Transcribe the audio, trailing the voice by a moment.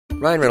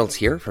Ryan Reynolds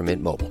here from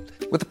Mint Mobile.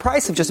 With the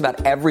price of just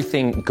about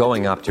everything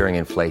going up during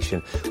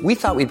inflation, we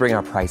thought we'd bring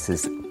our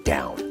prices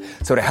down.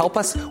 So to help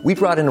us, we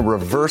brought in a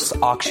reverse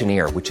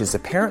auctioneer, which is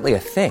apparently a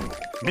thing.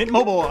 Mint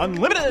Mobile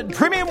Unlimited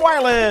Premium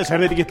Wireless. How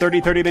to get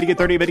 30, 30, bit to get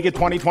 30, bit to get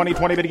 20, 20,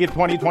 20, bit to get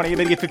 20, 20,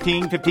 bit to get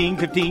 15, 15,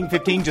 15,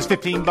 15, just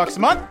 $15 a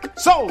month?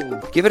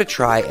 Sold! Give it a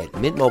try at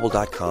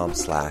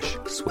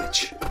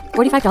mintmobile.com/switch.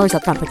 $45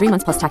 up front for 3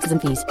 months plus taxes and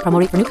fees. Promo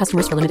rate for new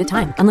customers for limited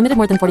time. Unlimited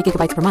more than 40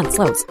 gigabytes per month.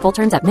 Slows full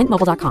terms at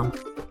mintmobile.com.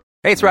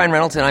 Hey, it's Ryan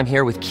Reynolds, and I'm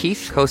here with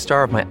Keith,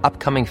 co-star of my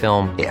upcoming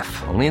film, If,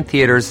 only in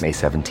theaters May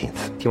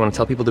 17th. Do you want to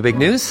tell people the big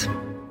news?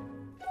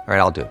 All right,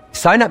 I'll do it.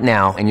 Sign up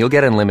now and you'll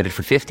get unlimited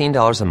for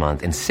 $15 a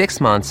month and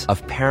 6 months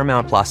of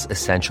Paramount Plus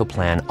Essential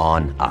Plan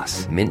on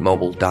us.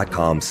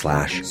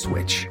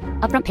 mintmobile.com/switch.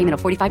 Upfront payment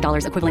of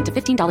 $45 equivalent to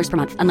 $15 per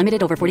month.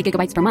 Unlimited over 40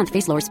 gigabytes per month.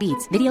 Face lower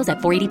speeds. Videos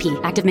at 480p.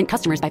 Active Mint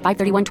customers by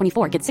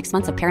 531.24 get 6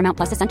 months of Paramount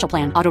Plus Essential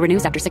Plan. Auto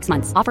renews after 6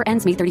 months. Offer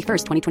ends May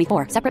 31st,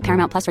 2024. Separate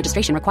Paramount Plus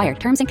registration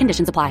required. Terms and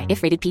conditions apply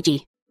if rated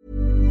PG.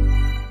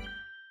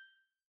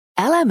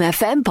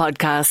 LMFM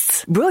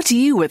Podcasts, brought to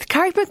you with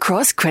Carrickmacross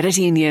Cross Credit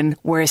Union,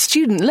 where a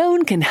student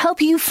loan can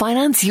help you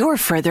finance your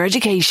further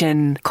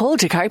education. Call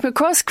to Carrickmacross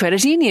Cross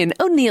Credit Union,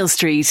 O'Neill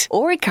Street,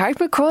 or at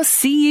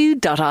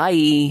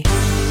carrickmacrosscu.ie.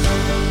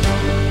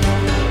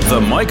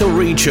 The Michael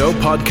Reid Show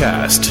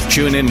podcast.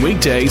 Tune in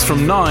weekdays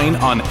from 9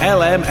 on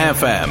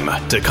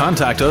LMFM. To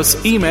contact us,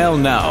 email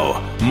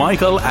now,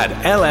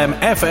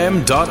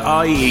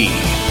 michael@lmfm.ie.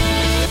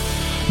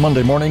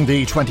 Monday morning,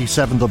 the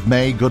 27th of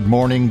May. Good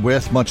morning,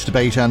 with much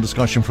debate and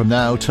discussion from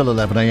now till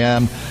 11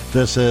 a.m.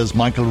 This is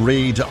Michael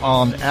Reid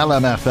on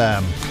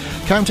LMFM.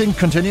 Counting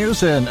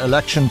continues in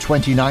election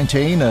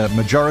 2019. A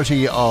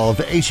majority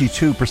of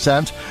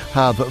 82%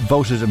 have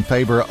voted in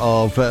favour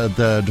of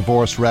the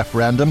divorce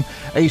referendum.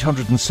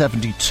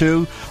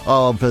 872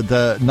 of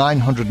the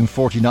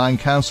 949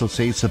 council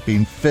seats have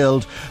been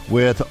filled,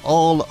 with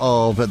all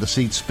of the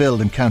seats filled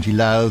in County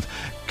Louth.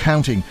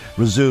 Counting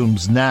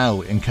resumes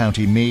now in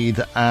County Meath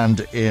and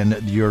in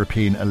the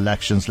European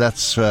elections.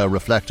 Let's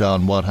reflect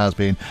on what has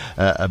been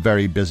a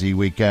very busy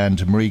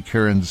weekend. Marie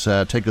Kearns,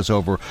 take us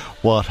over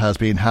what has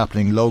been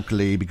happening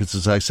locally, because,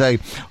 as I say,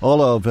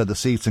 all of the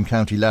seats in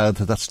County Louth,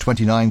 that's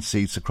 29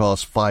 seats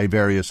across 5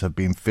 areas, have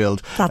been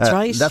filled. That's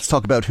right. Let's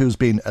talk about who's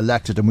been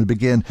elected, and we'll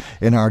begin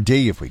in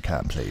RD if we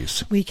can,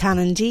 please. We can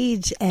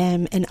indeed.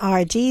 In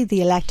RD,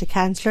 the elected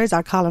councillors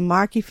are Colin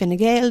Markey, Fine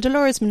Gael,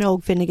 Dolores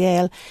Minogue, Fine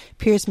Gael,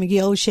 Pierce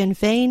McGeoch, Sinn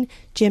Féin,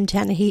 Jim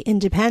Tennehy,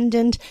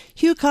 Independent,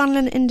 Hugh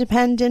Conlon,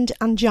 Independent,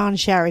 and John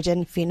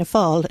Sheridan, Fianna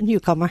Fáil, a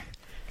newcomer.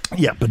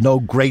 Yeah, but no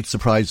great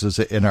surprises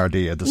in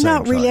RD at the same time.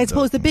 Not really. I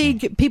suppose the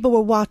big people were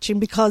watching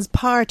because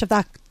part of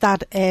that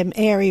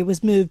area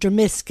was moved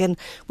Ermiskin,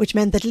 which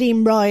meant that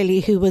Liam Riley,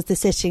 who was the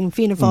sitting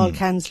Fianna Fáil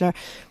councillor,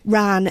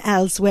 ran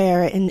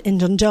elsewhere in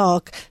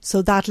Dundalk.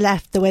 So that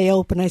left the way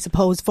open, I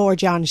suppose, for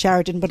John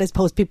Sheridan. But I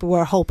suppose people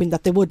were hoping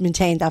that they would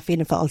maintain that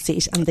Fianna Fáil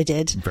seat, and they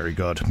did. Very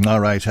good. All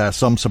right.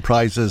 Some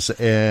surprises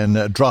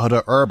in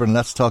Drogheda Urban.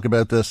 Let's talk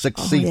about the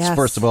 6 seats,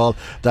 first of all,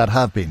 that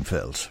have been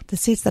filled. The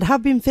seats that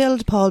have been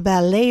filled: Paul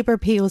Bell, Labour;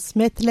 P.O.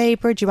 Smith,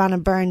 Labour; Joanna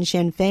Byrne,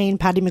 Sinn Féin;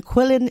 Paddy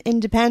McQuillan,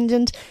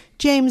 Independent;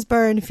 James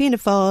Byrne, Fianna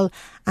Fáil;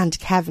 and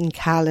Kevin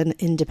Callan,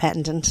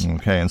 Independent.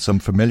 OK, and some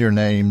familiar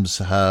names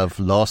have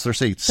lost their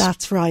seats.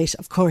 That's right.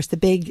 Of course, the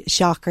big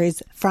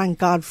shockers: Frank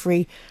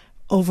Godfrey,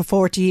 over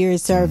 40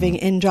 years serving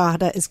in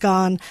Drogheda, is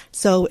gone.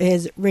 So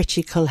is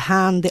Richie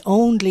Culhane, the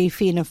only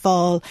Fianna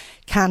Fáil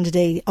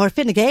candidate, or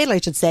Fine Gael, I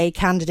should say,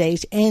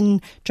 candidate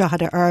in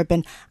Drogheda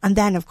Urban. And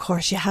then, of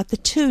course, you had the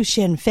 2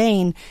 Sinn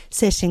Féin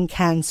sitting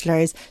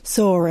councillors,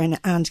 Soren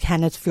and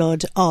Kenneth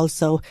Flood,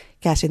 also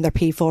getting their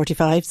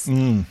P45s.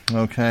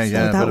 OK, so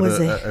yeah, that a bit was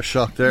of a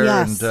shock there.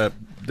 Yes. And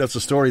that's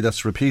a story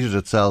that's repeated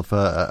itself,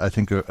 I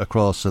think,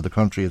 across the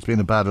country. It's been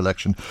a bad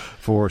election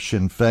for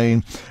Sinn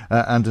Féin.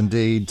 And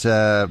indeed,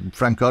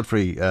 Frank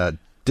Godfrey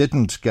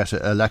didn't get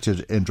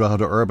elected in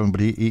Drogheda Urban,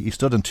 but he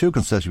stood in 2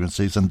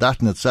 constituencies, and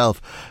that in itself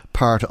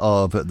part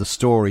of the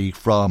story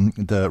from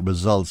the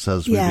results,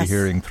 as we'll be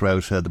hearing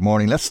throughout the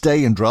morning. Let's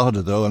stay in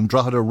Drogheda, though, and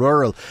Drogheda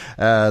Rural.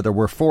 There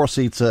were 4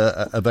 seats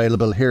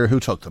available here. Who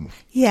took them?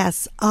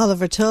 Yes,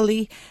 Oliver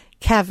Tully,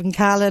 Kevin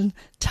Callan,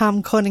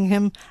 Tom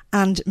Cunningham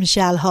and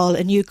Michelle Hall,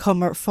 a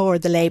newcomer for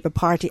the Labour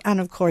Party.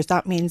 And of course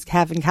that means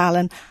Kevin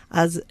Callan,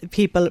 as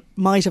people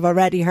might have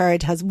already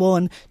heard, has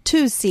won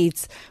 2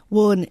 seats,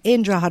 one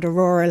in Drogheda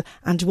Rural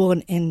and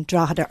one in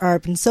Drogheda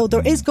Urban. So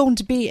there is going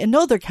to be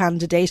another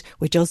candidate.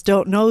 We just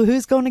don't know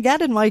who's going to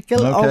get it,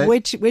 Michael, or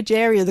which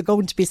area they're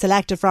going to be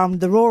selected from,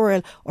 the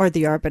rural or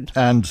the urban.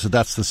 And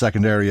that's the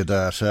second area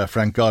that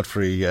Frank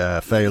Godfrey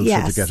failed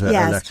to get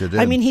elected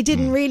in. I mean, he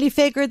didn't really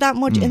figure that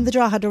much in the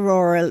Drogheda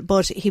Rural,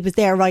 but he was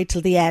there there right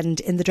till the end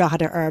in the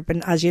Drogheda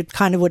Urban, as you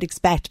kind of would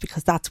expect,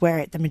 because that's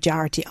where the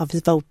majority of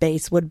his vote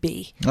base would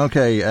be.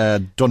 OK,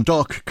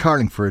 Dundalk,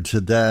 Carlingford,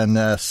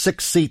 then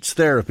 6 seats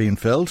there have been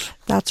filled.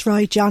 That's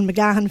right. John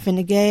McGahan,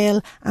 Fine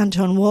Gael,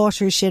 Anton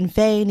Waters, Sinn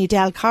Féin,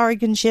 Edel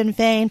Corrigan, Sinn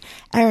Féin,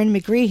 Aaron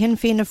McGreehan,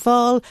 Fianna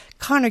Fáil,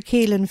 Conor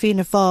Keelan,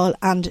 Fianna Fáil,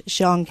 and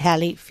Sean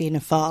Kelly, Fianna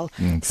Fáil.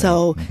 Okay.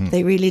 So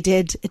they really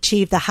did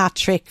achieve the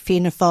hat-trick,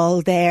 Fianna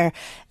Fáil there.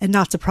 And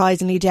not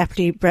surprisingly,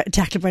 Deputy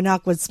Declan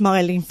Brannock was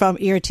smiling from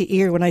ear to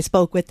ear when I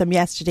spoke with them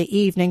yesterday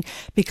evening,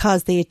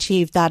 because they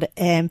achieved that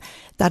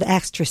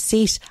extra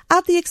seat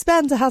at the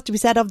expense, it has to be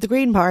said, of the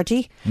Green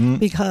Party,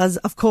 because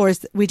of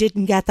course we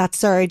didn't get that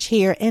surge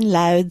here in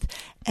Louth.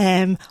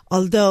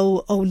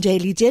 Although Owen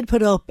Daly did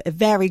put up a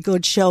very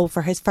good show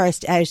for his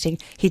first outing,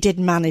 he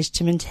didn't manage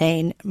to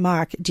maintain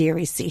Mark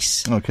Deary's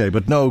seat. OK,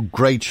 but no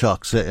great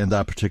shocks in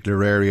that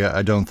particular area,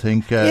 I don't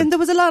think. And there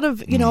was a lot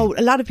of,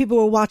 a lot of people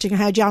were watching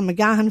how John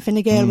McGahan,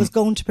 Fine Gael, was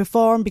going to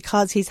perform,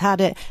 because he's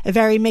had a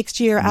very mixed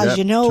year, as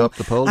you know.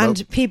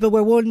 And people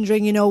were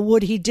wondering,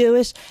 would he do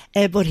it?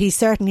 But he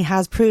certainly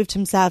has proved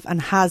himself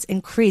and has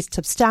increased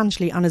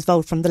substantially on his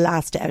vote from the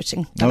last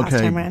outing, last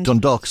time round.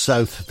 Dundalk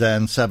South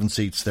then, 7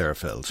 seats there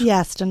filled.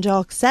 Yes,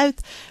 Dundalk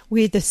South.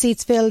 The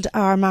seats filled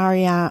are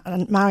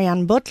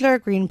Marianne Butler,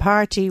 Green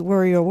Party,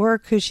 Warrior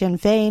Work, Sinn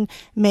Féin,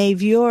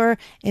 Maeve Ure,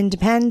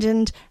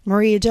 Independent,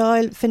 Maria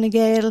Doyle, Fine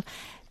Gael,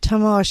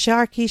 Tomás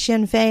Sharkey,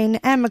 Sinn Féin,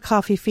 Emma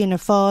Coffey, Fianna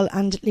Fáil,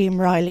 and Liam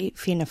Riley,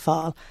 Fianna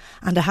Fáil.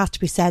 And it has to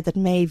be said that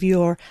Maeve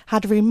Ure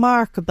had a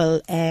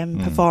remarkable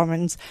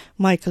performance.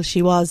 Michael,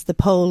 she was the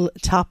poll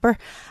topper.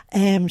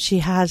 She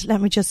had,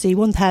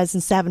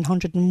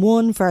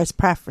 1,701 first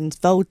preference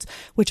votes,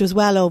 which was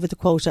well over the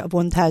quota of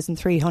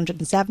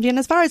 1,370. And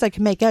as far as I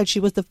can make out,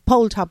 she was the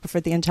poll topper for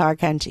the entire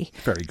county.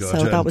 Very good.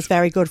 So that was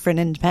very good for an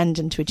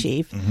independent to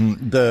achieve.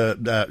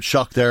 The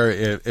shock there,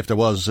 if there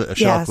was a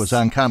shock, was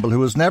Anne Campbell, who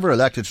was never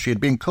elected. She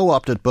had been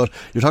co-opted, but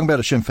you're talking about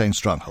a Sinn Féin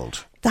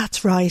stronghold.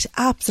 That's right.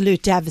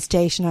 Absolute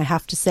devastation, I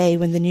have to say,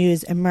 when the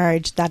news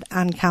emerged that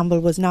Anne Campbell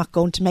was not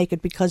going to make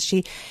it, because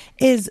she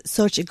is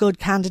such a good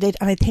candidate,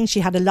 and I think she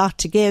had a lot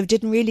to give.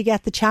 Didn't really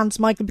get the chance,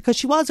 Michael, because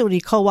she was only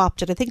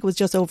co-opted. I think it was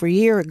just over a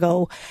year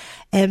ago.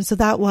 So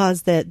that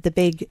was the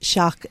big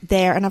shock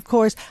there. And of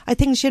course, I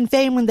think Sinn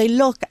Féin, when they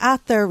look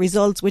at their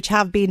results, which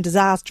have been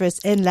disastrous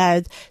in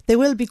Louth, they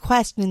will be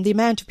questioning the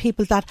amount of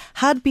people that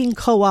had been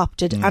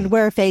co-opted and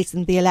were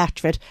facing the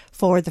electorate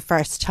for the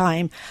first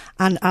time.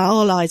 And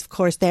all eyes, of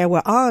course, there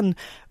were on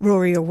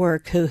Rory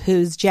O'Rourke,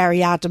 who's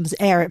Jerry Adams'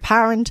 heir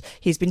apparent.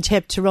 He's been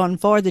tipped to run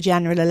for the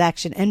general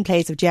election in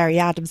place of Jerry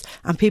Adams,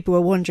 and people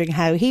were wondering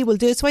how he will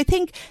do. So I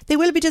think they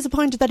will be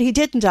disappointed that he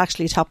didn't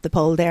actually top the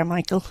poll there,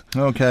 Michael.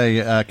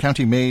 OK,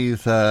 County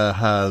Meath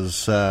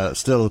has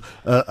still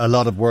a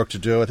lot of work to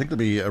do. I think it'll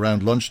be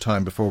around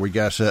lunchtime before we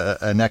get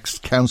a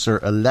next councillor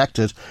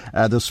elected.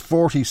 There's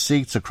 40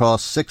 seats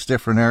across 6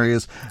 different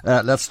areas.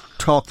 Let's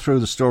talk through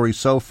the story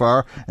so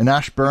far. In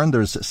Ashburn,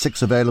 there's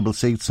 6 available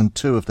seats and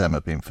 2 of them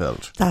have been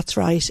filled. That's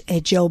right.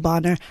 Joe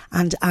Bonner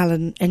and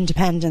Alan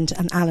Independent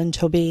and Alan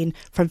Tobin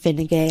from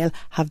Fine Gael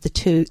have the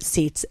 2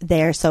 seats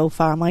there so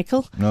far,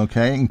 Michael.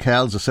 OK, in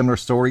Kells, a similar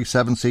story,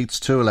 7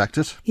 seats, 2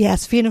 elected.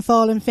 Yes, Fianna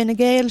Fáil and Fine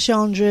Gael,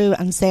 Sean Drew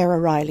and Sarah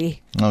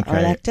Riley are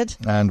elected.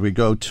 And we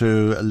go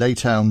to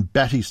Laytown,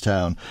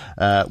 Bettystown,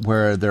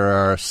 where there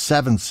are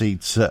 7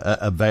 seats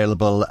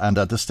available, and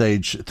at this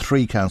stage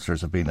 3 councillors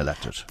have been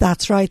elected.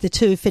 That's right. The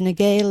 2 Fine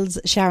Gaels,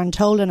 Sharon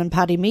Tolan and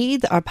Paddy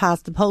Meath, are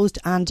past the post,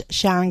 and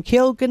Sharon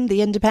Keoghan,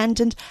 the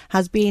independent,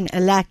 has been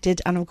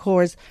elected, and of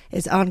course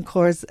is on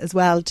course as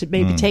well to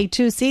maybe take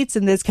 2 seats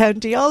in this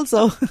county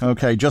also.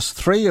 OK, just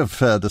 3 of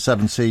the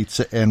 7 seats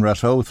in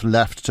Ratoath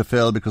left to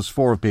fill, because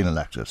 4 have been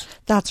elected.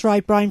 That's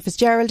right. Brian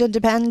Fitzgerald,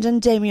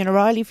 independent, Damien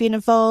O'Reilly, Fianna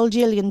Fáil,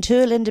 Gillian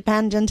Toole,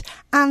 independent,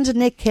 and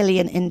Nick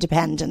Killian,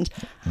 independent.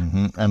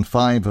 And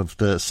 5 of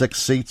the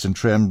 6 seats in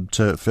Trim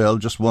to fill,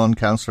 just 1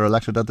 councillor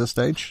elected at this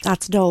stage.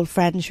 That's Noel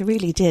Friend. She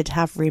really did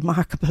have a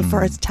remarkable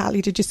first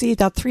tally. Did you see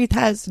that?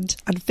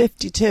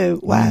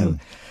 3,052. Wow.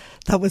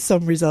 That was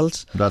some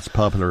result. That's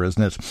popular,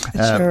 isn't it?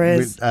 It sure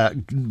is.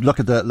 Look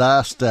at the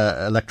last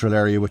electoral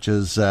area, which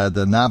is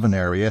the Navan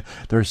area.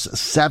 There's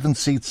 7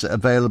 seats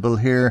available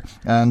here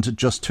and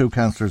just 2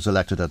 councillors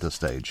elected at this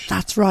stage.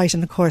 That's right.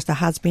 And of course, there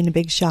has been a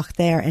big shock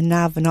there in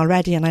Navan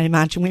already, and I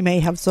imagine we may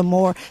have some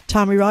more.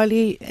 Tommy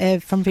Riley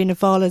from Fianna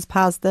Fáil has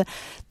passed the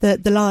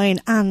line,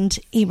 and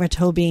Emer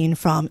Tobin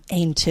from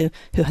Aintu,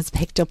 who has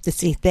picked up the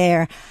seat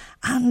there.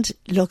 And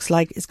looks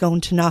like is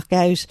going to knock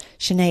out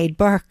Sinead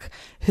Burke,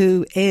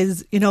 who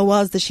is,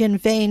 was the Sinn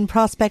Féin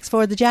prospects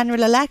for the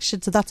general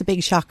election. So that's a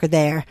big shocker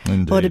there.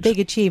 Indeed. But a big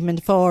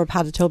achievement for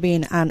Paddy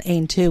Tobin and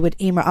Aintu,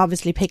 with Emer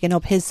obviously picking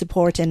up his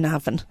support in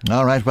Navan.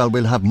 All right, well,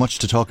 we'll have much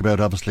to talk about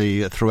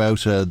obviously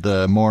throughout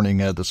the morning.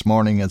 This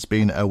morning has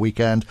been a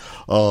weekend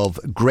of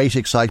great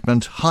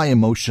excitement, high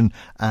emotion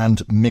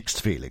and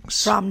mixed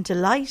feelings. From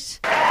delight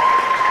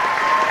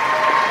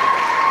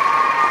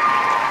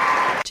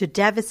to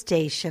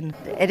devastation.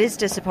 It is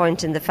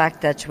disappointing the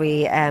fact that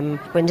we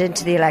went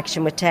into the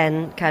election with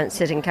 10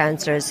 sitting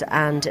councillors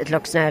and it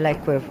looks now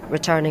like we're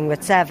returning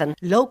with 7.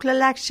 Local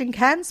election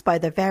counts, by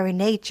their very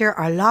nature,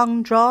 are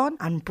long drawn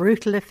and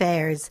brutal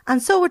affairs,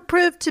 and so it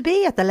proved to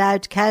be at the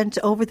Louth count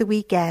over the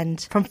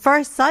weekend. From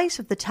first sight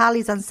of the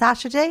tallies on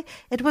Saturday,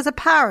 it was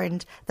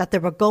apparent that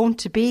there were going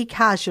to be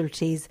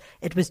casualties.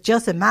 It was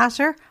just a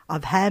matter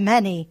of how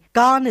many.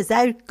 Gone is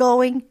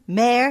outgoing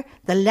Mayor,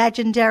 the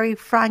legendary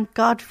Frank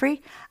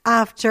Godfrey.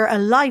 After a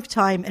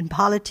lifetime in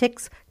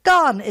politics,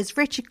 gone is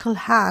Richie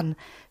Culhane,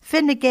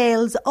 Fine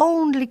Gael's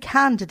only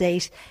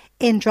candidate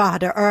in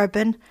Drogheda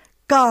Urban.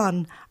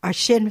 Gone are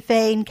Sinn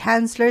Féin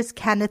councillors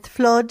Kenneth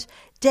Flood,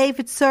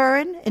 David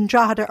Surin in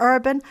Drogheda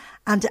Urban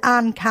and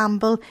Anne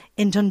Campbell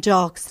in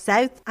Dundalk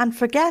South. And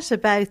forget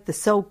about the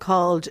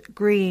so-called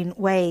Green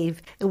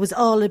Wave. It was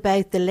all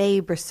about the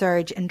Labour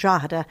surge in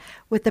Drogheda,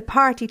 with the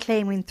party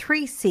claiming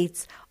 3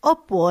 seats,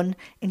 up 1,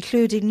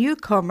 including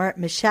newcomer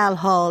Michelle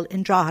Hall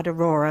in Drogheda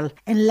Rural.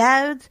 In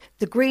Louth,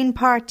 the Green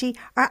Party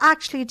are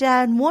actually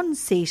down 1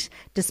 seat,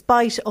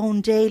 despite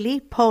Owen Daly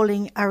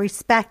polling a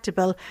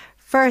respectable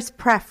first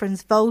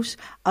preference vote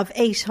of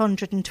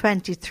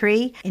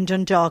 823 in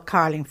Dundalk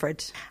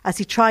Carlingford, as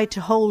he tried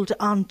to hold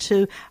on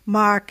to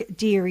Mark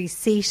Deary's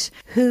seat,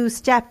 who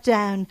stepped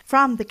down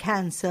from the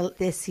council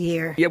this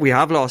year. Yeah, we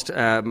have lost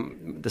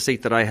the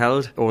seat that I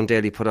held. Owen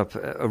Daly put up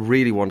a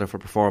really wonderful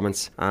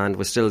performance and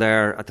was still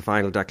there at the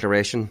final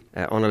declaration,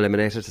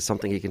 uneliminated. It's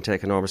something he can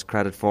take enormous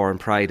credit for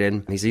and pride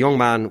in. He's a young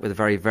man with a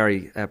very,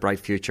 very bright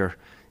future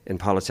in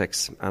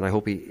politics, and I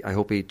hope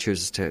he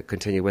chooses to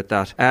continue with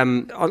that.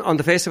 On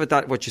the face of it,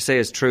 that what you say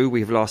is true.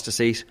 We've lost a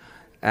seat,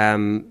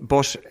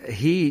 but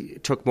he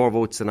took more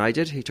votes than I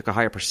did. He took a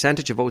higher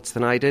percentage of votes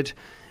than I did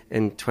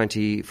in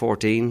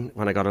 2014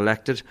 when I got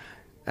elected,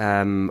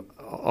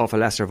 off a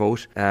lesser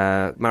vote.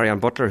 Marianne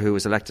Butler, who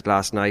was elected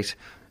last night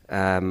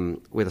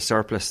with a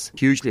surplus,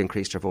 hugely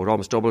increased her vote,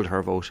 almost doubled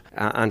her vote.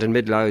 And in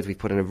Mid-Louth, we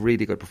put in a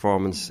really good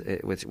performance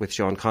with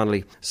Sean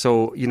Connolly.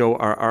 So, you know,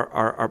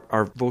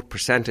 our vote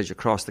percentage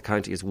across the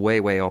county is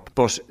way, way up.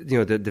 But, you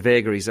know, the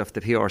vagaries of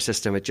the PR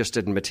system, it just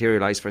didn't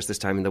materialise for us this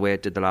time in the way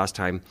it did the last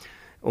time.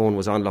 Owen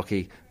was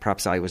unlucky,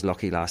 perhaps I was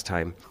lucky last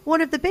time.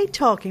 One of the big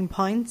talking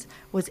points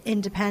was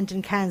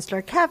independent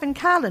councillor Kevin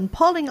Callan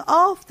pulling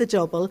off the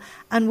double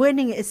and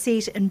winning a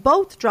seat in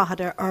both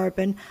Drogheda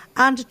Urban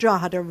and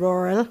Drogheda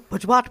Rural.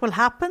 But what will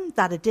happen,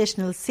 that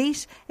additional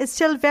seat, is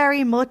still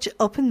very much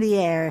up in the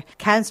air.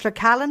 Councillor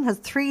Callan has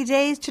 3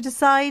 days to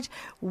decide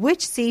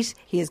which seat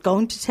he is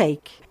going to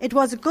take. It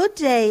was a good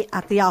day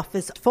at the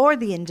office for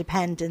the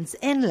independents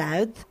in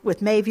Louth,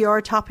 with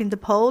Mavior topping the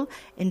poll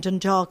in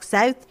Dundalk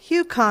South,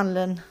 Hugh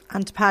Conlon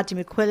and Paddy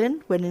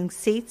McQuillan winning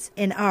seats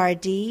in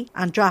RD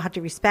and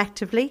Drogheda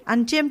respectively,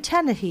 and Jim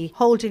Tennehy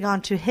holding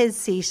on to his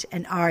seat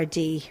in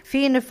RD.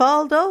 Fianna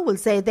Fáil, though, will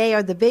say they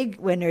are the big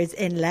winners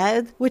in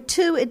Louth, with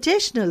 2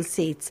 additional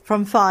seats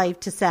from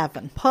 5 to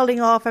 7, pulling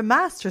off a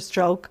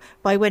masterstroke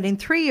by winning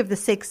 3 of the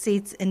 6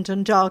 seats in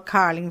Dundalk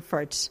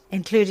Carlingford,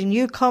 including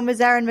newcomers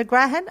Aaron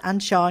McGrahan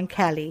and Sean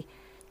Kelly.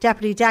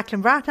 Deputy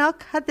Declan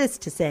Bratnock had this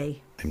to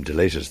say. I'm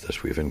delighted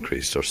that we've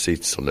increased our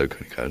seats on Louth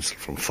County Council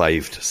from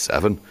 5 to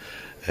 7.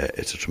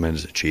 It's a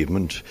tremendous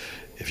achievement.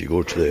 If you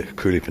go to the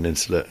Cooley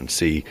Peninsula and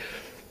see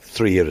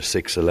 3 out of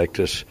 6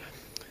 elected,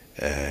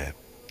 there's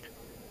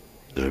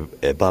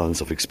a balance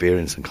of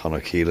experience in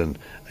Conor Keelan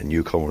and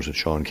newcomers in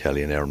Sean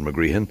Kelly and Aaron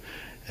McGreehan.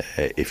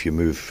 If you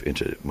move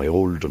into my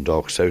old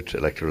Dundalk South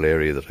electoral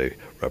area that I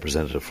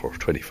represented for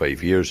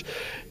 25 years,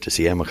 to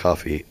see Emma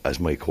Coffey as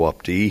my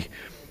co-optee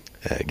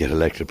get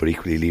elected, but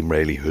equally Liam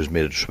Rayleigh, who's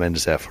made a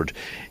tremendous effort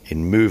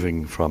in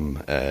moving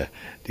from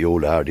the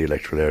old RD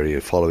electoral area,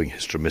 following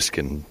his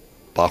Dromiskin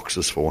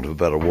boxes, for want of a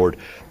better word.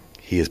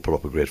 He has put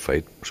up a great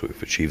fight, so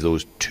we've achieved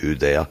those 2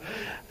 there.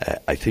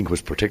 I think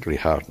what's particularly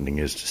heartening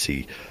is to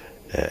see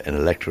an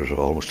electorate of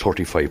almost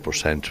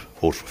 35%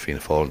 vote for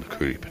Fianna Fáil in the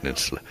Cooley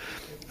Peninsula,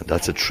 and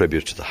that's a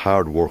tribute to the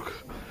hard work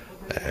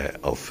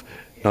of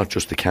not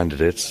just the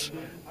candidates,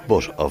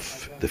 but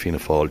of the Fianna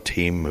Fáil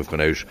team who've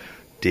gone out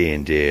day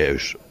in, day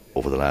out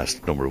over the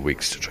last number of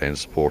weeks to try and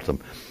support them.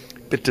 A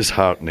bit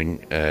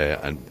disheartening,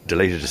 and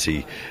delighted to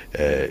see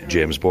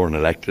James Byrne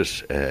elected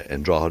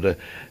in Drogheda.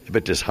 A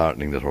bit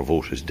disheartening that our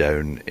vote is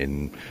down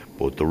in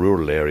both the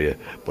rural area,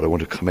 but I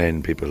want to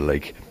commend people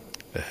like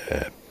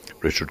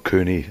Richard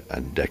Cooney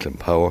and Declan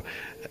Power,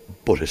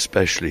 but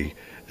especially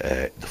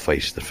the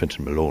fight that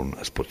Fintan Malone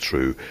has put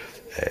through,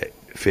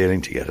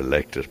 failing to get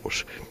elected,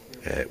 but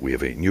we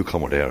have a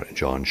newcomer there,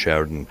 John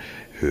Sheridan,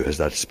 who has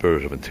that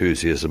spirit of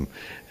enthusiasm,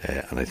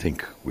 and I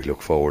think we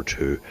look forward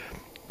to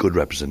good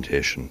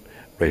representation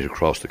right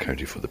across the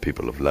county for the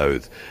people of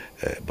Louth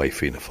by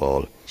Fianna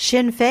Fáil.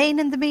 Sinn Féin,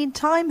 in the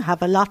meantime,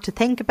 have a lot to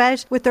think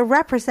about, with the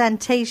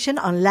representation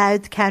on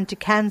Louth County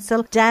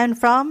Council down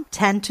from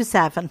 10 to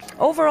 7.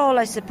 Overall,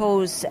 I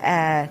suppose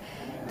the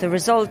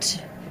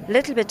result a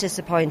little bit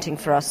disappointing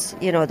for us,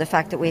 the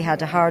fact that we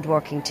had a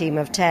hard-working team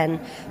of 10.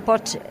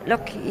 But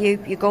look, you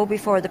go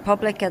before the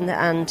public and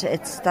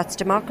that's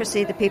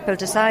democracy. The people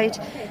decide,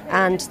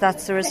 and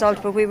that's the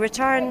result. But we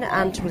return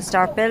and we'll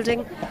start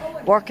building,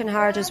 working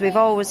hard as we've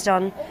always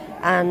done,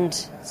 and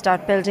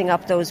start building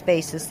up those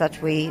bases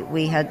that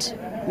we had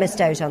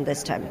missed out on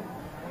this time.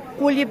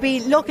 Will you be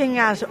looking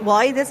at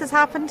why this has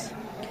happened?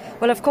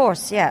 Well, of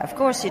course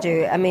you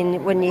do. I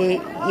mean, when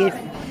you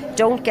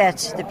don't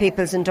get the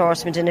people's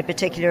endorsement in a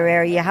particular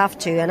area, you have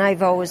to. And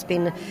I've always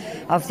been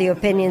of the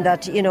opinion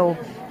that,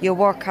 you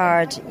work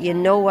hard, you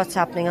know what's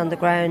happening on the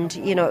ground,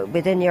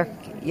 within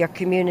your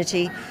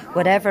community,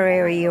 whatever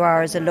area you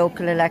are as a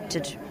local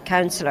elected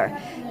councillor.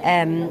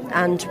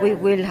 And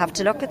we'll have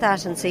to look at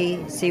that and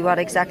see what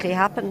exactly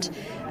happened,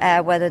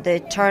 whether the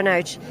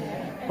turnout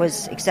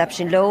was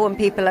exceptionally low, and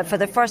people, for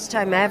the first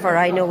time ever,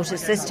 I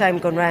noticed this time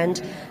going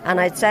round,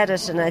 and I'd said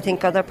it, and I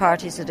think other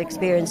parties had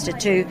experienced it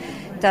too,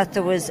 that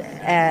there was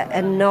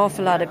an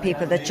awful lot of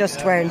people that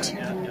just weren't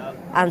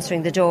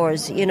answering the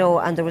doors,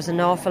 and there was an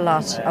awful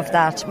lot of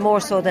that, more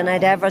so than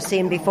I'd ever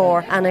seen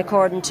before. And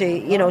according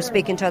to,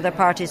 speaking to other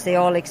parties, they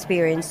all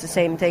experienced the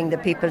same thing,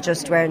 that people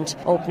just weren't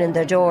opening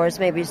their doors,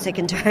 maybe sick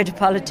and tired of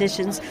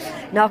politicians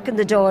knocking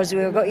the doors.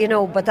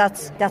 But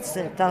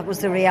that was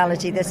the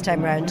reality this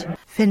time round.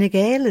 Fine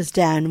Gael is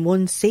down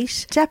one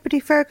seat. Deputy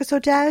Fergus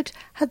O'Dowd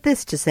had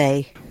this to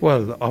say.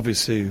 Well,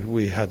 obviously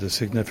we had a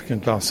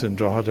significant loss in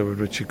Drogheda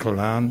with Richie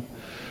Cullen,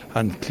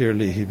 and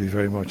clearly he'd be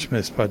very much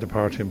missed by the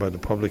party and by the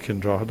public in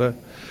Drogheda.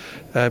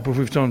 But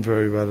we've done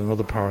very well in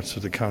other parts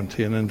of the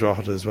county and in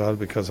Drogheda as well,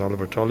 because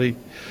Oliver Tully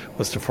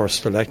was the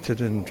first elected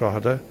in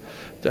Drogheda.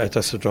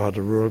 That's the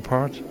Drogheda rural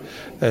part.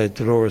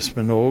 Dolores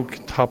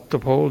Minogue topped the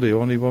poll, the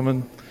only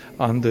woman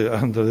on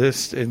the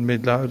list in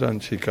Midloud,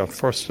 and she got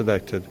first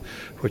elected,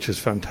 which is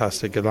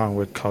fantastic, along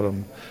with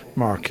Colm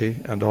Markey,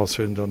 and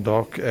also in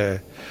Dundalk.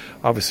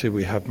 Obviously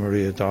we have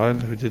Maria Doyle,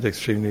 who did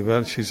extremely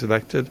well, she's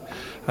elected,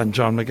 and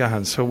John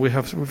McGahan. So we've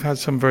had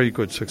some very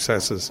good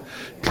successes.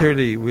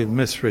 Clearly we'll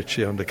miss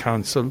Richie on the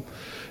council,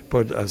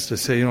 but as they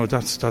say,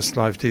 that's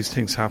life. These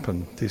things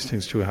happen. These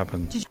things do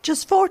happen.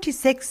 Just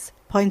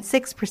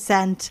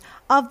 46.6%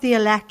 of the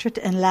electorate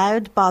in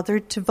Louth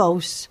bothered to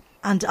vote.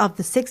 And of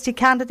the 60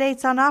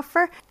 candidates on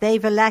offer,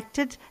 they've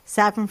elected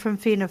 7 from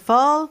Fianna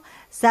Fáil,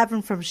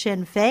 7 from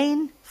Sinn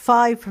Féin,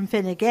 5 from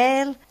Fine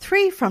Gael,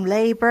 3 from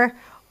Labour,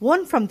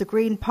 1 from the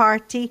Green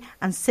Party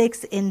and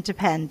 6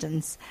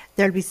 independents.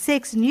 There'll be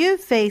 6 new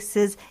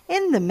faces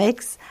in the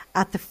mix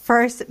at the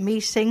first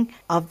meeting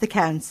of the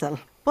council.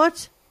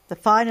 But the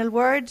final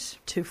word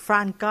to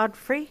Frank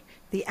Godfrey,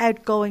 the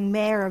outgoing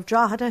mayor of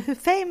Drogheda, who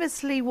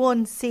famously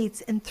won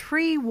seats in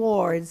 3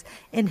 wards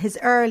in his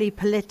early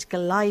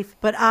political life,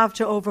 but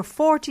after over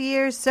 40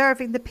 years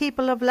serving the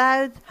people of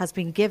Louth, has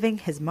been giving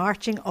his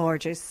marching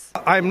orders.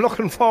 I'm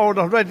looking forward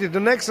already to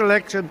the next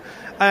election.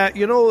 I've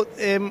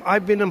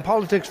been in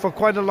politics for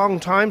quite a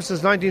long time,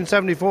 since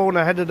 1974 when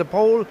I headed the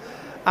poll.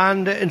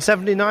 And in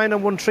 79 I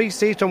won 3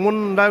 seats and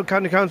won Louth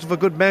County Council for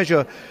good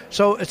measure.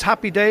 So it's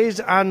happy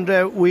days, and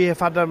we have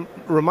had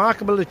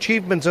remarkable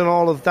achievements in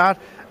all of that,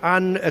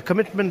 and a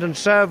commitment and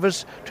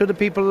service to the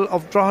people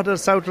of Drogheda,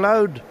 South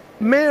Louth.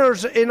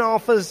 Mayors in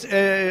office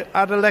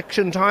at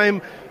election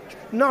time,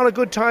 not a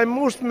good time.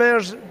 Most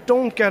mayors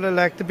don't get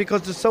elected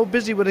because they're so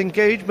busy with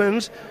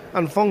engagements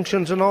and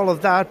functions and all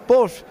of that.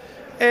 But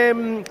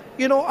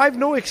I've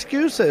no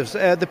excuses.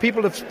 The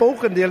people have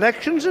spoken. The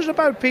elections is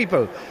about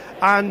people,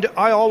 and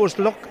I always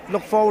look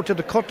forward to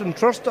the cut and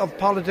thrust of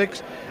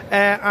politics.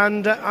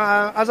 And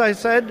as I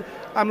said,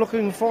 I'm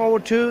looking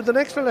forward to the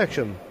next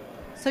election.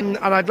 And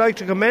I'd like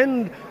to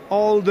commend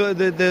all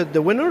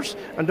the winners,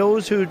 and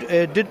those who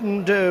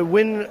didn't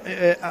win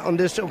on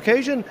this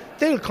occasion.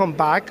 They'll come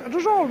back.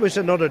 There's always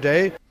another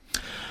day.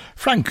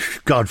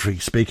 Frank Godfrey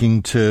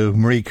speaking to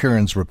Marie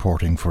Kearns,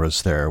 reporting for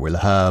us there. We'll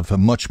have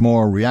much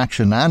more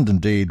reaction and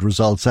indeed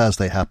results as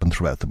they happen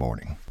throughout the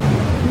morning.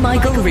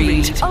 Michael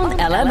Reid on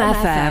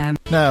LMFM.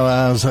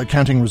 Now, as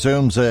counting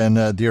resumes in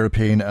the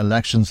European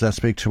elections, let's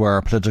speak to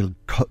our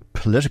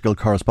political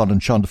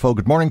correspondent, Sean Defoe.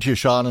 Good morning to you,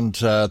 Sean, and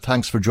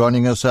thanks for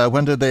joining us.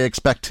 When do they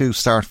expect to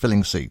start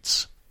filling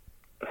seats?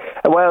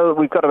 Well,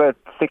 we've got about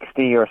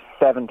 60 or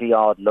 70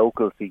 odd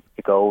local seats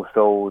to go,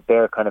 so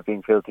they're kind of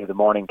being filled through the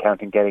morning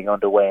counting, getting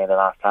underway in the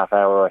last half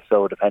hour or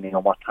so, depending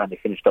on what time they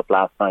finished up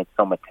last night,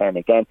 some at 10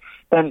 again.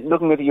 Then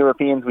looking at the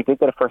Europeans, we did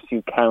get a first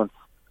few counts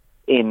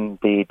in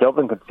the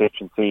Dublin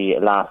constituency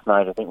last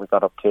night. I think we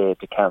got up to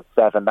count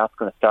 7. That's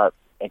going to start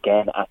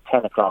again at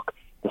 10 o'clock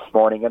this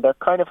morning, and they're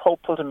kind of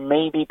hopeful to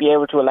maybe be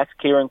able to elect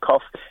Kieran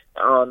Cuff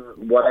on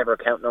whatever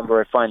count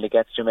number it finally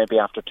gets to, maybe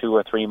after 2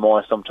 or 3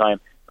 more sometime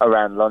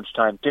around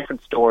lunchtime.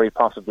 Different story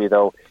possibly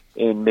though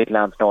in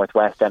Midlands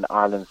Northwest and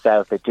Ireland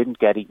South. They didn't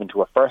get even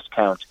to a first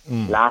count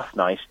last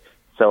night,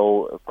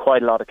 so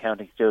quite a lot of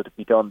counting still to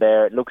be done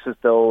there. It looks as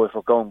though, if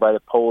we're going by the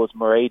polls,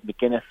 Mairead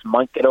McGuinness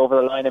might get over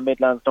the line in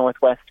Midlands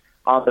Northwest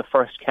on the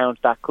first count.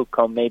 That could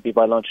come maybe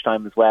by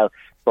lunchtime as well,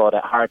 but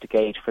hard to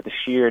gauge for the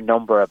sheer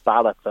number of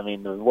ballots. I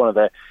mean, one of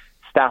the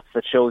stats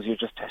that shows you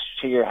just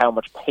sheer how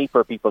much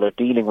paper people are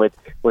dealing with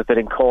was that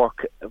in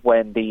Cork,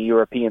 when the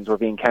Europeans were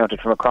being counted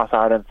from across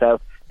Ireland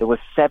South, there was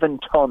 7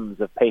 tonnes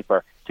of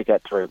paper to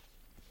get through.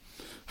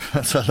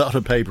 That's a lot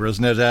of paper,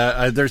 isn't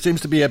it? There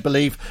seems to be a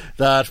belief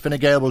that Fine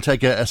Gael will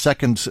take a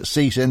second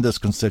seat in this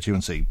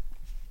constituency.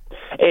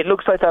 It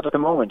looks like that at the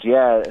moment,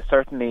 yeah.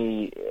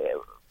 Certainly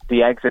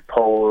the exit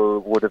poll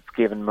would have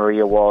given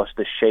Maria Walsh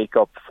the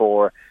shake-up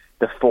for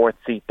the 4th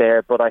seat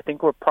there, but I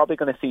think we're probably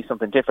going to see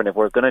something different. If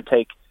we're going to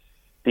take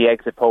the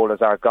exit poll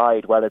as our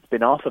guide, well, it's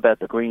been off about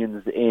the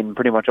Greens in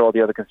pretty much all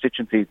the other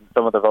constituencies, and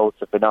some of the votes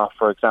have been off.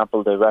 For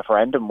example, the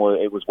referendum,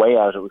 it was way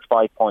out. It was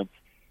 5 points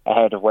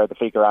ahead of where the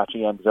figure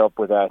actually ended up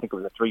with, I think it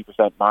was a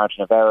 3%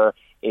 margin of error.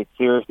 It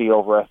seriously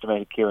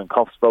overestimated Kieran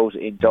Cuff's vote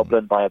in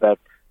Dublin by about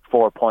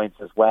 4 points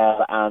as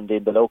well. And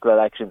in the local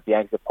elections, the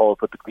exit poll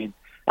put the Greens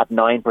at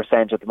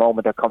 9%. At the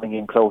moment, they're coming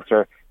in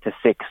closer to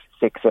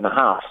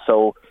 6.5.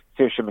 So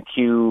Saoirse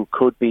McHugh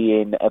could be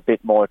in a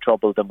bit more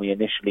trouble than we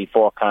initially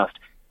forecast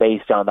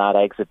based on that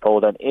exit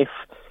poll. And if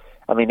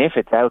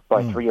it's out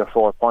by 3 or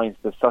 4 points,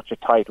 there's such a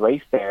tight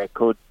race there, it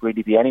could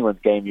really be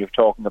anyone's game. You're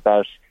talking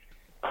about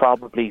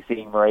probably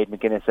seeing Mairead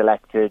McGuinness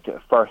elected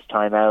first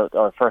time out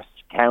or first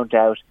count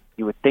out.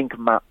 You would think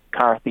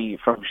McCarthy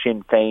from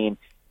Sinn Féin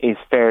is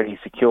fairly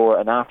secure,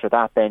 and after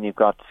that then you've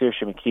got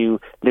Saoirse McHugh,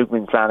 Luke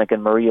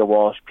Flanagan, Maria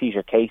Walsh,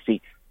 Peter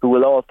Casey, who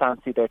will all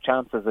fancy their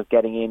chances of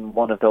getting in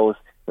one of those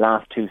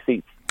last 2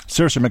 seats.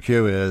 Saoirse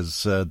McHugh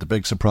is the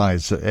big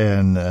surprise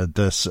in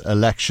this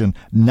election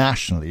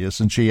nationally,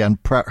 isn't she?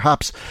 And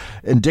perhaps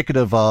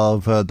indicative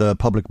of the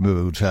public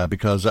mood,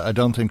 because I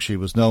don't think she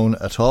was known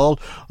at all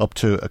up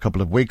to a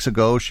couple of weeks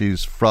ago.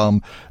 She's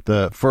from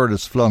the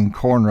furthest flung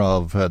corner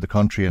of the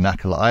country in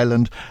Achill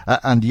Island,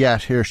 and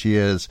yet here she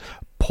is,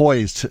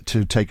 poised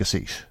to take a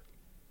seat.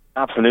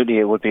 Absolutely,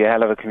 it would be a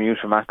hell of a commute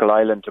from Achill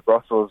Island to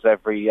Brussels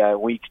every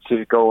week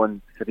to go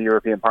and to the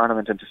European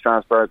Parliament and to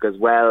Strasbourg as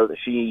well.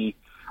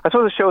 I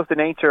suppose it shows the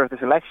nature of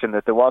this election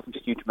that there wasn't a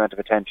huge amount of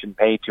attention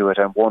paid to it,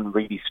 and one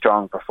really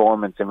strong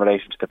performance in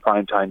relation to the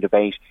primetime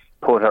debate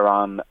put her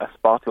on a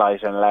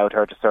spotlight and allowed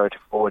her to surge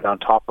forward on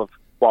top of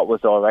what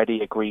was already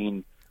a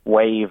green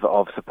wave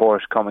of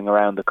support coming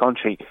around the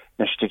country.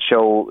 Now, she did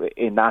show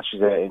in that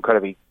she's an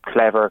incredibly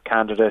clever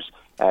candidate,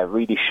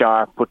 really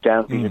sharp, put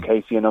down Peter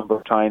Casey a number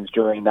of times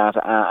during that,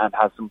 and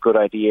has some good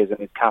ideas and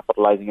is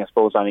capitalising, I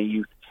suppose, on a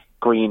youth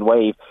green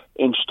wave.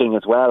 Interesting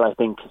as well, I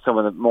think some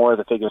of the more of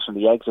the figures from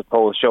the exit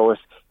polls show us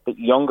that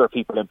younger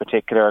people in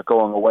particular are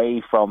going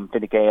away from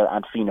Fine Gael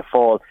and Fianna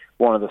Fáil.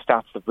 One of the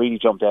stats that really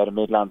jumped out of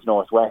Midlands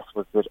Northwest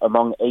was that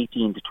among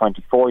 18 to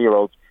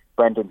 24-year-olds,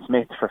 Brendan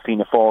Smith for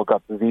Fianna Fáil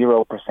got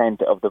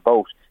 0% of the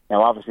vote.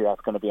 Now obviously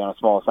that's going to be on a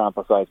small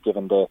sample size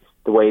given the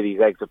way these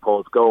exit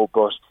polls go,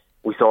 but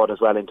we saw it as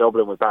well in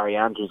Dublin with Barry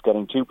Andrews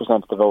getting 2%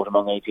 of the vote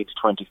among 18 to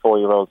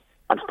 24-year-olds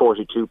and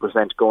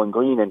 42% going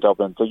green in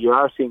Dublin. So you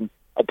are seeing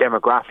a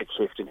demographic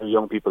shift in who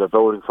young people are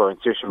voting for,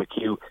 and Saoirse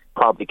McHugh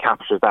probably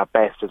captures that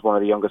best as one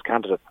of the youngest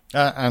candidates.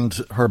 And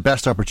her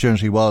best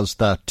opportunity was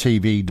that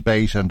TV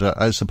debate, and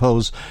I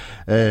suppose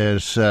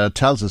it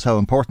tells us how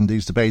important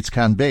these debates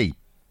can be.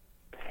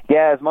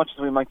 Yeah, as much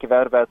as we might give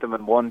out about them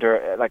and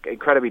wonder,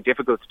 incredibly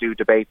difficult to do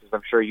debates, as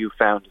I'm sure you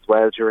found as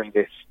well during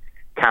this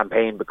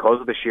campaign because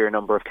of the sheer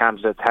number of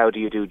candidates. How do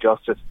you do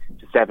justice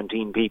to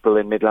 17 people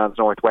in Midlands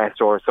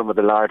Northwest or some of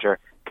the larger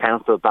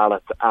council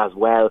ballots as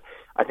well?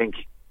 I think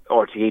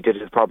RTE did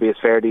it probably as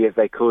fairly as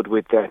they could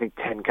with, 10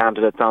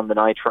 candidates on the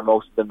night, for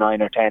most of them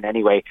 9 or 10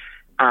 anyway,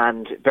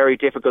 and very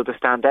difficult to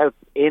stand out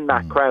in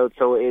that crowd.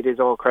 So it is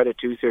all credit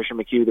to Saoirse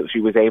McHugh that she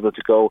was able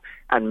to go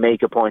and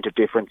make a point of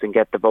difference and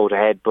get the vote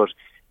ahead. But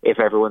if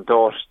everyone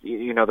thought,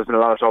 there's been a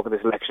lot of talk in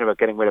this election about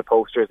getting rid of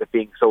posters, it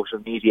being social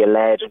media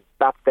led, and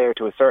that's there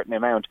to a certain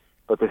amount,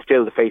 but there's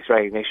still the face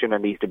recognition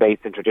and these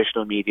debates in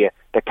traditional media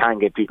that can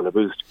give people a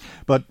boost.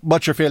 But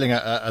what's your feeling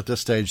at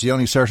this stage? The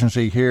only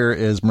certainty here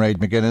is Mairead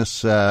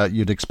McGuinness.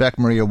 You'd expect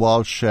Maria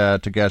Walsh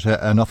to get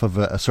enough of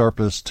a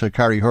surplus to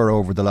carry her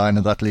over the line,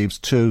 and that leaves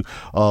 2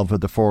 of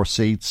the 4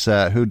 seats.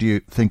 Who do you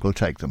think will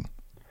take them?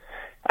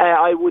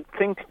 I would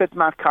think that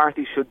Matt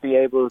Carthy should be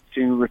able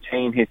to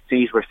retain his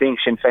seat. We're seeing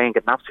Sinn Féin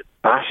get an absolute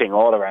bashing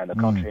all around the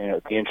country, and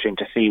it'll be interesting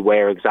to see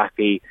where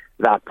exactly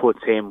that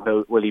puts him.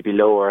 Will he be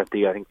lower at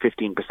the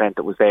 15%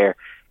 that was there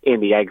in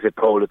the exit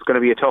poll? It's going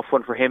to be a tough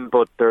one for him,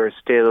 but there's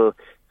still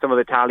some of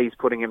the tallies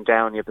putting him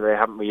down. They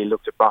haven't really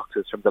looked at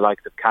boxes from the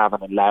likes of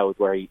Cavan and Louth,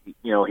 where he'd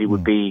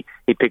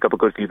pick up a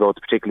good few votes,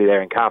 particularly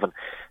there in Cavan.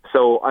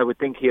 So I would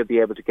think he'll be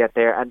able to get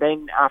there. And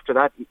then after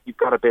that, you've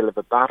got a bit of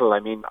a battle. I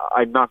mean,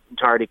 I'm not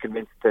entirely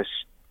convinced that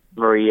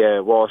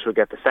Maria Walsh will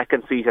get the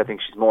 2nd seat. I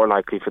think she's more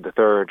likely for the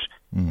 3rd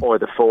or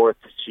the 4th.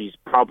 She's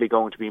probably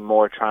going to be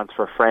more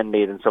transfer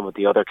friendly than some of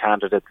the other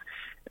candidates.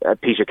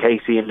 Peter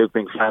Casey and Luke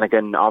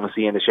Flanagan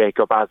obviously in the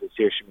shake-up, as is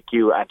Saoirse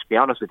McHugh, and to be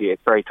honest with you,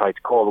 it's very tight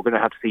to call. We're going to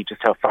have to see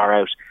just how far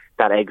out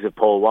that exit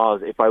poll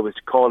was. If I was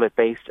to call it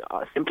based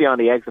simply on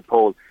the exit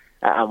poll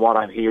and what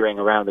I'm hearing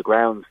around the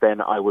grounds,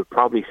 then I would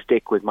probably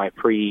stick with my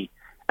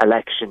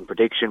pre-election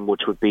prediction,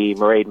 which would be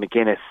Mairead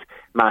McGuinness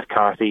Matt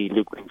Carthy,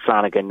 Luke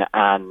Flanagan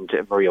and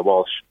Maria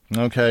Walsh.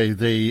 Okay,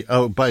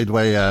 by the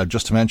way,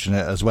 just to mention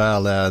it as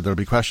well, there'll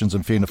be questions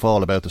in Fianna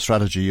Fáil about the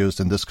strategy used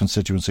in this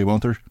constituency,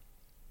 won't there?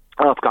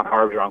 Oh, it's gone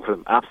horribly wrong for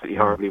them. Absolutely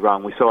horribly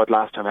wrong. We saw it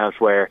last time out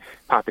where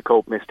Pat the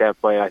Cope missed out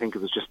by, I think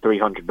it was just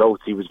 300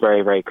 votes. He was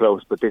very, very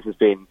close, but this has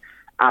been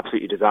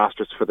absolutely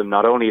disastrous for them.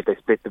 Not only have they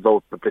split the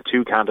vote, but the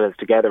two candidates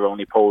together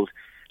only polled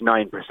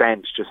 9%.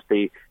 Just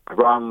the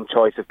wrong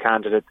choice of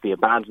candidates, the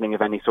abandoning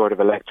of any sort of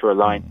electoral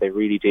line. They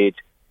really did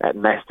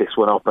mess this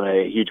one up, and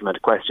a huge amount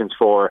of questions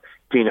for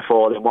Fianna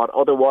Fáil in what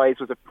otherwise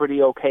was a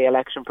pretty okay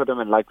election for them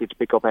and likely to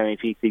pick up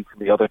MEP seats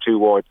in the other two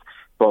wards.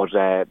 But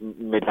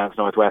Midlands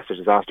North West is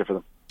a disaster for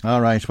them.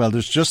 All right, well,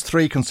 there's just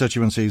 3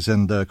 constituencies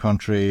in the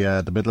country.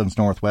 The Midlands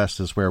North West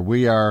is where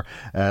we are.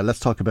 Let's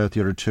talk about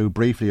the other 2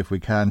 briefly if we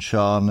can,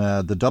 Sean.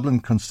 The Dublin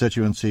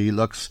constituency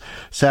looks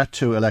set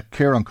to elect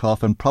Kieran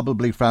Cuff and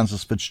probably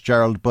Francis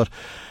Fitzgerald, but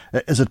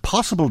is it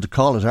possible to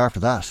call it after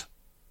that?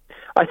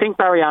 I think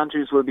Barry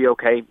Andrews will be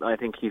okay. I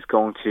think he's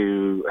going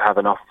to have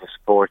enough of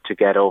support to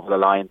get over the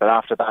line, but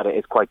after that it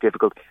is quite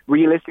difficult.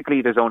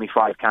 Realistically, there's only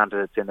 5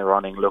 candidates in the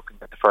running. Looking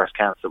at the first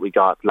counts that we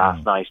got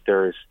last night,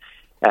 there's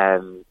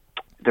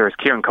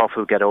Kieran Cuff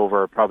who'll get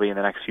over probably in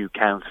the next few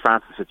counts,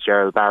 Francis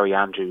Fitzgerald, Barry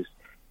Andrews,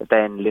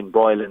 then Lynn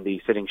Boylan,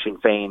 the sitting Sinn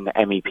Féin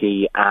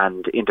MEP,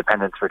 and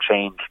Independents for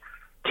Change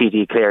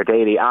TD Claire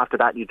Daly. After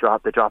that,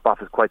 the drop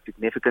off is quite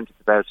significant. It's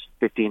about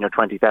 15 or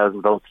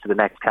 20,000 votes to the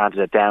next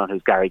candidate down,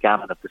 who's Gary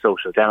Gammon of the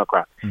Social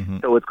Democrats.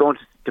 So it's going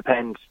to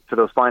depend for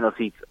those final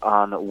seats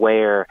on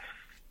where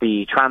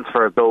the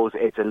transfer goes.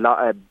 It's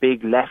a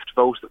big left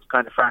vote that's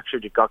kind of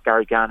fractured. You've got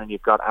Gary Gannon,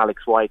 you've got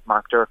Alex White,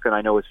 Mark Durkan,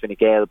 I know is Fine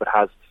Gael, but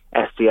has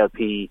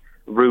SDLP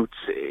roots,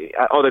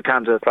 other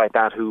candidates like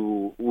that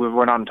who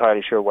we're not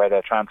entirely sure where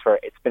they'll transfer.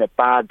 It's been a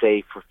bad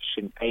day for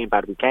Sinn Féin,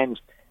 bad weekend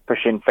for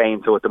Sinn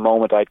Féin, so at the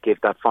moment I'd give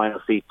that final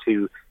seat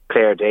to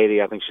Claire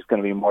Daly. I think she's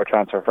going to be more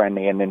transfer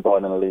friendly, and then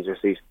Boylan will lose her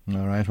seat.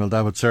 All right, well,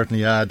 that would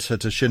certainly add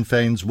to Sinn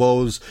Féin's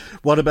woes.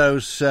 What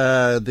about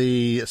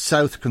the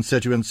South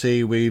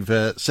constituency? We've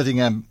sitting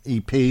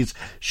MEPs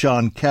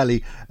Sean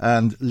Kelly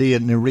and Leah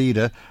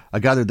Nerida. I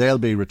gather they'll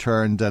be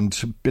returned,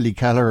 and Billy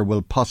Kelleher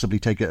will possibly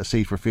take a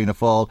seat for Fianna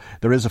Fáil.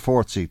 There is a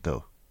 4th seat,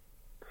 though.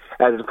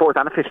 There's a 4th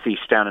and a 5th seat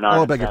down in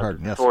Ireland. Oh, beg your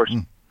pardon, yes.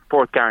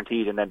 4th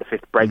guaranteed, and then the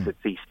 5th Brexit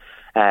seat.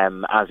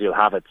 As you'll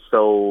have it.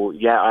 So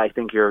yeah, I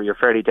think you're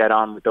fairly dead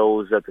on with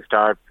those at the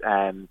start.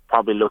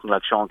 Probably looking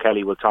like Sean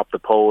Kelly will top the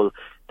poll,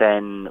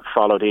 then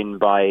followed in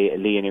by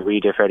Leah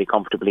Nerida fairly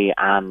comfortably,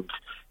 and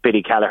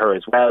Billy Kelleher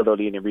as well, though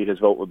Leah Nerida's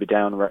vote will be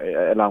down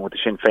along with the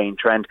Sinn Féin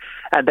trend.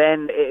 And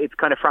then it's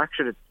kind of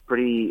fractured. It's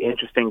pretty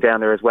interesting down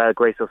there as well.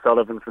 Grace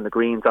O'Sullivan from the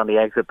Greens on the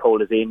exit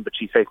poll is in, but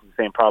she's facing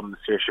the same problem as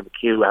Saoirse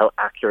McHugh. How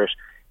accurate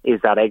is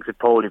that exit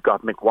poll? You've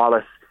got Mick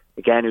Wallace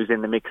again, who's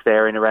in the mix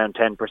there in around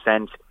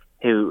 10%.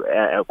 Who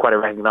quite a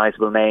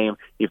recognisable name.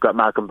 You've got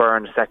Malcolm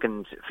Byrne, the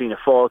second Fianna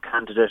Fáil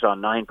candidate, on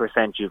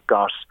 9%. You've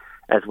got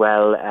as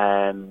well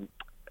I'm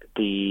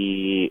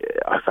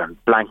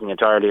blanking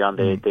entirely on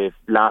the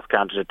last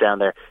candidate down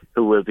there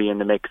who will be in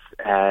the mix.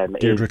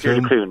 Deirdre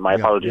Clune, my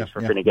apologies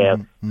for Fine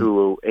Gael,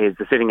 who is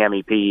the sitting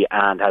MEP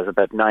and has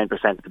about 9%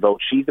 of the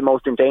vote. She's the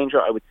most in danger,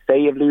 I would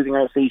say, of losing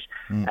her seat.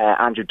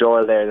 Andrew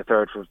Doyle there, the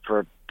third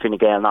for Fine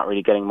Gael, not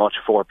really getting much,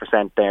 4%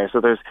 there. So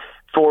there's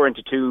 4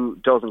 into 2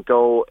 doesn't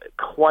go.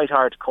 Quite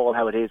hard to call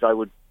how it is. I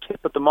would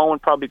tip at the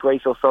moment probably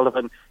Grace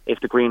O'Sullivan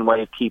if the Green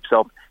Wave keeps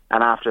up,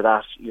 and after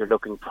that you're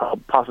looking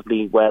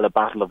possibly a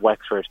battle of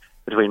Wexford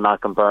between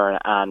Malcolm Byrne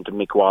and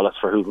Mick Wallace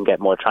for who can get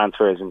more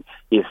transfers. And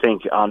you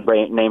think on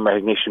name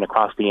recognition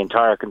across the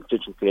entire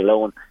constituency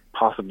alone,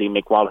 possibly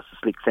Mick Wallace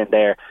sneaks in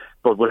there,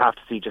 but we'll have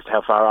to see just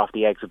how far off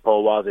the exit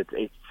poll was.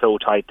 It's so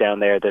tight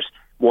down there that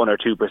 1 or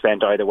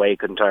 2% either way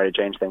could entirely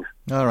change things.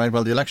 All right,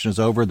 well, the election is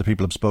over, the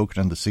people have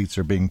spoken and the seats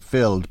are being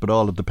filled, but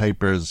all of the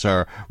papers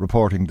are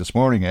reporting this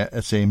morning,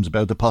 it seems,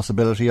 about the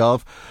possibility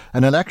of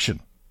an election.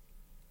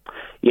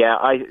 Yeah,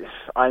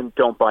 I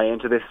don't buy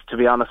into this, to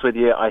be honest with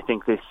you. I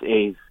think this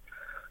is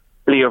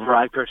Leo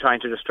Varadkar trying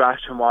to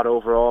distract from what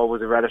overall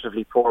was a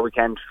relatively poor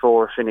weekend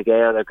for Fine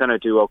Gael. They're going to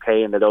do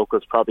okay in the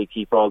locals, probably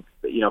keep all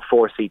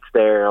 4 seats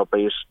there,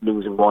 albeit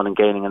losing one and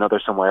gaining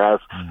another somewhere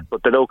else.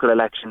 But the local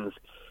elections,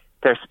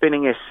 they're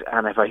spinning it,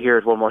 and if I hear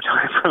it one more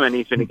time from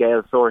any Fine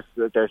Gael source,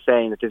 they're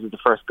saying that this is the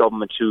first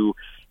government to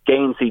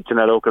gain seats in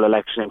a local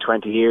election in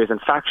 20 years, and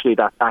factually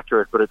that's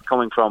accurate, but it's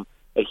coming from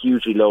a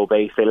hugely low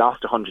base. They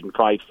lost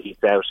 105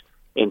 seats out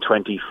in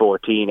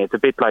 2014. It's a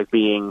bit like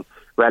being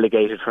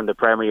relegated from the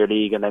Premier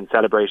League and then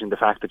celebrating the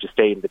fact that you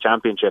stayed in the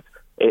Championship.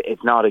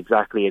 It's not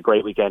exactly a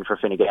great weekend for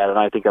Fine Gael, and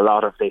I think a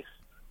lot of this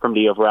from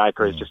Leo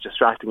Varadkar is just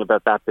distracting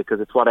about that because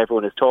it's what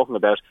everyone is talking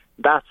about.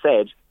 That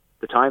said,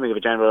 the timing of a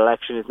general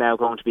election is now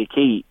going to be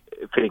key.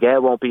 Fine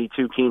Gael won't be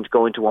too keen to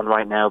go into one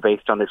right now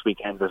based on this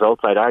weekend's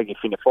results. I'd argue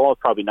Fianna Fáil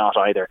probably not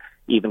either,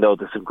 even though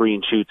there's some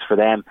green shoots for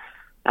them.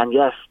 And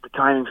yes, the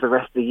timing for the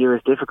rest of the year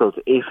is difficult.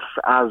 If,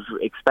 as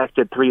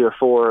expected, 3 or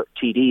 4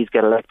 TDs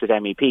get elected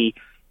MEP,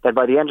 then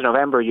by the end of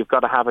November you've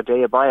got to have a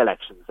day of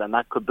by-elections, and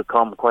that could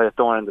become quite a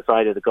thorn in the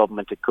side of the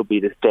government. It could be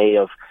this day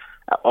of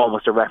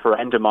almost a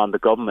referendum on the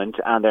government,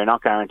 and they're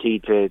not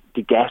guaranteed to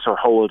get or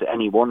hold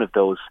any one of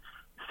those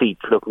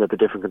seats, looking at the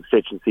different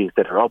constituencies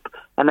that are up.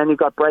 And then you've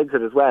got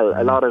Brexit as well.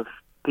 A lot of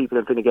people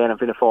in Fine Gael and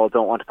Fianna Fáil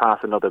don't want to pass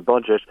another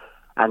budget,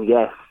 and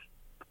yes,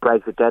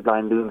 Brexit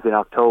deadline looms in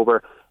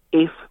October.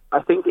 I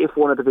think if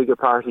one of the bigger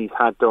parties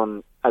had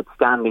done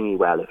outstandingly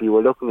well, if you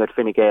were looking at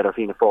Fine Gael or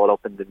Fianna Fáil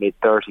up in the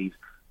mid-30s,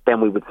 then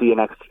we would see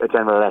a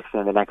general election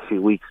in the next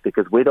few weeks,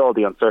 because with all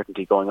the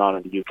uncertainty going on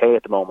in the UK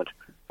at the moment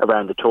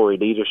around the Tory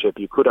leadership,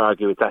 you could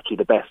argue it's actually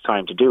the best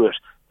time to do it.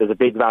 There's a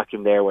big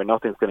vacuum there where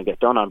nothing's going to get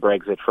done on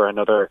Brexit for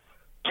another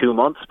 2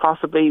 months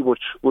possibly,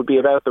 which would be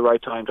about the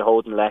right time to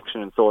hold an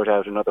election and sort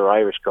out another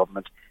Irish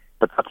government.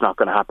 But that's not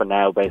going to happen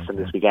now based on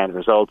this weekend's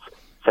results.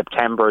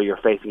 September, you're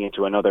facing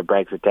into another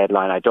Brexit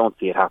deadline. I don't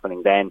see it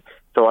happening then.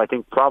 So I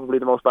think probably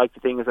the most likely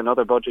thing is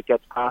another budget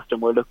gets passed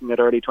and we're looking at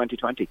early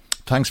 2020.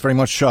 Thanks very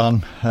much,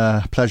 Sean.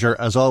 Pleasure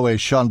as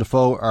always. Sean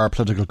Defoe, our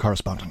political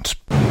correspondent.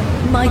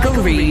 Michael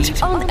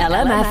Reid on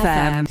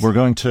LMFM. We're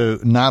going to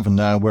Navan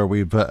now, where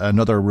we've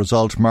another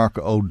result. Mark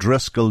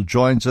O'Driscoll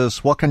joins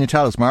us. What can you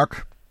tell us,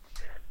 Mark?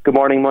 Good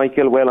morning,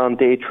 Michael. Well, on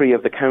day 3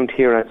 of the count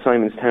here at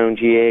Simonstown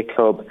GA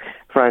Club,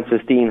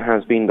 Francis Dean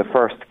has been the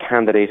first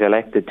candidate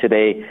elected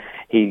today.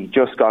 He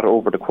just got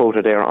over the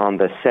quota there on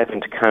the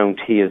 7th count.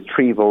 He is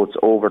 3 votes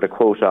over the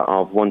quota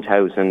of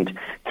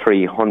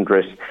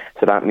 1,300.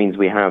 So that means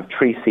we have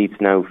 3 seats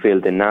now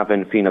filled in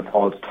Navan. Fianna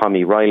Fáil's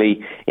Tommy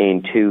Riley,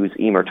 in 2's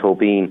Emer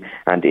Tobin,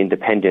 and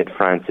independent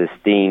Francis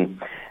Dean.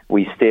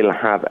 We still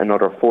have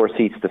another 4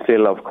 seats to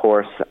fill, of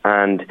course,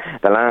 and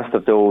the last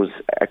of those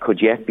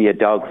could yet be a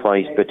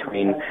dogfight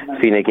between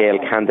Fine Gael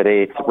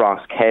candidates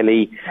Ross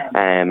Kelly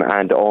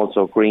and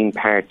also Green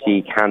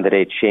Party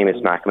candidate Seamus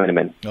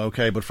McMiniman.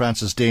 OK, but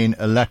Francis Dean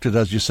elected,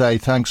 as you say.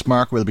 Thanks,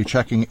 Mark. We'll be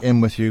checking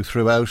in with you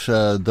throughout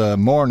the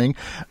morning.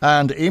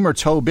 And Emer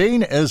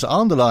Tobin is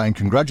on the line.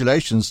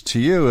 Congratulations to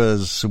you.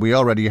 As we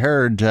already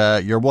heard,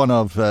 you're one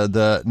of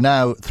the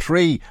now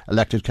 3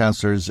 elected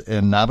councillors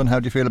in Navan. How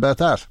do you feel about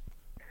that?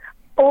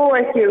 Oh,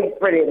 I feel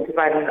brilliant. It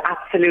was an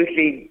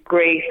absolutely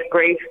great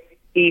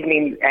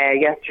evening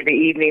yesterday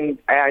evening.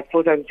 I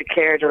suppose I was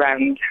declared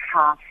around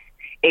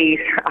 8:30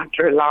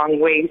 after a long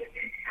wait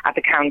at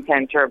the CAM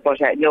Centre, but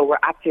no, we're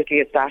absolutely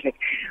ecstatic.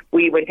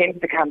 We went into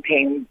the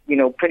campaign,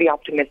 pretty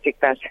optimistic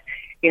that,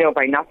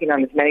 by knocking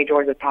on as many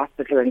doors as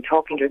possible and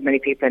talking to as many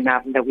people in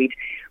Navan that we'd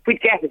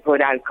get a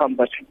good outcome.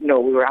 But no,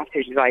 we were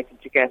absolutely delighted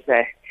to get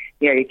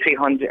nearly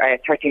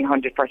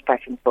 1,300 first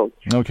preference votes.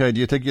 OK, do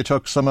you think you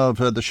took some of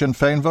the Sinn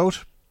Féin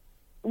vote?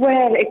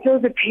 Well, it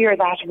does appear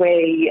that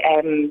way,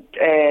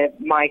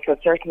 Michael.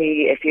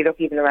 Certainly, if you look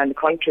even around the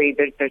country,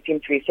 there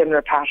seems to be a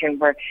similar pattern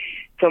where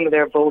some of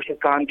their vote has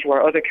gone to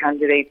our other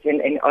candidates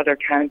in other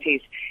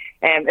counties.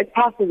 It's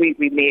possible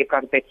we may have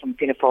got a bit from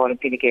Fianna Fáil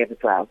and Fine Gael as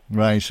well.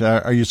 Right.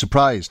 Are you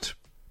surprised?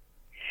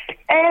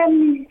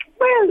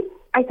 Well,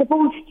 I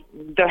suppose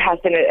there has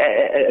been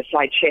a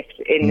slight shift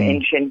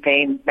in Sinn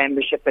Féin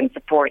membership and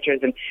supporters,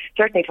 and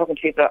certainly talking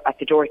to people at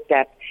the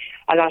doorstep,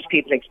 a lot of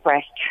people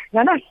expressed,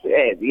 not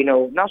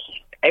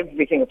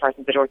every single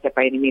person at the doorstep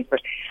by any means, but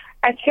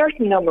a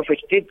certain number,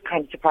 which did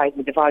kind of surprise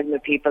me, the volume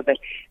of people, that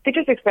they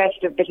just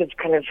expressed a bit of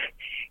kind of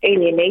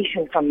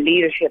alienation from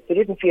leadership. They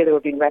didn't feel they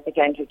were being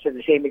represented to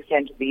the same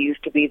extent as they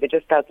used to be. They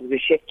just felt there was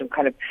a shift in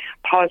kind of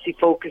policy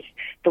focus.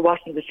 There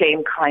wasn't the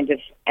same kind of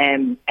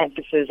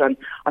emphasis on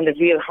the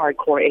real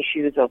hardcore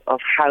issues of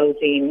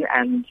housing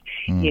and,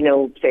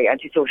 say,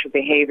 antisocial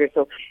behaviour.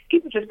 So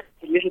people just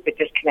a little bit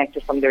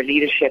disconnected from their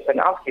leadership,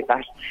 and obviously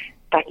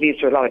that leads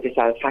to a lot of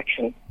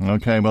dissatisfaction.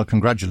 OK, well,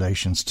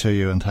 congratulations to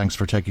you, and thanks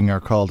for taking our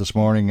call this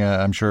morning.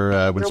 I'm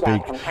sure we'll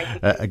speak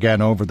again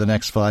over the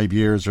next 5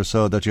 years or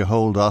so that you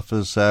hold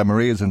office.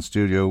 Maria's in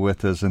studio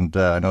with us, and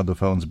I know the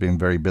phone's been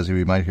very busy.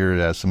 We might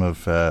hear some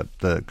of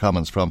the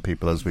comments from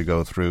people as we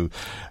go through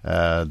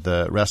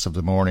the rest of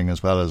the morning,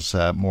 as well as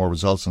more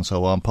results and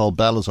so on. Paul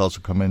Bell has also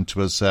come in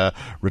to us,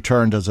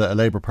 returned as a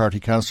Labour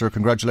Party councillor.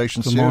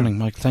 Congratulations to you. Good morning,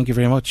 Mike. Thank you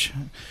very much.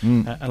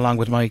 Along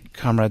with my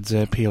comrades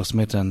P.O.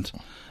 Smith and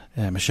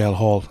Michelle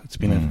Hall. It's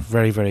been a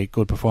very, very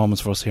good performance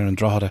for us here in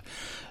Drogheda.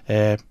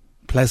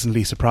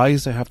 Pleasantly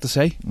surprised, I have to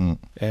say.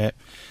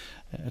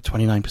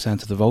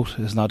 29% of the vote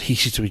is not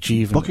easy to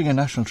achieve. Bucking a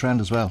national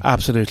trend as well.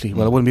 Absolutely.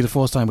 Well, it wouldn't be the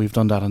first time we've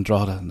done that in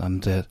Drogheda,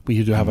 and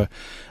we do have a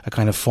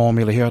kind of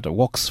formula here that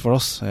works for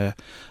us.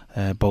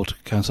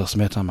 Both Councillor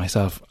Smith and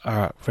myself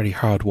are very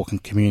hard-working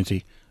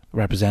community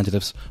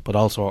representatives, but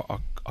also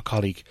our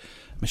colleague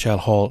Michelle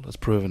Hall has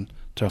proven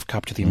to have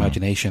captured the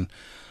imagination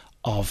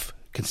of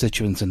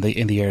constituents in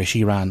the area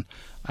she ran,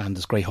 and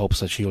there's great hopes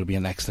that she will be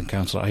an excellent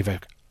councillor. I've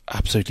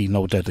absolutely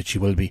no doubt that she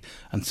will be,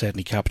 and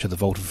certainly capture the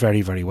vote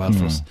very, very well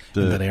for us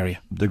in that area.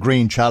 The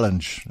Green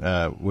Challenge,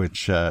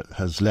 which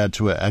has led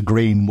to a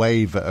green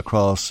wave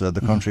across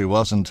the country,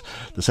 wasn't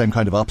the same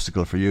kind of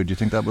obstacle for you. Do you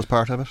think that was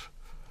part of it?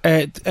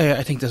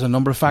 I think there's a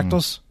number of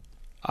factors.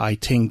 I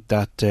think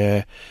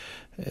that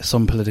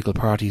some political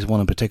parties,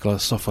 one in particular,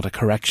 suffered a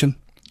correction.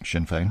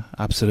 Sinn Féin.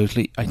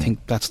 Absolutely. I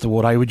think that's the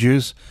word I would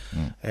use,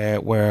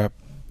 where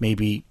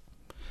maybe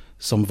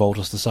some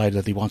voters decided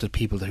that they wanted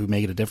people who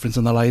made a difference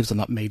in their lives and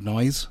not made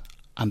noise,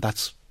 and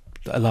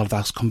a lot of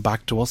that's come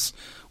back to us.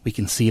 We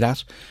can see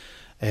that.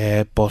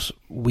 But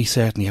we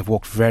certainly have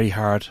worked very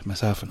hard,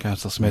 myself and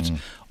Councillor Smith,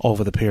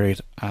 over the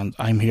period, and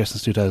I'm here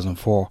since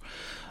 2004,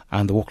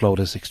 and the workload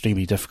is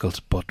extremely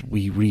difficult, but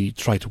we really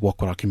try to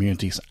work with our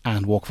communities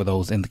and work for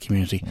those in the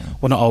community.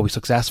 We're not always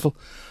successful,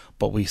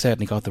 but we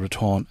certainly got the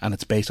return, and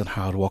it's based on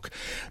hard work.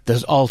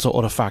 There's also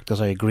other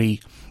factors, I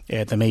agree.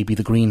 There may be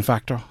the green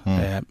factor.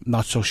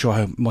 Not so sure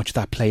how much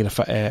that played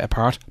a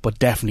part, but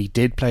definitely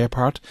did play a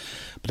part.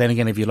 But then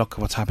again, if you look at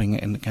what's happening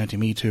in County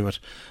Meath too, with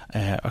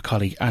our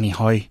colleague Annie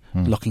Hoy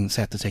looking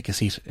set to take a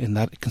seat in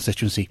that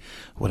constituency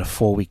with a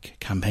 4-week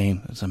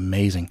campaign, it's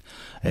amazing.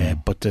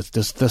 But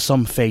there's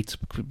some faith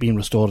being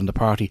restored in the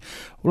party.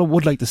 Well, I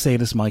would like to say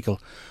this, Michael.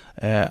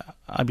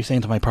 I'd be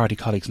saying to my party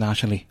colleagues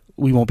nationally,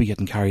 we won't be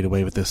getting carried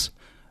away with this.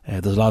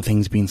 There's a lot of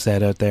things being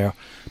said out there.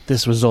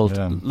 This result,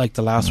 like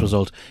the last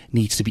result,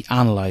 needs to be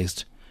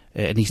analysed.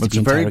 It needs to be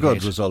interrogated. It's a very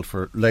good result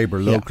for Labour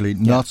locally,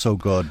 not so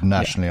good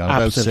nationally, on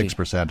about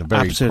 6%, a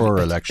very poor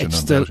election. It's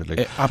still,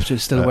 absolutely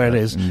still where it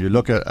is. And you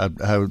look at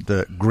how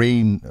the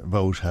Green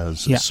vote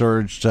has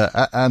surged,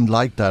 and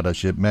like that,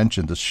 as you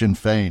mentioned, the Sinn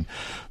Féin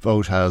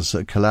vote has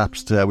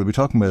collapsed. We'll be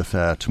talking with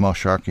Tomas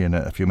Sharkey in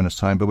a few minutes'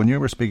 time, but when you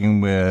were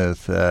speaking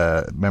with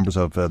members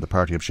of the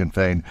party of Sinn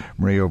Féin,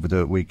 Marie, over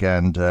the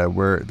weekend,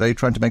 were they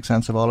trying to make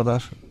sense of all of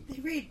that?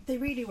 They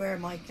really were,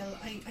 Michael.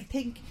 I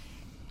think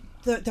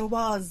there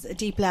was a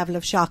deep level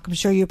of shock. I'm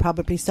sure you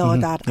probably saw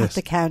that at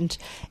the count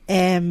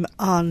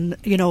on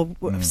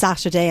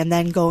Saturday, and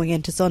then going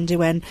into Sunday,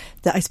 when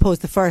I suppose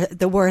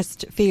the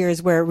worst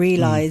fears were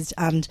realised,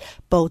 and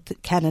both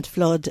Kenneth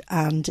Flood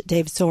and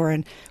Dave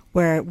Soren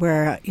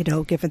were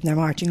given their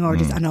marching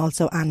orders, and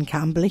also Anne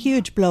Campbell. A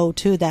huge blow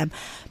to them.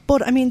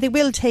 But I mean, they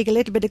will take a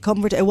little bit of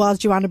comfort. It was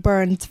Joanna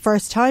Byrne's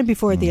first time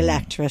before the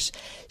electorate.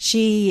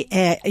 She,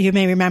 you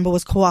may remember,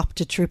 was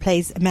co-opted to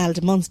replace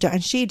Imelda Munster,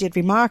 and she did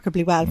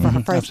remarkably well for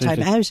her first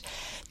time out.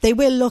 They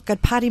will look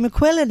at Paddy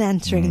McQuillan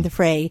entering the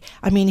fray.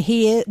 I mean,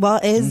 he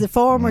is the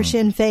former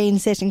Sinn Féin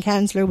sitting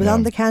councillor, was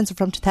on the council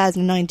from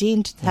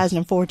 2019 to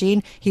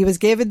 2014. He was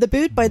given the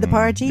boot by the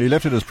party. He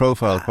lifted his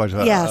profile quite a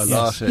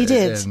lot he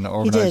did. in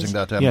organising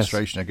that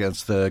demonstration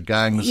against the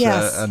gangs.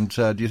 And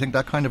do you think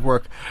that kind of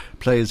work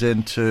plays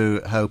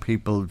into how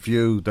people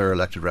view their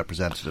elected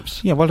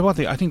representatives? Yeah, well,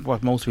 I think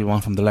what most people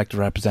want from the elected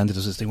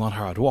representatives is they want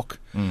hard work.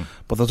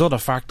 But there's other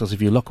factors.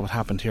 If you look at what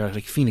happened here,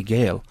 like Fine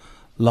Gael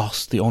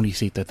lost the only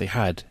seat that they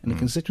had in the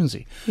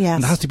constituency.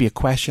 And there has to be a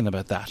question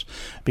about that,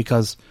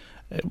 because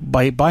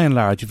by and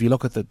large, if you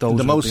look at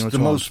the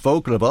most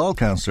vocal of all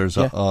councillors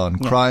on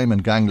crime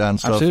and gangland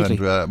stuff, and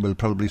we'll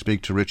probably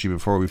speak to Richie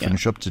before we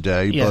finish up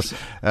today,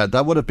 but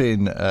that would have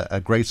been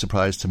a great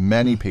surprise to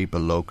many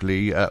people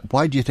locally.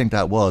 Why do you think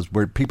that was?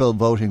 Were people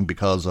voting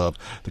because of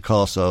the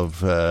cost of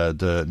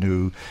the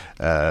new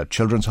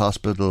children's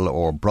hospital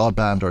or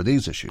broadband, or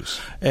these issues?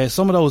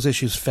 Some of those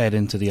issues fed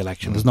into the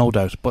election, there's no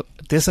doubt, but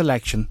this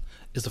election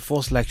is the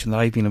first election that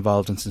I've been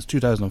involved in since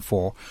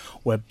 2004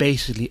 where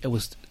basically it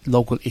was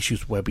local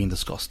issues were being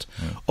discussed.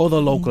 Other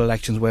local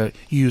elections were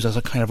used as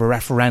a kind of a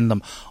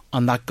referendum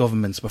on that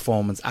government's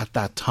performance at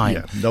that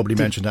time. Nobody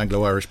mentioned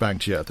Anglo-Irish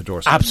Bank at the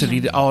doorstep.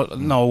 Absolutely,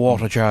 no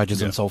water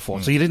charges and so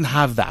forth. So you didn't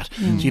have that.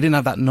 So you didn't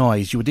have that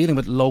noise. You were dealing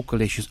with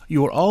local issues.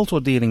 You were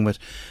also dealing with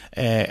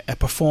a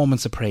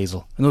performance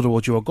appraisal. In other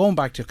words, you were going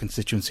back to your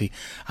constituency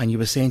and you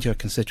were saying to your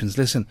constituents,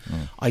 listen,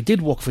 I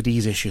did work for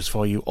these issues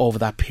for you over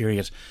that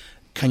period.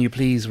 Can you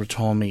please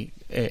return me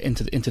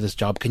into this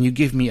job? Can you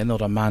give me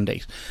another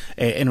mandate?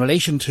 In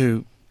relation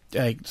to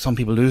some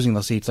people losing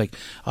their seats, like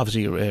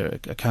obviously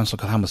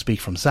Councillor Culham will speak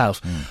for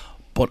himself,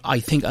 but I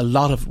think a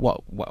lot of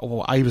what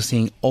I was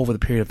seeing over the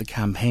period of the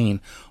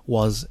campaign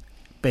was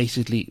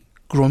basically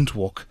grunt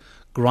work,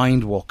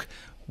 grind work.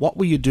 What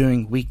were you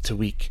doing week to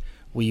week?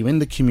 Were you in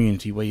the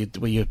community? Were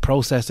you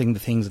processing the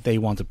things that they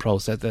want to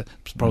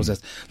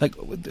process? Like,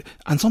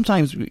 and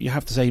sometimes you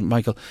have to say,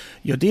 Michael,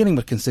 you're dealing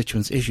with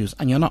constituents' issues,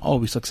 and you're not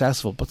always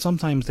successful. But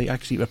sometimes they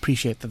actually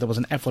appreciate that there was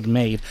an effort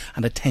made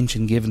and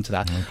attention given to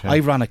that. I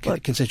ran a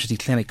constituency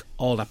clinic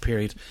all that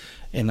period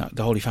in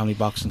the Holy Family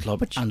Boxing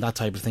Club, and that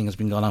type of thing has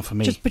been going on for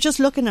me. Just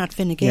looking at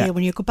Fine Gael,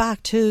 when you go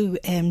back to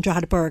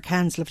Drogheda Borough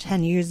Council of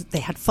 10 years, they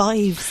had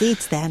 5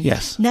 seats then.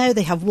 Now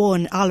they have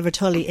 1, Oliver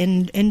Tully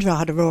in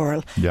Drogheda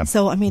Rural.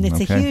 So I mean, it's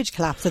a huge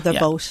collapse of their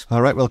vote.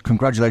 All right, well,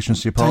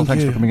 congratulations to you, Paul.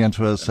 Thanks for coming in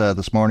to us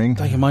this morning.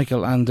 Thank you,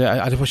 Michael, and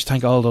I wish to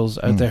thank all those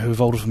out there who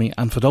voted for me,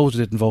 and for those who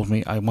didn't vote for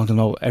me, I want to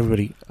know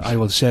everybody, I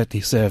will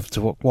certainly serve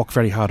to work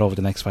very hard over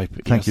the next 5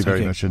 years. Thank you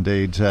very much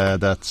indeed.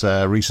 That's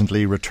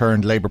recently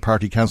returned Labour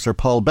Party Councillor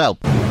Paul Bell.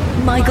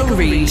 Michael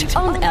Reid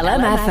on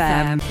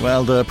LMFM.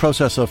 Well, the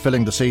process of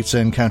filling the seats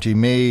in County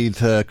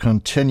Meath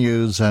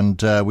continues, and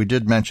we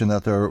did mention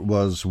that there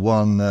was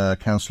 1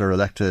 councillor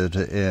elected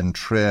in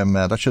Trim.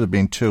 That should have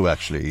been 2,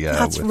 actually.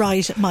 That's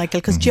right, Michael,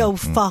 because Joe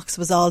Fox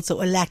was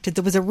also elected.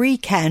 There was a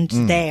recount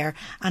there,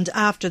 and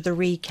after the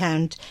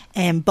recount,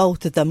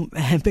 both of them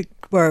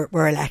were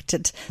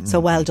elected. So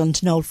well done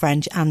to Noel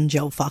French and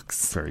Joe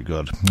Fox. Very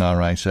good. All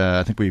right.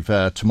 I think we've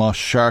Tomas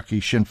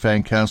Sharkey, Sinn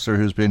Féin councillor,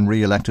 who's been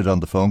re-elected on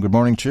the phone. Good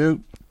morning to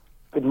you.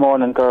 Good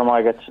morning,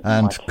 Gurmaggot.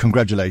 And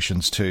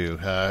congratulations to you.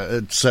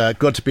 It's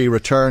good to be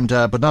returned,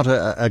 but not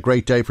a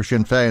great day for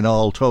Sinn Féin,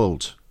 all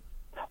told.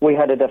 We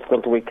had a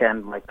difficult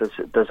weekend, Mike.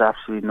 There's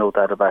absolutely no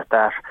doubt about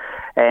that.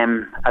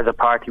 As a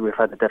party, we've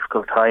had a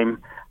difficult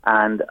time,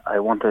 and I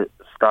want to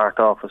start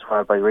off as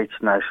well by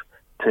reaching out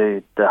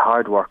to the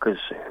hard workers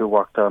who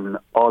worked on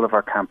all of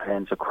our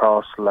campaigns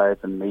across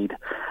Louth and Meath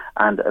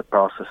and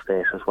across the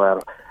state as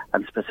well,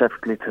 and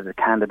specifically to the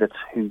candidates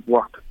who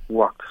worked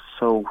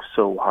so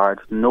hard.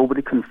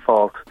 Nobody can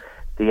fault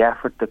the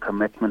effort, the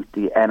commitment,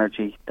 the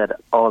energy that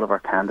all of our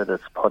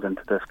candidates put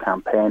into this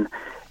campaign.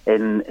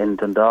 In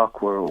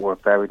Dundalk, we're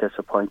very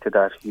disappointed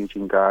that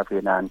Eugene Garvey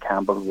and Anne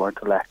Campbell weren't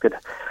elected.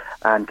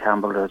 Anne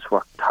Campbell has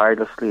worked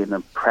tirelessly and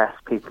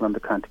impressed people in the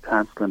County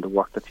Council and the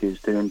work that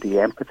she's doing, the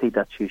empathy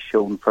that she's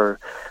shown for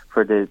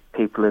the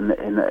people in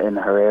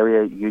her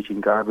area.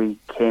 Eugene Garvey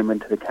came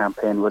into the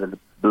campaign with a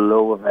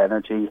blow of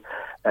energy,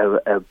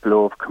 a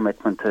blow of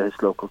commitment to his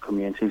local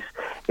communities.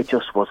 It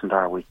just wasn't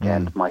our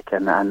weekend, Mike,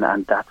 and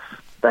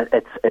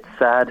it's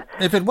sad.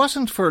 If it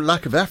wasn't for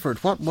lack of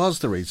effort, what was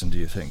the reason, do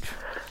you think?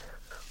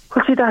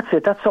 Well, see, that's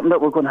it. That's something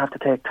that we're going to have to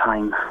take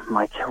time,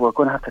 Mike. We're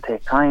going to have to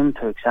take time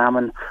to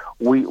examine.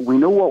 We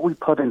know what we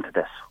put into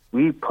this.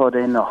 We put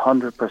in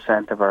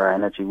 100% of our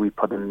energy. We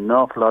put in an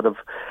awful lot of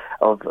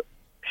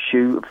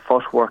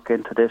footwork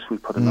into this. We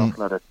put an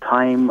awful lot of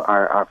time.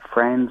 Our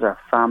friends, our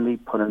family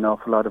put an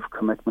awful lot of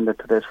commitment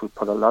into this. We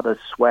put a lot of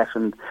sweat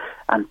and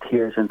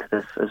tears into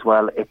this as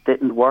well. It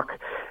didn't work.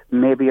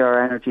 Maybe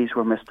our energies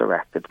were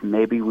misdirected.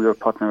 Maybe we were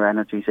putting our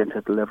energies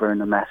into delivering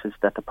a message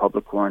that the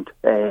public weren't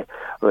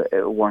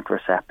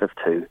receptive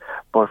to.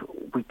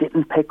 But we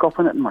didn't pick up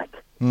on it, Mike.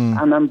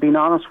 And I'm being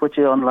honest with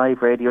you on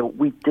live radio,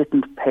 we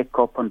didn't pick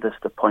up on this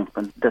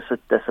disappointment.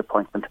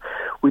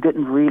 We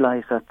didn't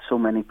realise that so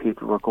many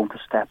people were going to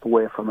step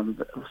away from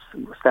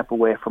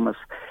us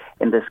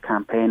in this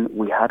campaign.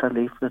 We had our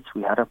leaflets,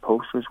 we had our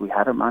posters, we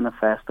had our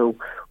manifesto,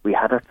 we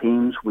had our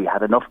themes, we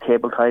had enough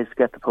cable ties to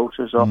get the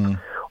posters up.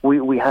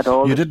 We had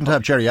all. You didn't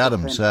have Gerry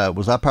Adams.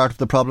 Was that part of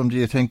the problem, do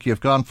you think?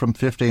 You've gone from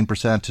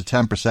 15% to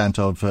 10%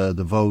 of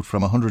the vote,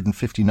 from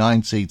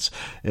 159 seats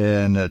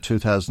in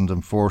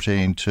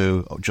 2014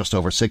 to just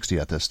over 60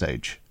 at this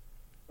stage.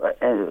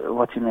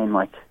 What do you mean,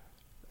 Mike?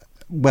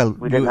 Well,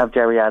 we didn't have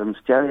Gerry Adams.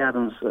 Gerry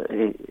Adams,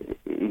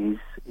 he's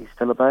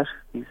still about.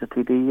 He's a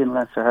TD in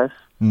Leinster House.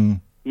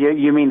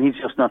 You mean he's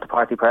just not the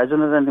party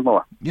president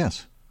anymore?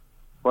 Yes.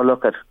 Well,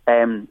 look at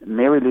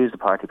Mary Lou's the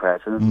party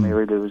president.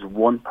 Mary Lou is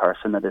one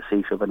person at a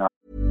seat of an.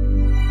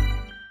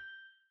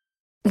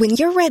 When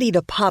you're ready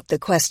to pop the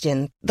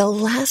question, the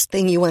last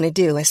thing you want to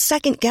do is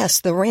second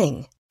guess the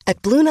ring.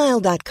 At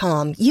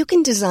BlueNile.com, you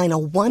can design a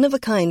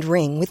one-of-a-kind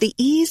ring with the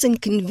ease and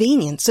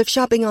convenience of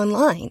shopping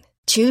online.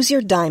 Choose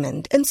your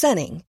diamond and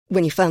setting.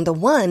 When you find the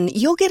one,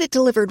 you'll get it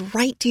delivered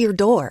right to your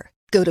door.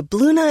 Go to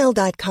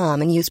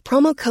BlueNile.com and use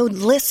promo code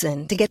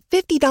LISTEN to get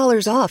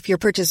 $50 off your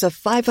purchase of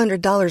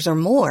 $500 or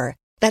more.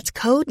 That's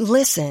code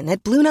LISTEN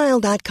at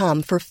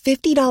BlueNile.com for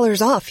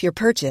 $50 off your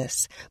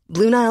purchase.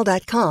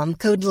 BlueNile.com,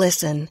 code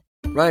LISTEN.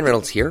 Ryan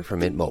Reynolds here from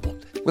Mint Mobile.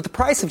 With the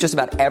price of just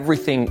about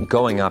everything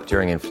going up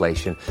during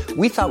inflation,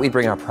 we thought we'd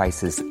bring our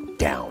prices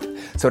down.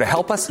 So to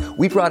help us,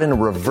 we brought in a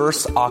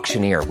reverse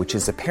auctioneer, which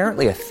is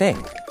apparently a thing.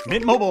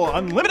 Mint Mobile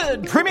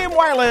Unlimited Premium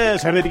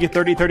Wireless. How to get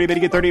 30, 30, how to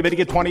get 30, how to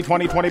get 20,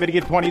 20, 20, how to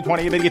get 20,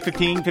 20, how to get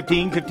 15,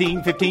 15,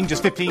 15, 15,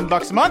 just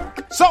 $15 a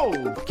month?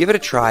 Sold! Give it a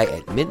try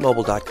at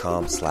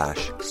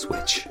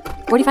mintmobile.com/switch.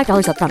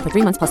 $45 up front for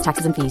 3 months plus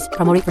taxes and fees.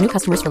 Promo rate for new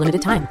customers for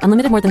limited time.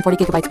 Unlimited more than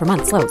 40 gigabytes per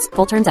month. Slows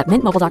full terms at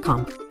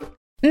mintmobile.com.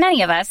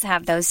 Many of us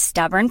have those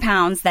stubborn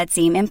pounds that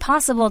seem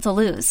impossible to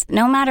lose,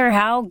 no matter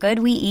how good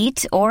we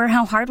eat or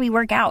how hard we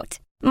work out.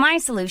 My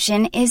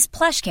solution is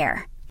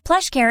PlushCare.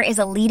 PlushCare is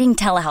a leading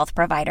telehealth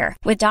provider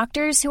with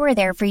doctors who are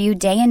there for you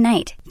day and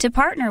night to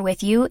partner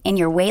with you in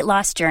your weight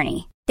loss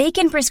journey. They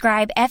can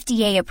prescribe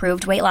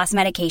FDA-approved weight loss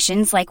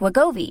medications like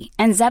Wegovy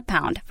and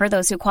Zepbound for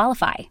those who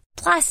qualify.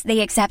 Plus,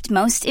 they accept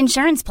most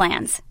insurance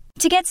plans.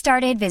 To get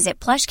started, visit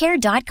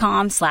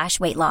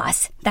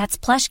plushcare.com/weightloss. That's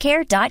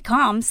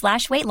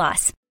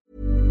plushcare.com/weightloss.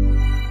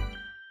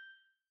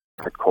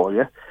 At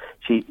Collier,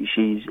 she's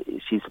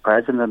the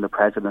president in the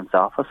president's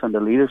office, and the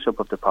leadership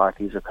of the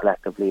party is a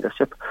collective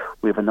leadership.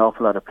 We have an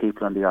awful lot of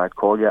people in the Ard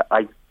Collier.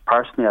 I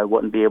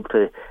wouldn't be able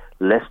to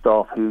list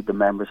off who the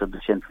members of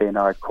the Sinn Féin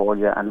Ard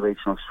Collier and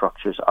regional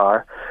structures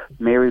are.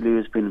 Mary Lou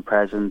has been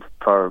president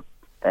for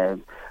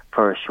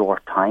a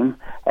short time.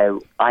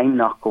 I'm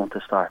not going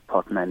to start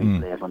putting any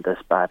blame on this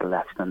bad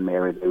election on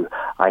Mary Lou.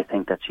 I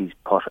think that she's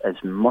put as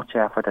much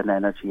effort and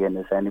energy in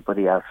as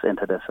anybody else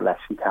into this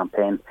election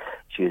campaign.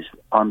 She was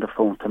on the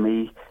phone to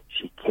me.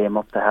 She came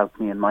up to help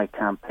me in my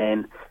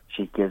campaign.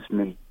 She gives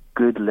me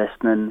good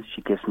listening.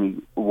 She gives me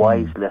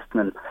wise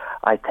listening.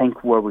 I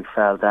think where we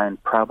fell down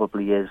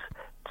probably is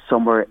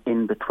somewhere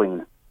in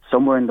between,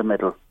 somewhere in the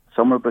middle,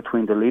 somewhere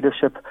between the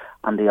leadership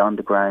and the on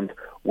the ground,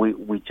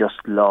 we just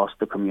lost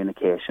the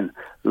communication.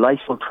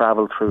 Life will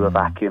travel through a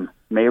vacuum.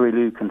 Mary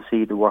Lou can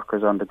see the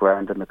workers on the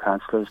ground and the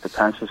councillors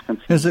can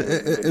see... Is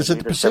it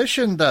the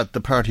position that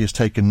the party has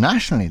taken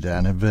nationally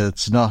then, if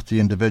it's not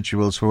the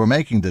individuals who are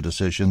making the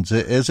decisions?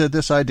 Is it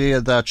this idea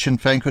that Sinn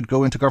Féin could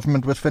go into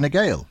government with Fine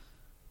Gael?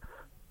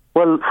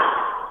 Well,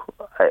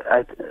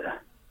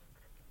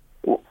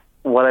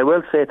 what I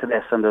will say to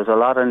this, and there's a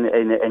lot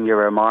in your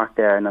remark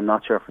there, and I'm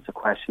not sure if it's a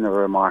question or a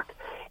remark.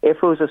 If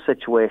it was a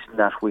situation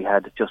that we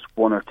had just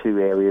one or two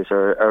areas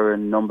or a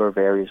number of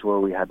areas where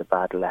we had a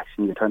bad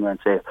election, you turn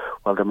around and say,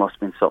 well, there must have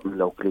been something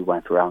locally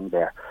went wrong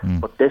there.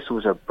 But this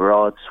was a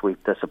broad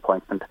sweep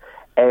disappointment.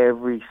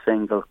 Every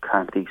single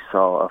county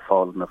saw a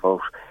fall in the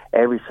vote.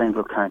 Every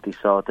single county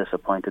saw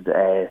disappointed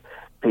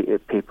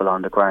people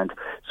on the ground.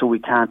 So we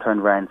can't turn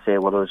around and say,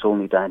 well, it was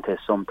only down to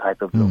some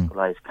type of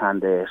localised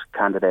candidate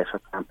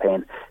or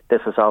campaign.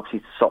 This is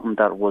obviously something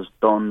that was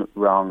done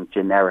wrong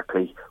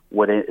generically,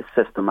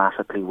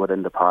 systematically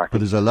within the party. But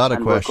there's a lot of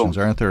questions,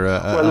 aren't there?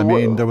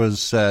 There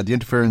was the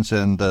interference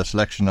in the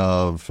selection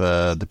of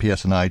the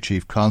PSNI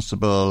Chief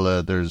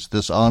Constable. There's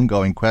this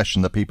ongoing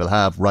question that people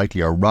have,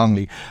 rightly or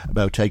wrongly,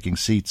 about taking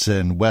seats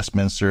in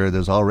Westminster.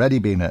 There's already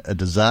been a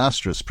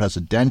disastrous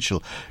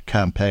presidential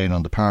campaign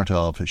on the part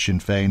of Sinn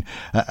Féin,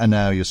 and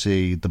now you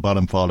see the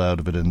bottom fall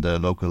out of it in the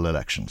local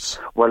elections.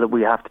 Well,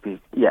 we have to be...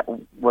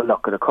 Well,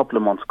 look, a couple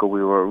of months ago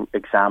we were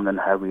examining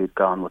how we had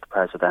gone with the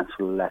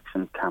presidential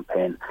election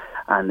campaign,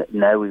 and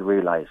now we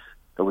realise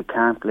that we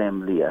can't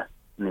blame Leah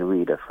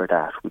Nerida for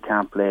that. We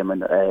can't blame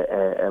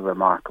a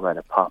remark about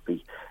a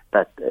poppy.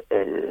 That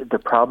the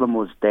problem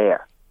was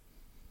there.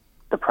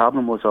 The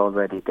problem was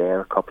already there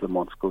a couple of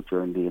months ago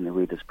during Leah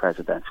Nerida's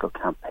presidential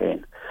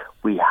campaign.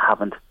 We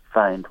haven't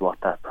found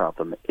what that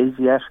problem is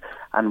yet,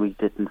 and we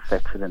didn't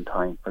fix it in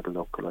time for the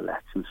local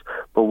elections.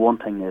 But one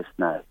thing is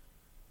now,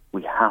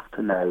 we have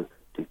to now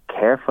do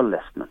careful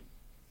listening,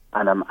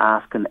 and I'm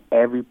asking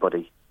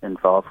everybody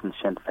involved in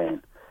Sinn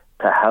Féin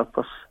to help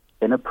us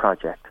in a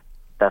project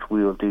that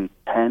we will do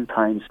 10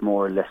 times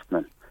more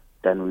listening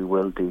than we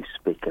will do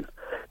speaking,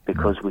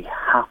 because we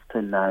have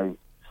to now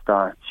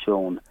start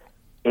showing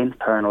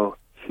internal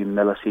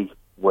humility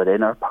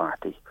within our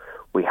party.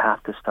 We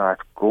have to start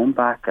going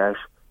back out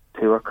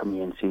to our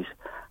communities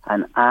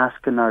and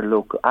asking our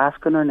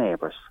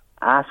neighbours,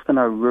 asking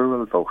our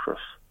rural voters,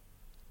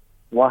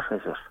 what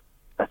is it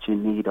that you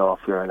need off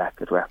your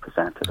elected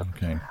representative?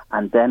 Okay.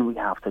 And then we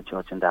have to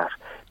judge on that.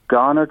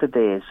 Gone are the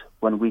days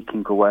when we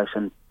can go out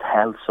and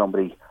tell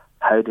somebody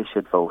how they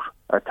should vote,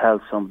 or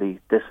tell somebody,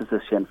 this is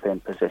the Sinn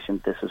Féin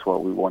position, this is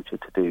what we want you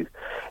to do.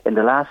 In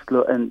the last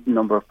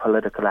number of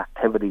political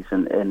activities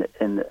in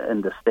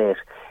the state,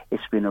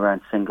 it's been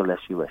around single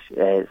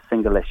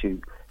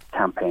issue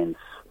campaigns,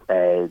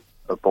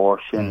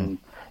 abortion,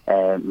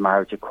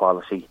 marriage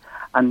equality,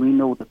 and we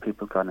know that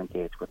people got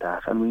engaged with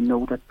that, and we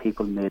know that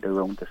people made their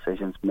own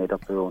decisions, made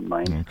up their own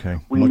minds. Okay.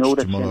 We know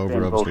that Sinn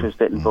Féin voters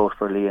didn't vote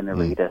for Leah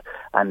Nerida,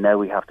 and now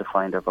we have to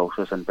find our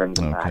voters and bring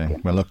them back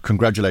in. Well, look,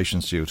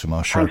 congratulations to you,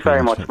 Tomas. Thanks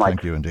very much, Mike.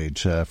 Thank you indeed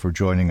for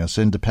joining us.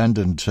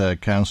 Independent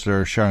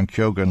councillor Sharon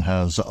Keoghan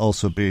has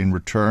also been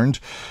returned,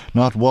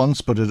 not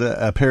once, but it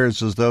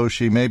appears as though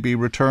she may be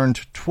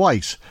returned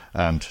twice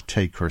and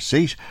take her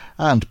seat,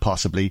 and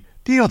possibly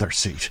the other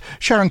seat.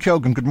 Sharon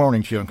Keoghan, good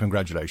morning to you and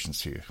congratulations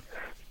to you.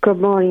 Good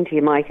morning to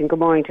you, Mike, and good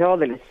morning to all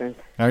the listeners.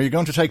 Are you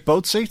going to take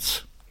both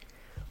seats?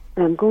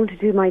 I'm going to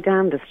do my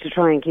damnedest to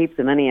try and keep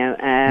them anyhow.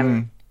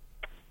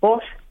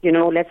 But,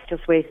 let's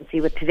just wait and see.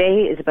 What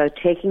today is about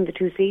taking the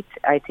two seats.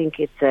 I think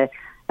it's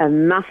a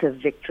massive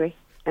victory.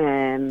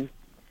 And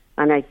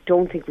I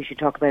don't think we should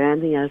talk about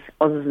anything else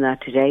other than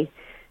that today.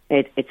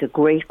 It's a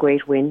great,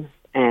 great win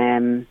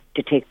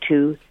to take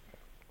two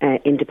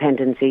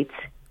independent seats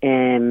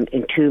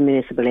in two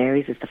municipal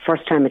areas. It's the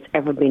first time it's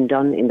ever been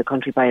done in the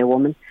country by a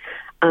woman.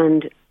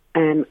 And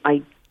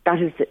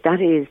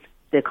that is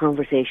the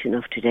conversation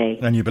of today.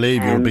 And you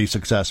believe you'll be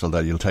successful,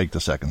 that you'll take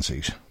the second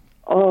seat?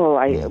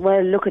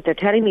 Well, look, they're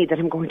telling me that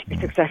I'm going to be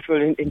successful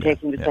in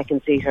taking the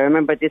second seat. I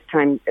remember this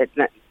time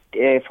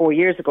 4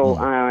 years ago,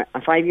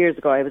 5 years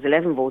ago, I was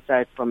 11 votes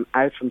out from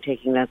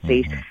taking that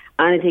seat.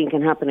 Anything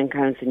can happen in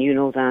council, and you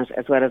know that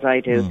as well as I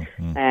do.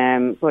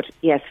 But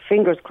yes,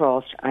 fingers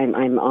crossed.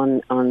 I'm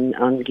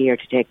on gear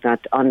to take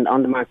that, on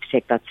the mark to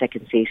take that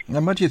second seat.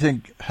 And what do you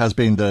think has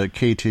been the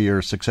key to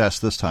your success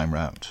this time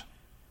round?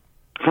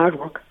 Hard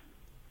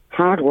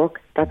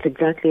work. That's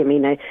exactly.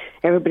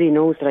 Everybody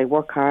knows that I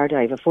work hard.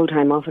 I have a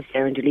full-time office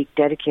there in Duleek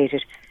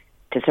dedicated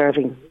to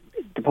serving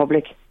the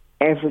public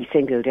every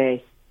single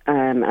day.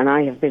 And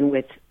I have been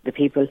with the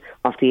people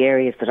of the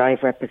areas that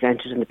I've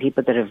represented and the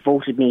people that have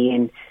voted me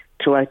in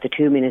throughout the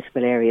two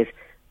municipal areas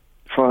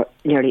for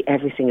nearly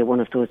every single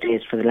one of those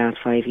days for the last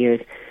 5 years.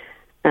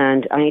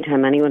 And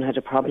anytime anyone had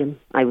a problem,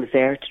 I was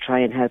there to try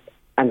and help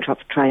and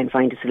try and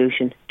find a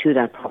solution to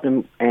that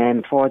problem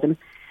for them.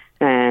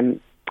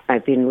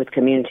 I've been with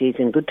communities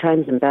in good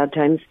times and bad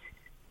times,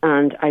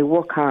 and I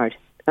work hard,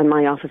 and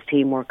my office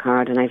team work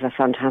hard, and I have a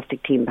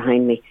fantastic team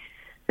behind me.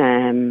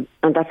 And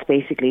that's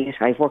basically it.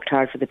 I've worked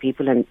hard for the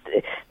people, and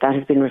that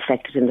has been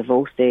reflected in the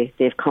vote.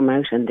 They've come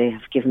out and they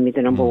have given me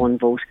the number one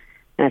vote.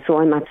 So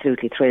I'm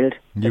absolutely thrilled.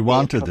 You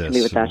wanted this.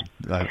 Me with that.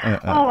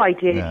 I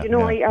did. Yeah,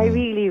 I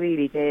really,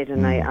 really did.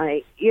 And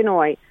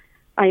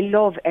I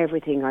love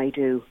everything I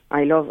do.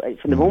 I love,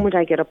 from the moment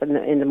I get up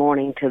in the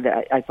morning till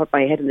I put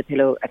my head in the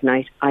pillow at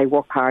night, I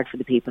work hard for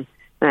the people.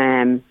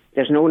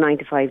 There's no 9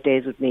 to 5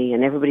 days with me,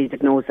 and everybody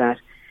that knows that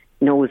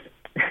knows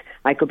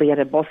I could be at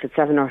a bus at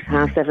 7 or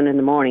half 7 in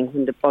the morning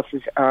when the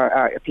buses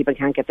are people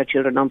can't get their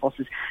children on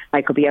buses.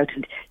 I could be out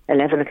at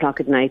 11 o'clock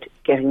at night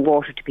getting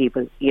water to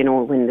people,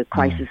 when the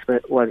crisis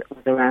was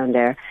around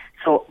there.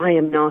 So I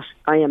am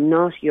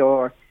not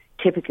your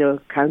typical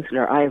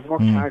councillor. I have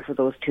worked hard for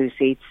those 2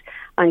 seats.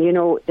 And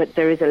that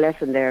there is a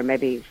lesson there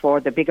maybe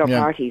for the bigger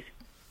parties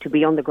to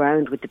be on the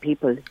ground with the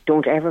people.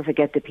 Don't ever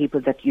forget the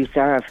people that you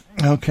serve.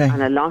 Okay.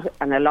 And a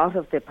lot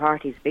of the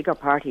parties, bigger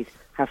parties,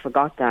 have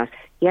forgot that.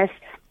 Yes,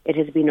 it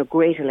has been a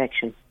great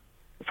election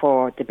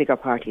for the bigger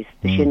parties.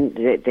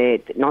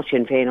 The not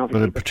Sinn Féin,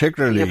 obviously, but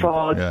particularly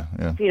Fianna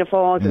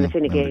Fáils and the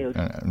Fine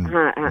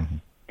Gaels.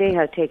 They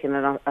have taken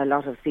a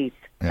lot of seats.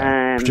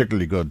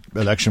 Particularly good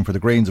election for the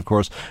Greens, of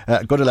course.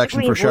 Good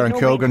election for Sharon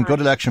Keoghan. Good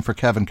election for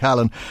Kevin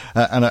Callan.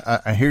 And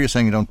I hear you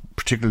saying you don't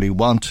particularly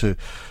want to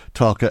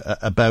talk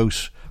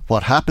about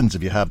what happens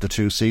if you have the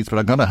 2 seats, but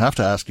I'm going to have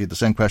to ask you the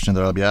same question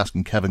that I'll be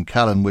asking Kevin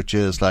Callan, which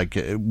is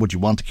would you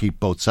want to keep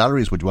both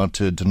salaries? Would you want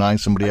to deny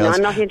somebody else?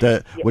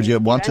 Would you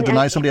want to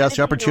deny somebody else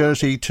the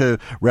opportunity to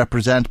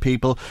represent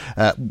people?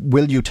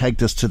 Will you take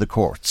this to the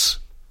courts?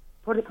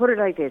 Put it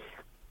like this.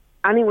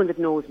 Anyone that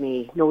knows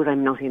me knows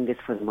I'm not in this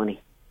for the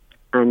money.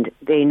 And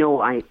they know,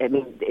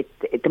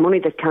 the money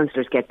that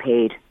councillors get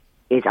paid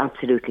is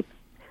absolutely,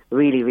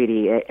 really,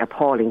 really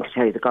appalling, to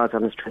tell you the God's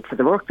honest truth. For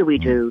the work that we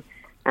do,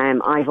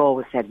 I've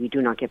always said we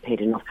do not get paid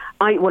enough.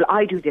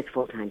 I do this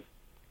full time.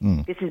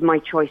 This is my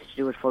choice to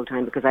do it full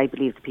time because I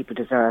believe the people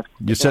deserve.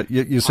 You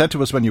said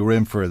to us when you were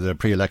in for the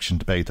pre-election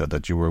debate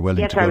that you were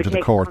willing to go to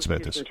the courts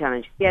about this.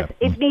 Challenge. Yes,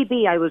 if need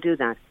be, I will do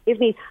that.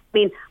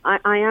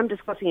 I am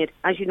discussing it.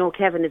 As you know,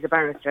 Kevin is a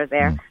barrister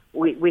there.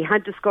 We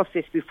had discussed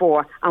this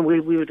before, and we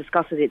will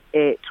discuss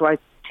it throughout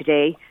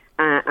today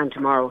and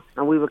tomorrow,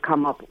 and we will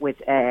come up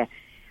with a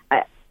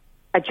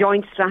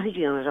joint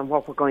strategy on it and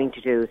what we're going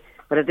to do.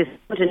 But at this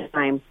point in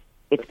time,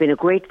 it's been a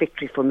great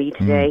victory for me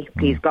today,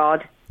 please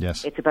God.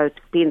 Yes. It's about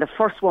being the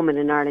first woman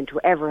in Ireland to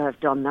ever have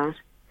done that.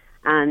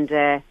 And,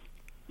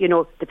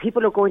 the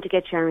people are going to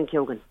get Sharon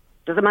Keoghan.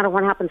 Doesn't matter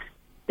what happens.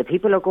 The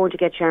people are going to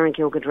get Sharon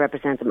Keoghan to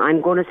represent them.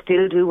 I'm going to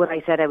still do what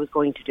I said I was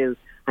going to do.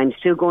 I'm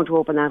still going to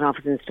open that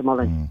office in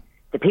Stumullen.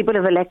 The people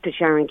have elected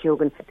Sharon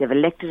Keoghan. They've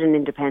elected an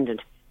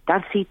independent.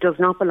 That seat does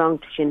not belong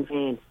to Sinn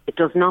Féin. It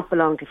does not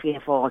belong to Fianna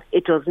Fáil.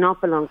 It does not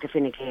belong to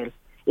Fine Gael.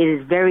 It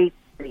is very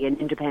an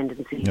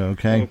independent seat.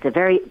 Okay. And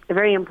it's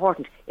very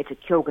important. It's a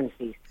Keoghan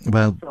seat.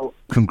 Well,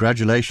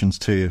 congratulations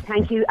to you.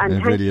 Thank you, and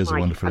it really is Mike, a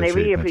wonderful and I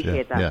really achievement.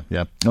 appreciate that.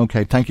 Yeah.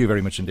 Okay, thank you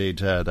very much indeed.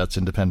 That's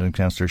Independent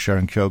Councillor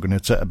Sharon Keoghan.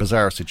 It's a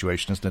bizarre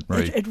situation, isn't it,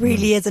 Marie? It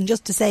really is. And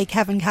just to say,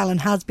 Kevin Callan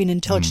has been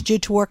in touch due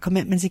to work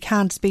commitments. He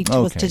can't speak to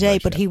us today,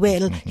 but he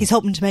will. He's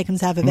hoping to make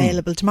himself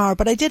available tomorrow.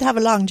 But I did have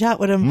a long chat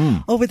with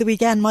him over the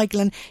weekend,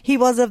 Michael, and he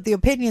was of the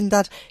opinion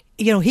that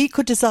he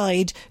could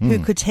decide who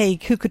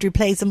could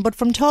replace him. But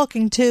from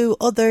talking to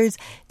others,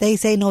 they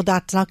say, no,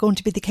 that's not going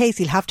to be the case.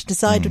 He'll have to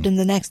decide within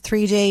the next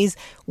 3 days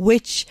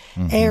which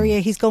area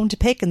he's going to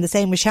pick. And the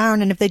same with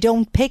Sharon. And if they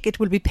don't pick, it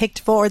will be picked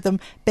for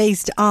them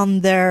based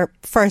on their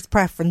first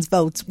preference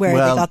votes, where they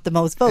got the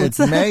most votes.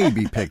 It may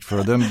be picked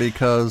for them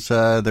because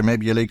there may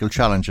be illegal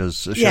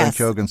challenges. Sharon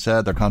Keoghan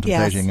said they're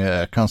contemplating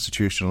a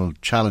constitutional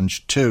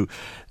challenge to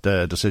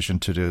the decision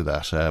to do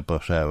that,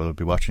 but we'll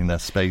be watching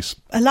that space.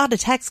 A lot of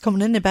texts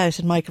coming in about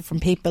it, Michael, from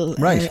people.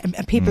 Right.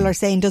 And people are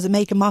saying, does it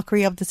make a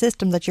mockery of the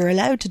system that you're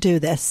allowed to do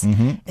this?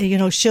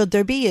 Should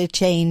there be a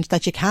change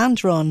that you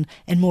can't run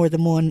in more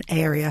than one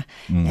area?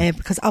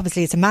 Because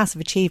obviously it's a massive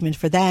achievement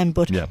for them,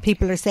 but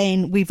people are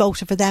saying we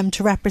voted for them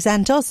to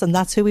represent us, and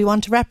that's who we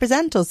want to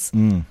represent us.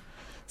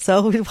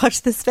 So we'll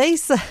watch this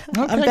space. Okay.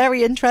 I'm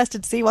very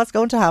interested to see what's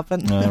going to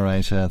happen. All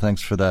right.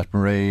 Thanks for that,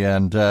 Marie.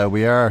 And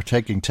we are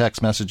taking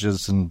text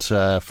messages and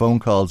phone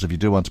calls. If you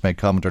do want to make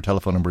comment, our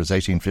telephone number is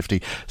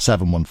 1850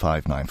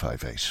 715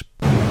 958.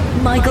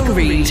 Michael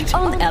Reid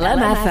on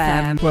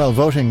LMFM. Well,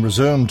 voting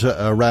resumed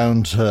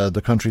around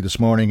the country this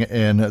morning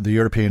in the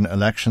European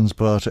elections,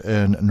 but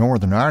in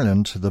Northern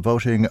Ireland, the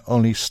voting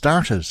only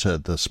started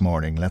this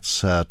morning.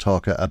 Let's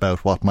talk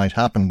about what might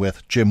happen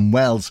with Jim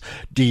Wells,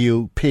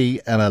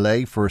 DUP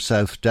MLA for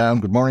South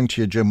Down. Good morning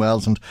to you, Jim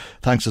Wells, and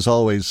thanks as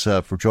always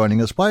for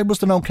joining us. Why was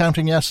there no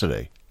counting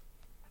yesterday?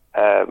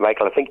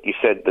 Michael, I think you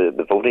said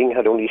the voting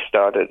had only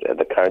started at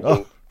the counting.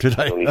 Oh, did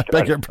I? I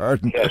beg your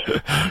pardon. Yes.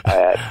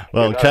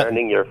 Well, you're not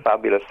earning your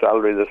fabulous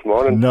salary this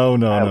morning. No.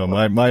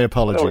 My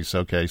apologies.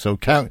 Okay, so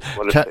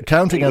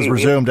counting has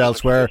resumed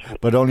elsewhere,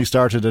 but only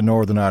started in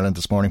Northern Ireland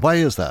this morning. Why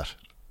is that?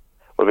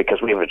 Well, because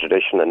we have a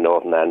tradition in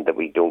Northern Ireland that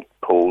we don't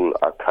poll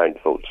or count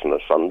votes on a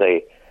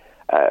Sunday.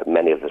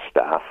 many of the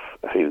staff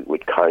who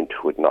would count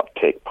would not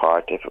take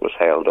part if it was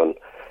held on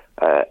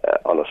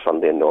a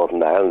Sunday in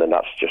Northern Ireland, and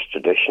that's just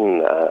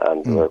tradition,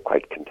 and we're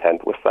quite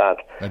content with that.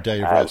 A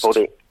day of rest.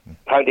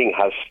 Counting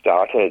has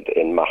started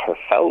in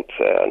Magherafelt,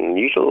 an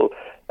unusual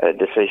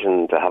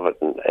decision to have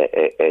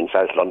it in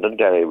South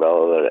Londonderry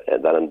rather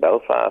than in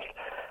Belfast.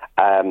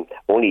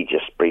 Only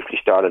just briefly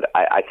started.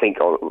 I think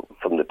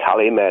from the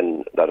tally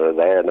men that are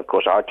there, and of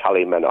course our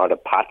tally men are a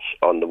patch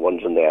on the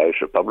ones in the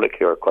Irish Republic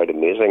who are quite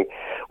amazing,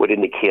 would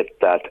indicate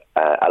that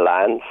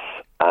Alliance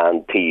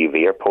and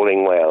TUV are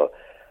polling well.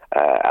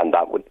 And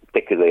that would,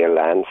 particularly the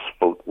Alliance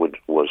vote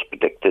was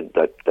predicted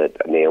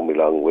that Naomi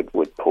Long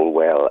would poll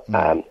well.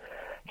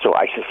 So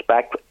I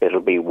suspect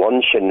it'll be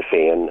one Sinn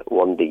Féin,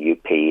 one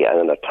DUP, and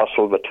then a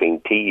tussle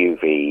between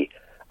TUV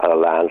and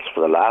Alliance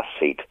for the last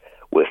seat,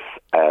 with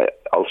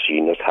Ulster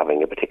Unionist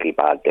having a particularly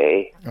bad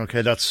day.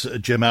 OK, that's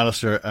Jim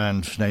Allister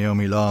and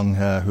Naomi Long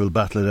who'll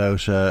battle it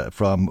out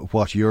from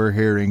what you're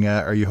hearing.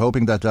 Are you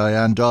hoping that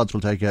Diane Dodds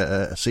will take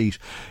a seat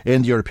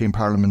in the European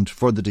Parliament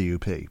for the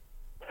DUP?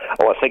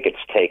 Oh, I think it's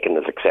taken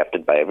as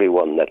accepted by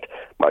everyone that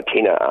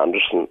Martina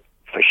Anderson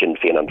for Sinn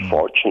Féin,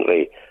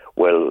 unfortunately,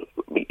 will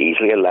be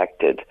easily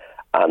elected,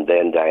 and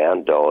then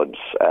Diane Dodds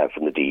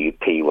from the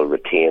DUP will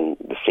retain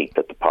the seat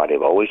that the party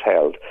have always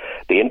held.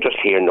 The interest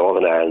here in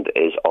Northern Ireland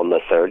is on the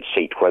third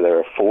seat, where there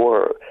are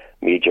 4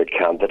 major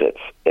candidates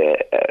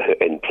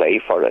in play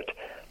for it,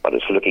 but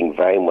it's looking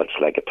very much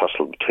like a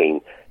tussle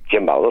between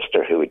Jim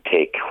Allister, who would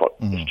take what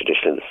is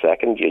traditionally the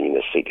second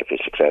unionist seat if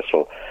he's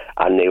successful,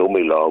 and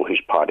Naomi Long,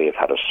 whose party have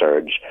had a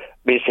surge,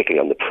 basically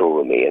on the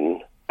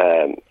pro-Remain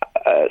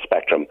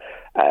spectrum.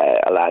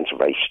 Alliance, a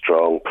very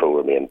strong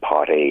pro-Remain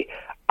party,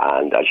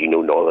 and as you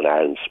know, Northern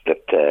Ireland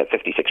split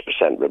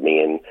 56%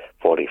 Remain,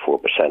 44%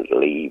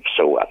 Leave,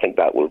 so I think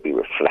that will be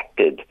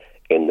reflected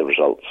in the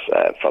results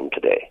from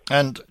today.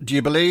 And do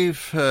you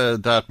believe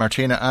that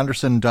Martina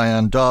Anderson,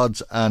 Diane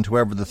Dodds and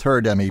whoever the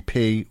third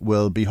MEP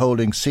will be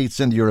holding seats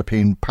in the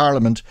European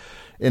Parliament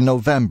in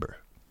November?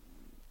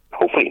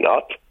 Hopefully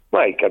not.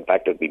 Mike, in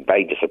fact, I'd be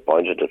very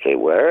disappointed if they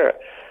were.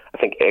 I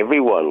think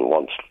everyone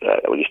wants,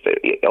 at least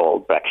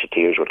all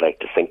Brexiteers would like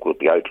to think we'll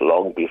be out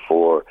long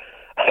before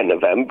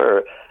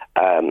November.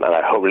 And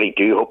I really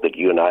do hope that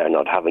you and I are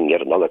not having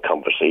yet another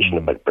conversation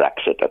about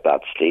Brexit at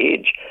that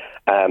stage.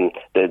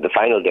 The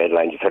final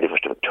deadline is the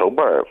 31st of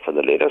October for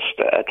the latest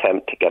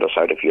attempt to get us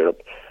out of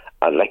Europe.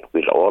 And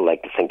we'd all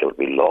like to think it would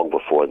be long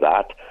before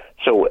that.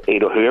 So,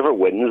 whoever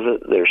wins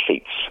their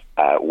seats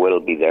will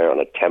be there on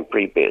a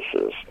temporary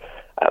basis,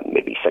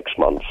 maybe 6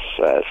 months,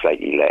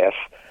 slightly less.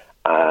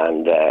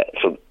 And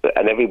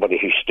everybody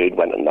who stood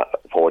went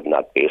forward on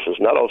that basis.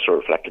 And that also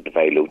reflected the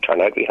very low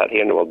turnout we had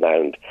here in Northern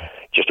Ireland,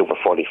 just over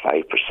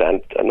 45%.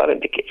 And that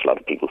indicates a lot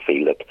of people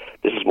feel that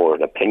this is more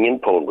an opinion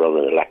poll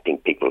rather than electing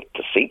people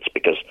to seats,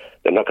 because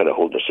they're not going to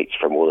hold their seats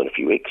for more than a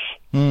few weeks.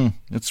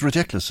 It's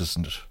ridiculous,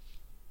 isn't it?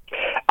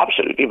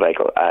 Absolutely,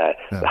 Michael.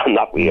 And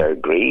that we are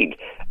agreed.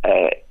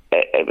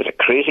 It was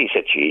a crazy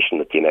situation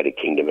that the United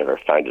Kingdom ever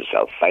found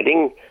itself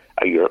fighting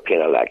a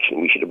European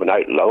election. We should have been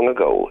out long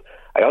ago.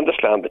 I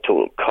understand the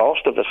total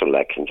cost of this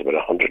election is about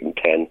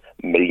 £110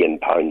 million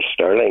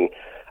sterling,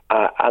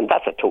 and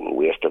that's a total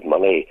waste of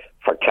money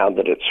for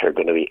candidates who are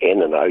going to be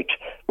in and out.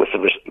 With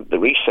the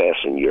recess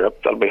in Europe,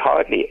 they'll be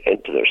hardly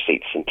into their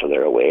seats until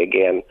they're away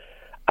again,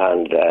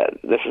 and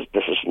this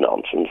is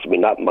nonsense. I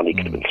mean, that money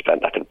could have been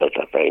spent. I could have built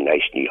a very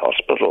nice new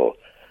hospital,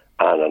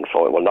 and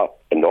not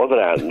in Northern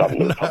Ireland, not in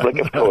the Republic,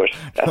 of course.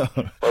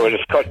 Or it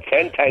was cut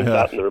 10 times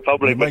that in the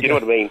Republic, but you know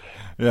what I mean?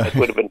 Yeah. It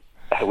would have been.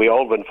 We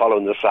all been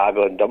following the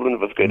saga in Dublin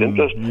with great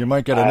interest. You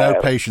might get an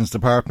outpatients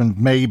department,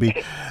 maybe.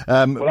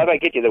 Well, that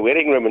might get you the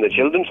waiting room in the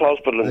Children's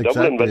Hospital in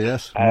Dublin. But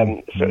yes.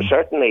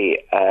 Certainly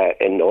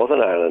in Northern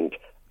Ireland,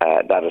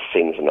 that is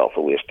seen as an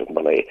awful waste of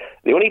money.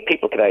 The only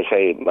people, can I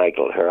say,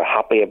 Michael, who are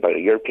happy about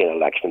a European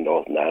election in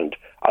Northern Ireland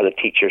are the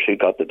teachers who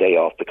got the day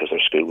off because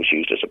their school was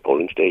used as a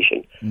polling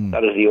station.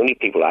 That is the only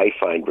people I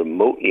find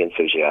remotely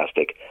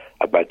enthusiastic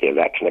about the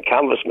election. It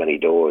canvassed many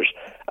doors,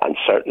 and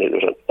certainly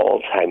there's an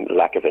all-time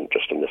lack of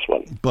interest in this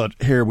one. But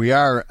here we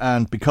are,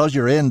 and because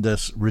you're in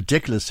this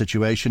ridiculous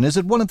situation, is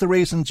it one of the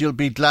reasons you'll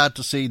be glad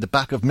to see the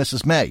back of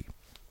Mrs May?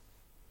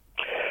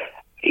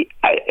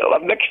 I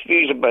have mixed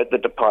views about the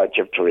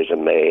departure of Theresa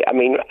May. I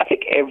mean, I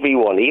think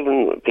everyone,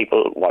 even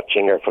people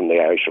watching her from the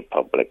Irish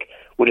Republic,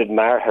 would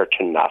admire her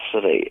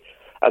tenacity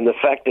and the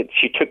fact that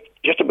she took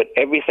just about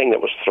everything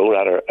that was thrown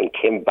at her and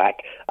came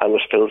back and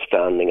was still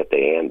standing at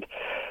the end.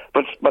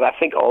 But I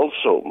think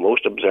also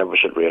most observers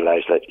should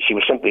realise that she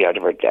was simply out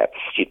of her depth.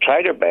 She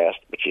tried her best,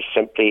 but she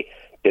simply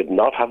did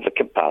not have the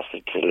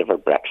capacity to deliver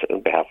Brexit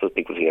on behalf of the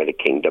people of the United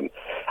Kingdom.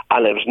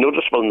 And it was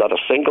noticeable not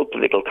a single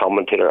political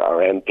commentator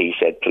or MP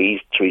said, please,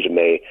 Theresa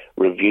May,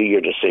 review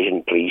your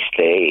decision, please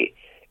stay.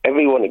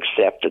 Everyone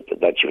accepted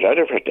that she was out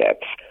of her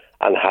depth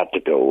and had to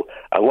go.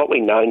 And what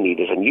we now need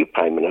is a new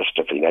Prime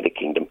Minister for the United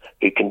Kingdom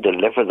who can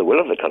deliver the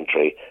will of the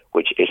country,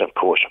 which is, of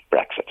course,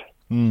 Brexit.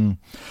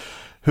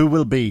 Who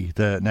will be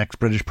the next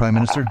British Prime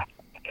Minister?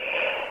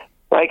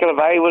 Michael,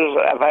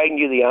 if I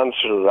knew the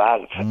answer to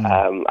that,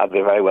 I'd be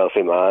a very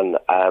wealthy man.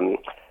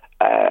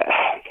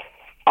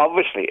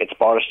 Obviously, it's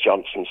Boris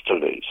Johnson's to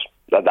lose.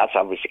 That's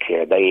obviously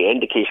clear. The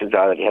indications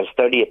are that he has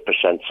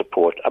 38%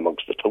 support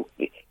amongst the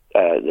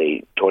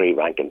Tory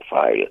rank and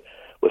file,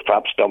 with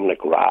perhaps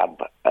Dominic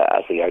Raab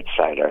as the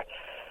outsider.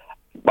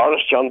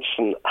 Boris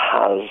Johnson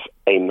has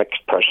a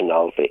mixed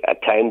personality.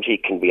 At times he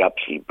can be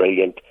absolutely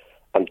brilliant,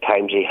 and at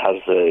times he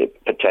has the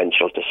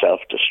potential to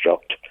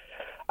self-destruct.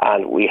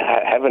 And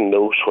heaven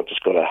knows what is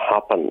going to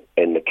happen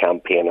in the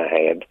campaign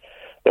ahead.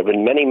 There have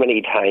been many,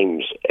 many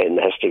times in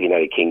the history of the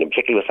United Kingdom,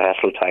 particularly with the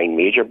Heseltine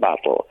major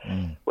battle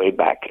way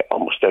back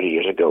almost 30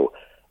 years ago,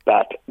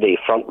 that the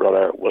front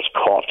runner was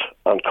caught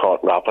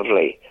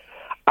rapidly.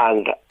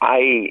 And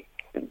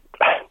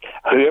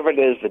whoever it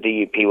is the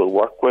DUP will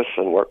work with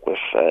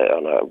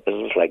on a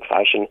business-like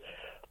fashion,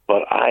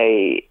 but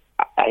I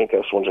think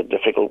this one's a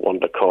difficult one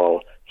to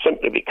call,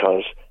 simply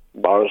because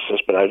Boris has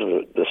been out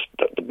of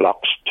the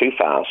blocks too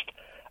fast,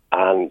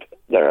 and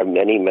there are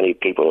many, many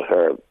people who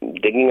are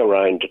digging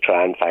around to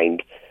try and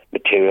find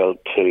material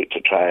to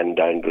try and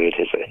downgrade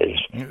his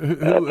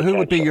Who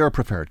would be your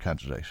preferred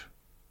candidate?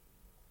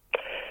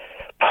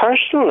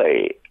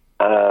 Personally,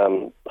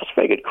 that's a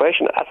very good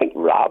question. I think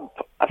Raab,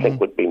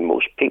 would be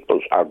most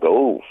people's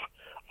goal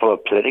from a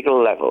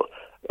political level,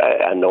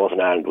 and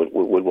Northern Ireland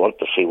would want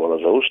to see one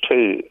of those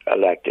two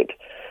elected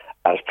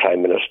as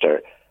Prime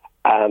Minister.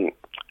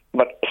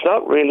 But it's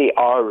not really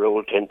our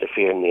role to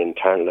interfere in the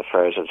internal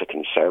affairs of the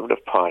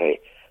Conservative Party.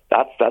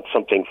 That's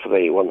something for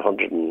the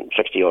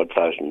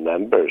 160,000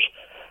 members.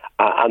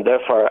 And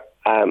therefore,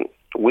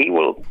 we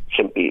will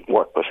simply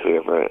work with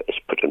whoever is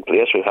put in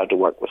place. We've had to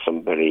work with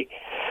some very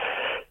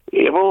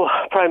able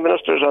Prime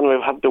Ministers, and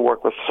we've had to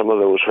work with some of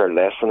those who are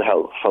less than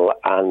helpful.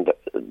 And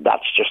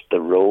that's just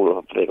the role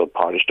of political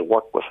parties, to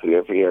work with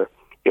whoever you're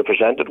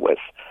presented with.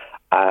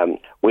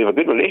 We have a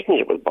good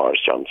relationship with Boris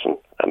Johnson.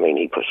 I mean,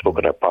 he spoke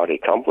at our party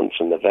conference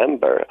in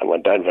November and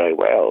went down very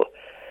well.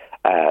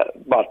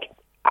 But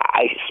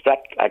I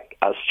suspect,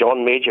 as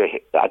John Major,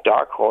 a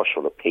dark horse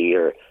will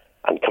appear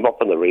and come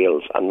up on the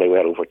rails and may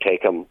well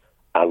overtake him,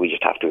 and we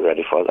just have to be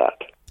ready for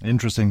that.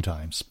 Interesting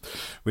times.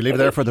 We leave it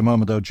there for the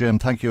moment, though. Jim,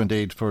 thank you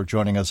indeed for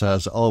joining us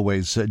as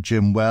always.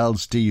 Jim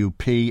Wells,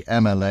 DUP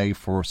MLA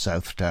for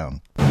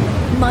Southdown.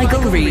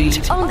 Michael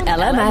Reid on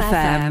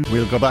LMFM.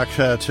 We'll go back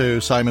to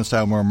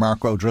Simonstown, where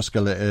Mark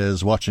O'Driscoll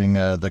is watching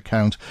the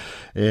count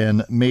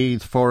in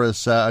Meath for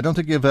us. I don't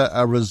think you have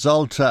a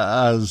result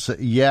as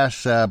yet,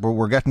 but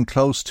we're getting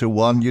close to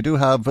one. You do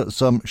have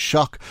some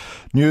shock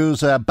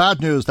news,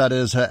 bad news that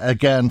is,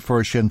 again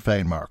for Sinn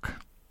Féin, Mark.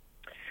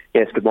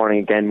 Yes, good morning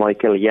again,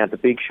 Michael. Yeah, the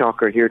big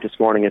shocker here this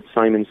morning at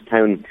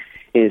Simonstown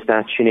is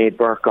that Sinead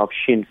Burke of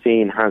Sinn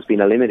Féin has been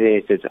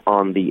eliminated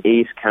on the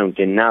 8th count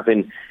in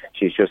Navan.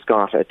 She's just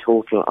got a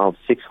total of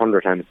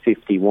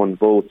 651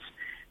 votes.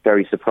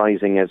 Very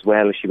surprising as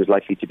well. She was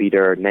likely to be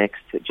their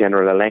next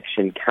general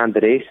election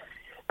candidate.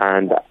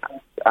 And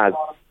as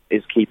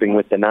is keeping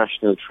with the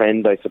national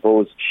trend, I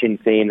suppose, Sinn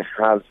Féin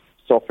have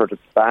suffered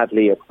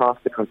badly across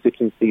the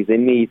constituencies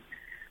in Meath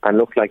and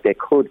look like they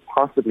could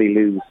possibly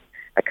lose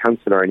a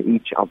councillor in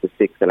each of the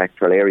 6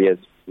 electoral areas.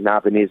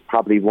 Navan is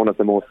probably one of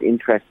the most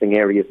interesting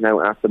areas now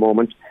at the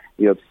moment.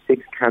 You have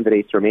 6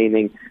 candidates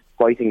remaining,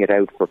 fighting it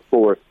out for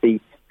 4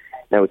 seats.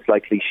 Now it's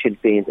likely Sinn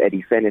Féin's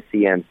Eddie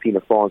Fennessy and Fianna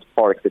Fáil's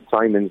Pádraig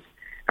Fitzsimons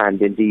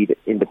and indeed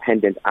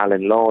independent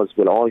Alan Laws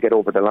will all get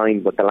over the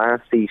line, but the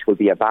last seat will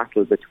be a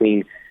battle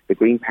between the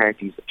Green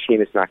Party's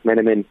Seamus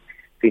McMenamin,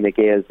 Fine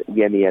Gael's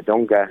Yemi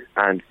Adunga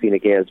and Fine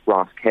Gael's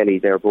Ross Kelly.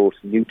 They're both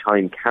new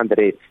time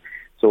candidates.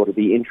 So it'll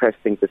be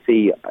interesting to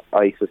see.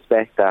 I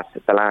suspect that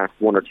the last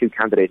 1 or 2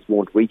 candidates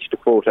won't reach the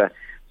quota.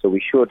 So we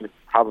should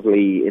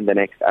probably in the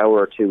next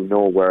hour or two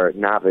know where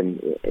Navan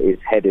is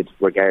headed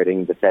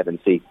regarding the 7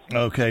 seats.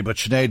 OK, but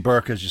Sinead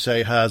Burke, as you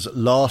say, has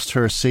lost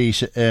her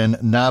seat in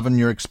Navan.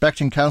 You're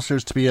expecting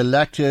councillors to be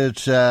elected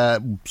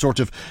sort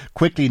of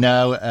quickly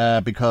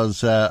now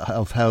because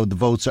of how the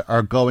votes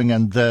are going,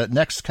 and the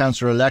next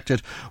councillor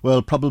elected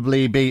will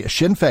probably be a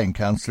Sinn Féin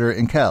councillor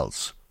in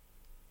Kells.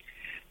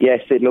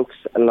 Yes, it looks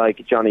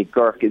like Johnny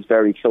Girk is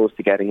very close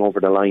to getting over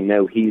the line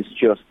now. He's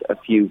just a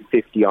few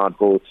 50-odd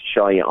votes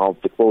shy of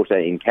the quota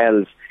in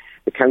Kells.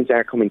 The counts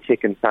are coming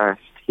thick and fast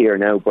here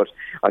now, but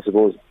I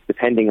suppose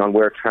depending on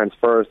where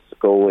transfers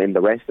go in the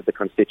rest of the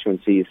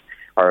constituencies,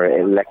 or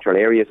electoral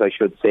areas, I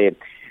should say,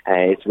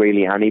 it's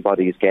really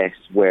anybody's guess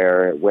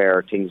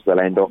where things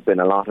will end up in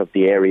a lot of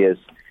the areas.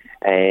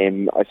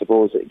 I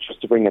suppose,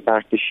 just to bring it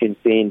back to Sinn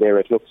Féin there,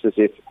 it looks as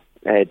if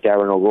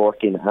Darren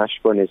O'Rourke in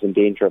Ashburn is in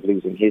danger of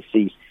losing his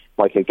seat.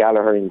 Michael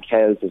Gallagher in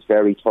Kells is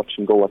very touch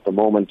and go at the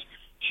moment.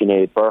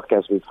 Sinead Burke,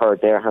 as we've heard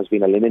there, has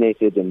been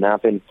eliminated in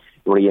Navan.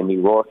 Maria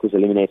O'Rourke was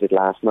eliminated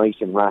last night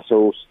in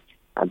Rassos.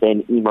 And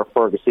then Emer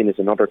Ferguson is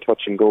another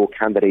touch and go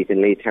candidate in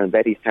Laytown,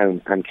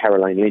 Bettystown, and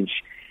Caroline Lynch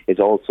is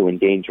also in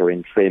danger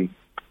in Trim.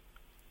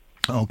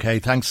 OK,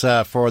 thanks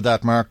for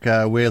that, Mark.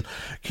 We'll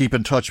keep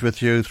in touch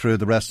with you through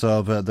the rest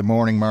of the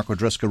morning. Mark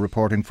O'Driscoll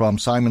reporting from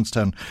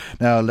Simonstown.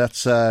 Now,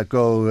 let's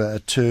go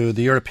to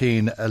the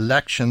European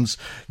elections,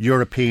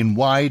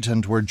 European-wide,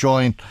 and we're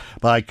joined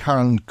by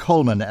Karen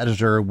Coleman,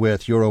 editor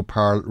with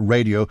Europarl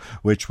Radio,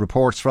 which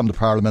reports from the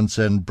parliaments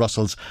in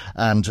Brussels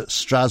and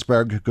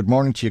Strasbourg. Good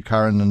morning to you,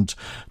 Karen, and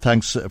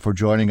thanks for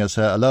joining us.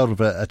 A lot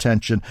of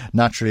attention,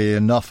 naturally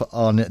enough,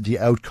 on the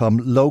outcome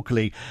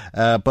locally,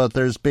 but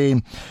there's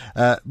been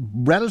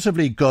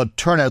relatively good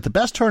turnout, the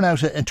best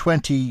turnout in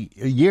 20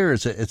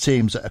 years, it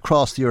seems,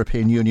 across the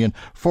European Union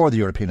for the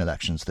European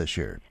elections this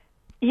year.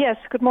 Yes,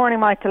 good morning,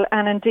 Michael.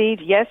 And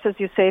indeed, yes, as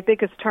you say,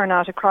 biggest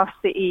turnout across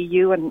the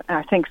EU, and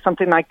I think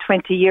something like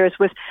 20 years,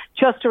 with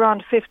just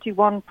around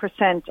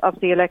 51% of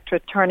the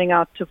electorate turning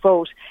out to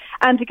vote.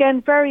 And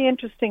again, very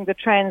interesting, the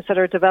trends that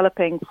are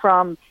developing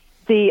from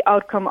the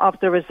outcome of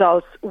the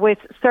results, with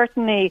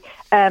certainly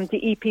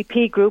the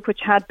EPP group, which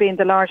had been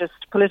the largest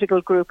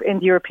political group in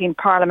the European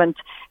Parliament.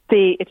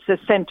 It's the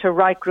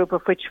centre-right group,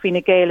 of which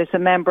Fine Gael is a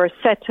member,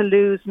 set to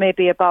lose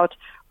maybe about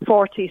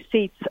 40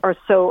 seats or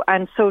so,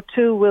 and so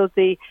too will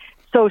the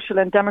Social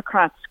and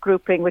Democrats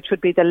grouping, which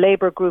would be the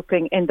Labour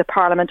grouping in the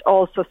Parliament,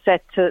 also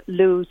set to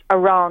lose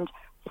around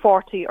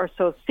 40 or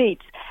so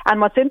seats. And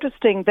what's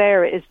interesting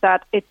there is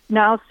that it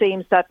now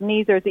seems that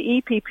neither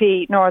the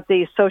EPP nor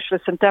the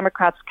Socialists and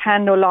Democrats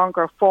can no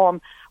longer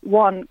form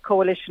one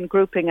coalition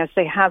grouping as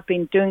they have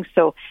been doing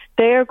so.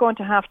 They're going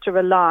to have to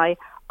rely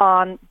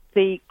on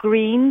the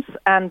Greens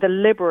and the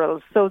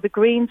Liberals. So the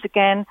Greens,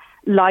 again,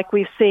 like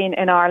we've seen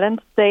in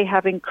Ireland, they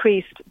have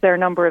increased their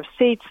number of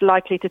seats,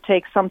 likely to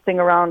take something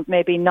around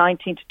maybe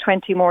 19 to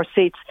 20 more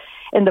seats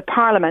in the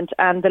Parliament.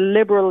 And the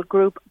Liberal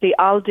group, the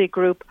ALDE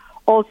group,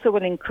 also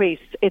will increase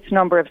its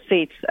number of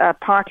seats,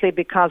 partly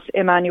because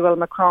Emmanuel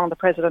Macron, the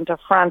president of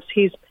France,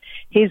 his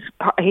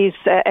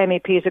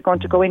MEPs are going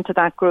to go into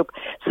that group.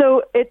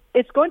 So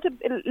it's going to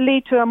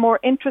lead to a more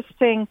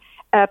interesting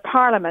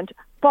Parliament.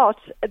 But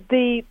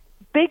the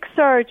big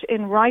surge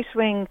in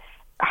right-wing,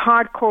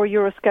 hardcore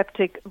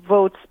Eurosceptic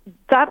votes,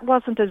 that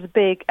wasn't as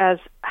big as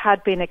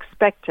had been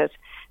expected.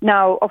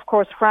 Now, of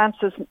course,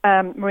 France's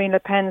Marine Le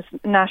Pen's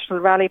National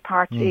Rally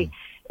Party,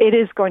 it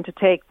is going to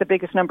take the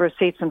biggest number of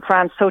seats in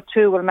France. So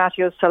too will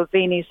Matteo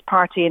Salvini's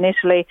party in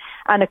Italy,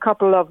 and a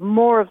couple of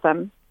more of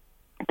them.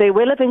 They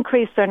will have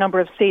increased their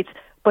number of seats,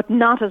 but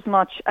not as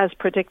much as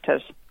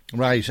predicted.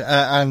 Right.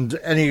 And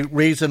any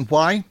reason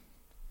why?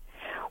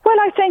 Well,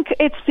 I think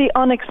it's the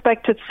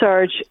unexpected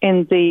surge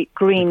in the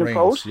Green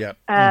vote. Yeah.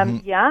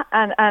 Yeah,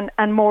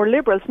 and more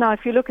Liberals. Now,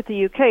 if you look at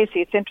the UK, see,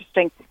 it's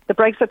interesting. The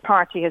Brexit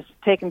Party has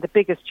taken the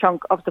biggest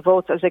chunk of the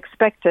votes as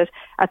expected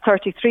at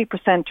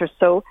 33% or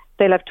so.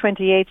 They'll have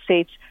 28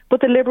 seats. But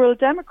the Liberal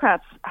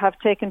Democrats have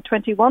taken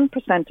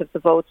 21% of the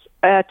votes,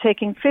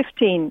 taking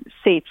 15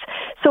 seats.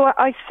 So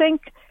I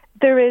think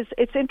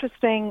it's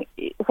interesting,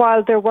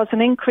 while there was an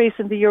increase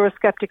in the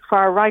Eurosceptic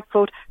far-right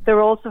vote, there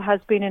also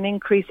has been an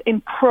increase in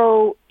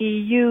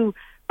pro-EU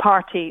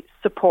party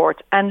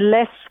support and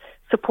less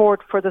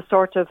support for the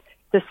sort of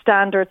the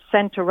standard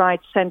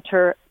centre-right,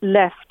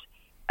 centre-left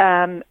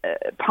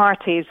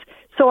parties.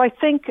 So I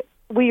think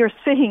we are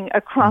seeing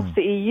across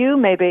the EU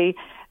maybe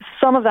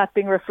some of that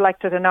being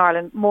reflected in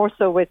Ireland, more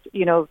so with,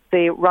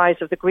 the rise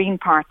of the Green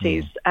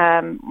parties.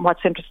 What's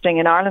interesting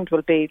in Ireland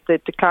will be the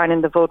decline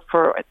in the vote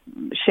for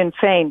Sinn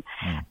Féin.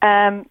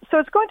 So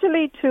it's going to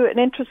lead to an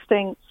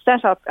interesting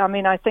setup. I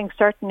mean, I think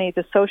certainly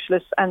the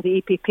Socialists and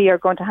the EPP are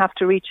going to have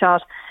to reach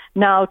out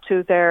now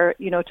to their,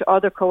 to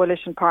other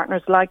coalition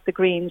partners like the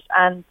Greens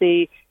and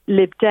the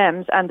Lib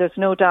Dems, and there's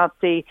no doubt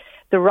the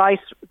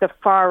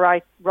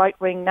far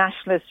right-wing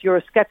nationalist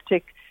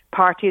Eurosceptic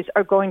parties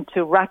are going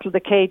to rattle the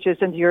cages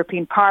in the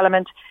European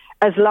Parliament.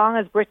 As long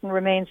as Britain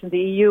remains in the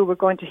EU, we're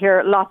going to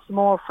hear lots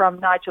more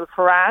from Nigel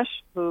Farage,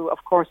 who, of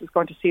course, is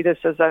going to see this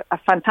as a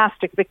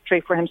fantastic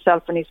victory for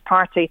himself and his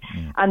party.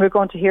 And we're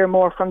going to hear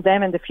more from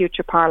them in the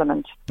future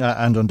Parliament.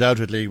 And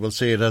undoubtedly, we'll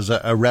see it as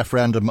a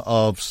referendum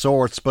of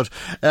sorts. But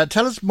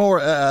tell us more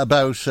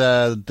about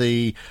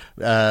the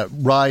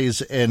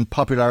rise in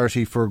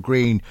popularity for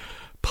Green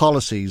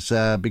policies,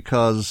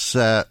 because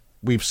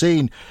we've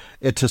seen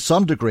it to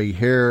some degree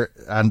here,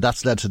 and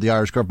that's led to the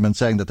Irish government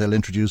saying that they'll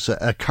introduce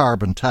a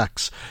carbon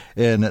tax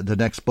in the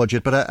next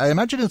budget. But I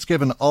imagine it's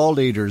given all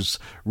leaders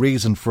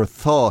reason for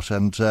thought,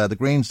 and the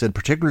Greens did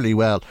particularly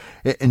well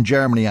in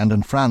Germany and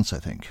in France, I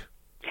think.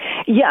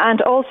 Yeah,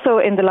 and also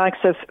in the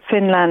likes of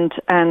Finland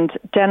and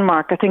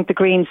Denmark. I think the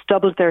Greens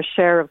doubled their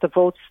share of the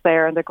votes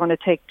there, and they're going to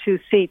take 2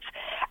 seats.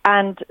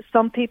 And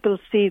some people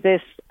see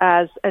this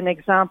as an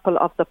example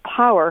of the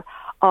power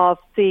of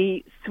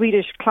the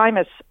Swedish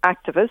climate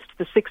activist,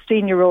 the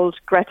 16-year-old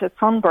Greta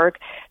Thunberg.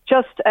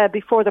 Just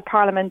before the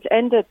Parliament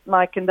ended,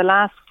 Mike, in the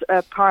last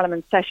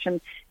Parliament session,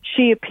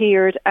 she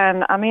appeared,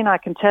 and I mean, I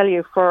can tell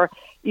you, for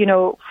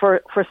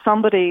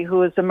somebody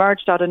who has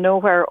emerged out of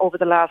nowhere over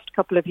the last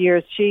couple of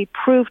years, she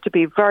proved to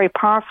be very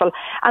powerful.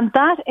 And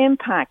that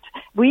impact,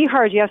 we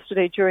heard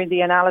yesterday during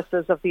the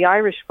analysis of the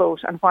Irish vote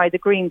and why the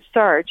Greens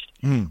surged,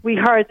 we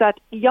heard that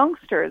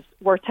youngsters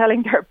were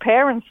telling their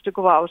parents to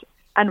go out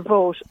and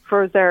vote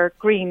for their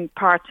Green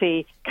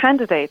Party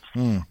candidates.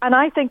 And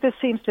I think this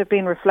seems to have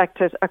been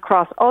reflected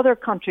across other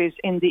countries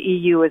in the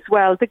EU as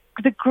well.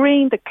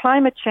 The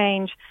climate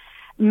change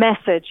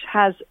message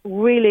has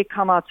really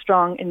come out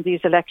strong in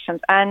these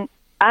elections. And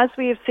as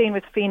we have seen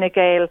with Fine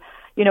Gael,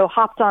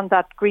 hopped on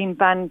that green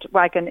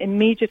bandwagon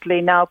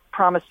immediately, now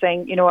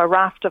promising, a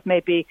raft of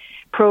maybe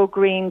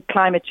pro-green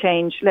climate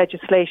change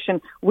legislation.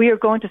 We are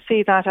going to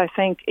see that, I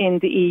think, in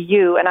the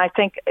EU. And I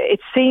think it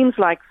seems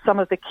like some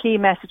of the key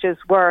messages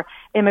were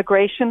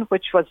immigration,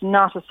 which was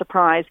not a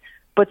surprise,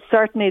 but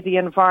certainly the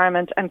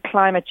environment and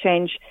climate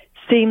change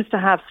seems to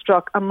have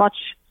struck a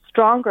much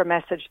stronger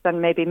message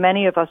than maybe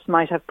many of us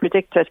might have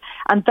predicted.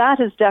 And that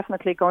is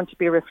definitely going to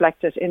be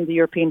reflected in the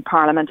European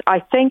Parliament. I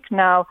think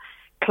now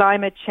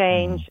climate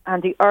change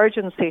and the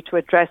urgency to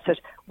address it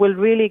will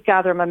really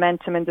gather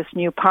momentum in this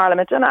new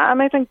Parliament. And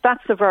I think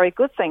that's a very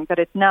good thing, that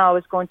it now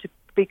is going to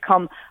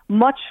become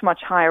much,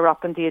 much higher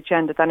up in the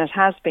agenda than it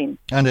has been.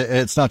 And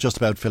it's not just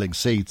about filling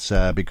seats,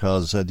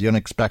 because the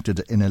unexpected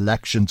in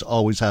elections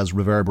always has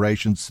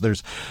reverberations.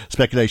 There's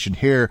speculation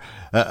here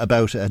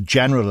about a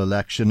general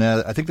election.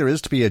 I think there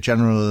is to be a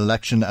general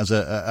election as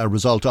a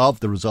result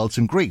of the results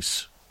in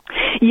Greece.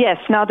 Yes.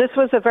 Now, this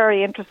was a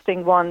very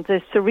interesting one.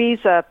 The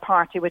Syriza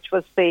party, which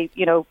was the,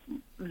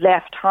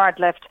 hard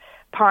left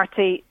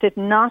party, did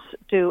not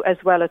do as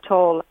well at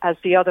all as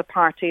the other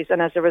parties.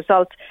 And as a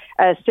result,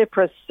 the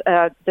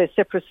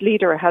Cyprus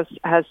leader has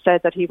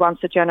said that he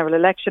wants a general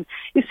election.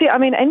 You see, I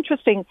mean,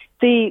 interesting,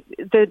 the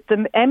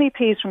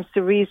MEPs from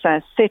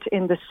Syriza sit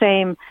in the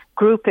same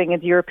grouping in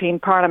the European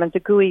Parliament, the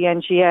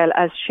GUI-NGL,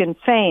 as Sinn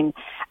Féin.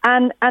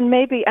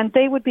 And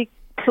they would be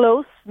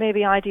close,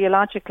 maybe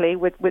ideologically,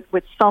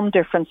 with some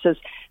differences.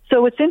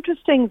 So it's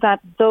interesting that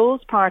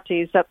those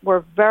parties that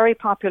were very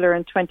popular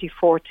in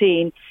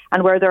 2014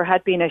 and where there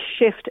had been a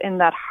shift in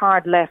that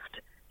hard left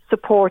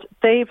support,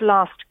 they've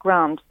lost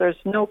ground. There's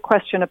no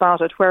question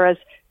about it. Whereas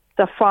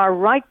the far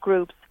right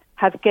groups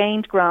have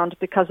gained ground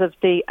because of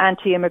the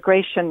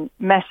anti-immigration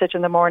message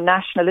and the more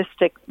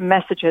nationalistic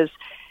messages.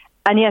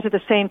 And yet at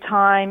the same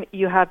time,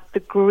 you have the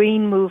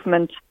Green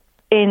movement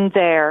in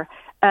there.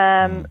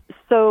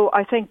 So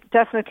I think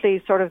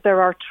definitely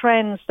there are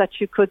trends that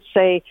you could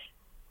say,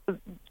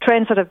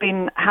 trends that have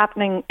been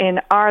happening in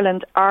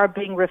Ireland are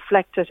being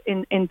reflected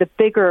in the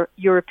bigger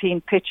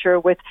European picture,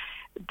 with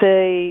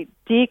the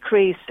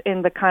decrease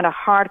in the kind of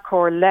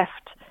hardcore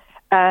left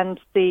and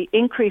the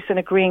increase in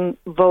a Green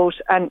vote.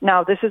 And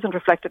now this isn't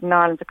reflected in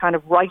Ireland, the kind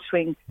of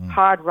right-wing,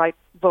 hard right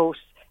vote,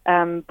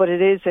 but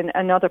it is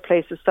in other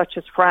places such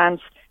as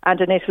France and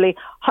in Italy.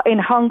 In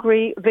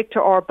Hungary,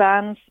 Viktor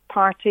Orban's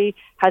party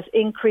has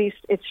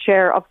increased its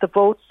share of the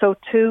vote. So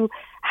too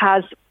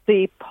has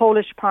the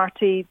Polish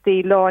party,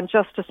 the Law and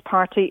Justice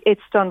Party.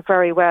 It's done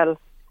very well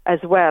as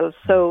well.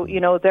 So,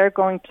 they're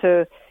going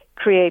to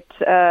create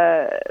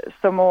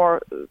some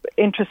more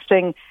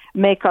interesting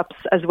makeups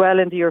as well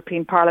in the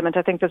European Parliament.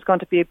 I think there's going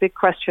to be a big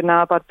question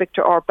now about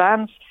Viktor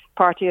Orban's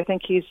party. I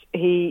think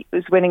he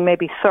is winning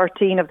maybe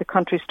 13 of the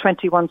country's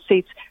 21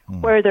 seats,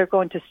 where they're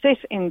going to sit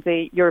in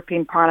the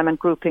European Parliament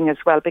grouping as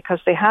well, because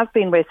they have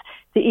been with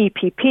the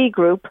EPP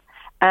group,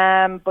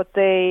 but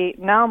they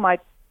now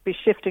might be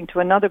shifting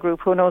to another group.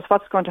 Who knows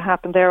what's going to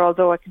happen there,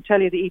 although I can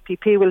tell you the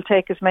EPP will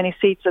take as many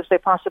seats as they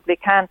possibly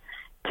can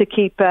to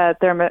keep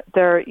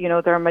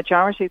their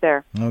majority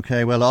there.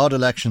 Okay, well, odd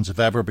elections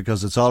if ever,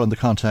 because it's all in the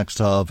context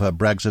of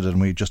Brexit,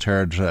 and we just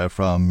heard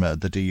from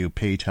the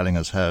DUP telling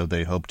us how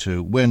they hope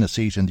to win a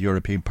seat in the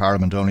European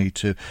Parliament, only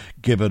to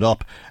give it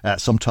up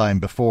sometime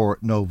before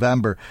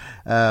November.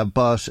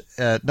 But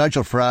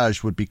Nigel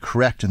Farage would be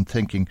correct in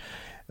thinking,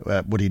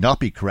 would he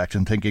not be correct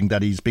in thinking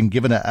that he's been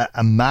given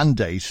a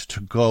mandate to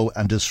go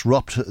and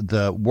disrupt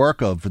the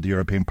work of the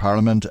European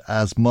Parliament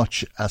as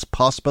much as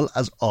possible,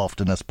 as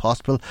often as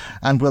possible?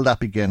 And will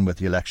that begin with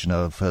the election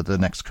of the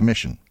next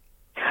Commission?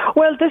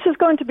 Well, this is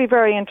going to be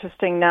very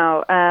interesting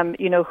now.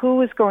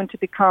 Who is going to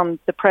become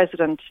the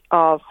president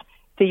of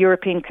the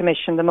European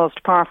Commission, the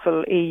most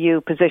powerful EU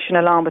position,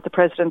 along with the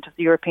president of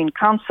the European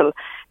Council?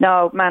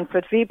 Now,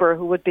 Manfred Weber,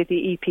 who would be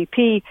the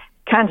EPP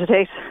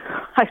candidate,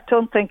 I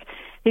don't think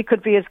he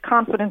could be as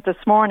confident this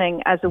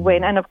morning as a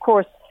win. And of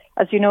course,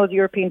 as you know, the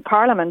European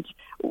Parliament,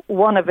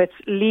 one of its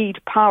lead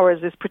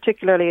powers is,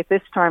 particularly at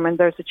this time when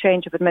there's a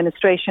change of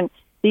administration,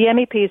 the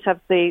MEPs have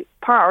the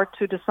power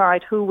to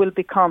decide who will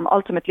become,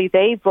 ultimately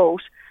they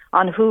vote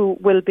on who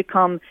will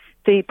become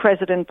the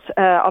president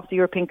of the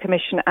European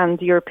Commission and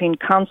the European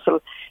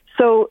Council.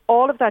 So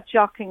all of that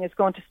jockeying is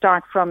going to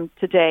start from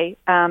today,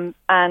 and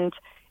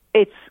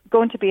it's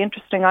going to be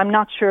interesting. I'm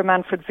not sure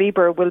Manfred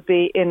Weber will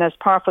be in as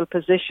powerful a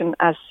position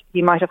as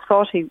he might have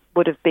thought he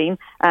would have been.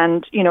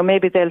 And,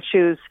 maybe they'll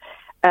choose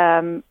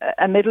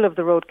a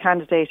middle-of-the-road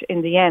candidate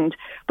in the end.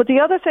 But the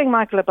other thing,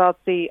 Michael,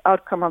 about the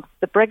outcome of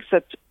the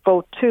Brexit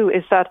vote too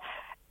is that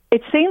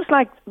it seems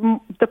like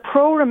the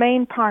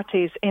pro-Remain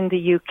parties in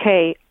the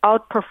UK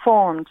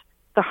outperformed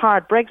the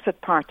hard Brexit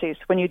parties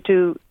when you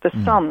do the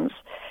sums.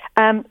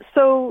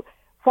 So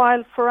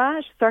while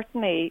Farage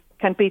certainly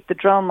can beat the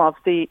drum of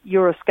the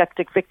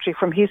Eurosceptic victory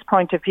from his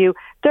point of view,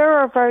 there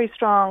are very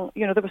strong,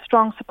 there was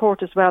strong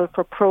support as well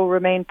for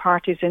pro-Remain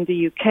parties in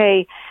the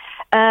UK.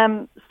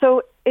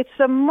 So it's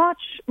a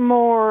much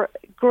more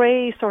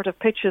grey sort of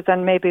picture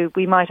than maybe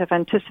we might have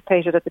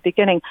anticipated at the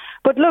beginning.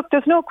 But look,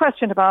 there's no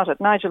question about it.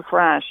 Nigel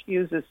Farage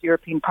uses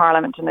European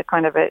Parliament in a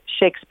kind of a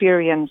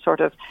Shakespearean sort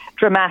of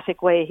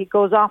dramatic way. He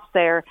goes off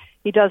there,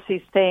 he does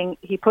his thing,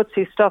 he puts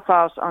his stuff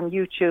out on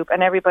YouTube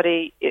and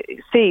everybody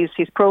sees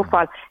his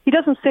profile. He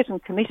doesn't sit in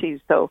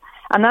committees though,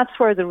 and that's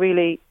where the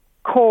really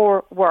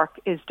core work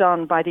is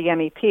done by the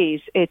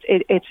MEPs.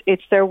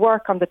 It's their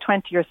work on the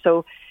 20 or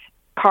so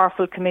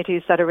powerful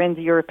committees that are in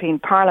the European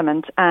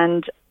Parliament,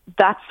 and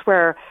that's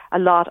where a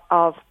lot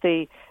of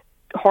the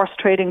horse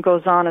trading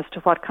goes on as to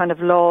what kind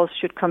of laws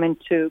should come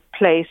into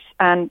place.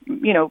 And,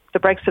 the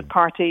Brexit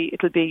Party,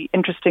 it'll be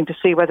interesting to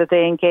see whether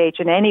they engage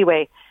in any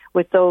way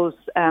with those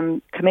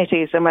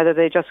committees and whether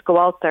they just go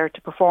out there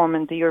to perform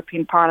in the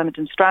European Parliament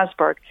in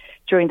Strasbourg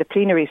during the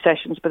plenary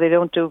sessions, but they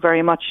don't do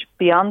very much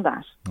beyond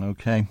that.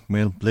 OK,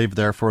 we'll leave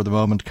there for the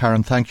moment.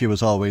 Karen, thank you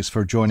as always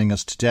for joining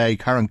us today.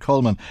 Karen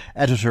Coleman,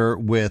 editor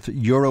with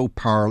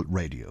Europarl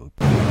Radio.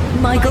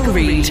 Michael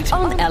Reid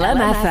on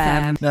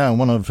LMFM. Now,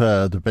 one of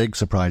the big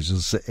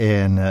surprises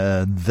in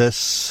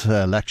this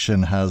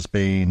election has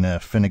been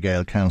Fine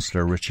Gael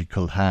councillor Richie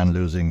Culhane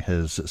losing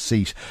his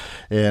seat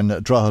in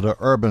Drogheda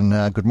Urban.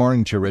 Good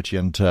morning to you, Richie,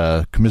 and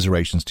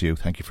commiserations to you.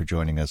 Thank you for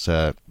joining us.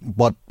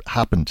 What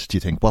happened, do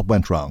you think? What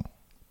went wrong?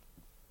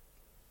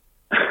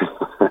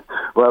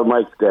 Well,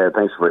 Mike,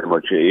 thanks very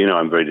much.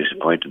 I'm very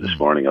disappointed this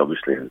morning.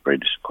 Obviously, I was very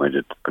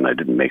disappointed when I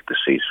didn't make the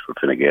seat for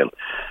Fine Gael.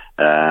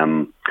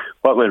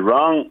 What went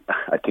wrong?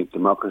 I think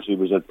democracy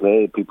was at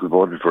play. People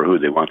voted for who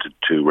they wanted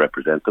to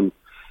represent them.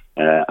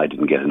 I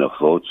didn't get enough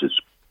votes. It's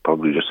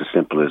probably just as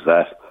simple as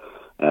that.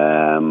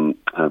 And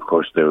of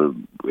course,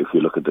 if you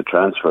look at the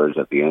transfers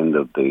at the end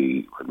of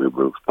when we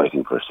were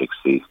fighting for a sixth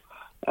seat,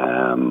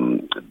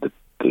 the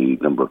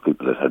number of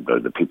people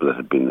the people that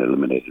had been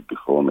eliminated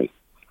before me,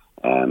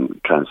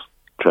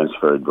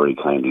 transferred very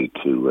kindly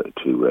to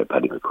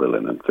Paddy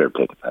McQuillan, and fair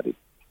play to Paddy.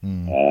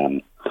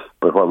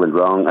 But what went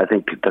wrong? I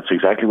think that's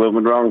exactly what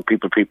went wrong.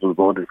 People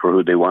voted for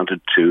who they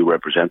wanted to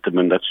represent them,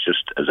 and that's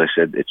just, as I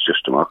said, it's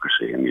just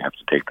democracy, and you have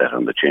to take that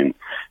on the chin.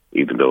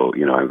 Even though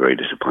I'm very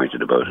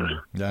disappointed about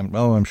it.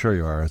 I'm sure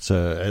you are. It's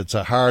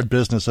a hard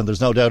business, and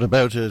there's no doubt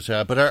about it.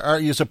 But are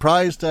you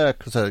surprised?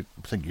 Because I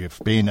think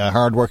you've been a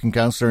hard-working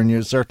councillor, and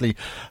you certainly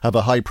have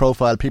a high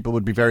profile. People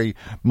would be very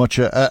much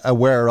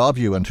aware of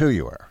you and who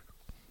you are.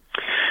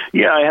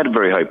 Yeah, I had a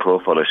very high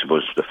profile. I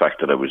suppose the fact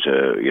that I was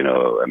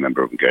a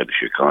member of Garda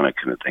Síochána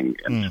kind of thing,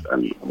 and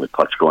with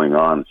what's going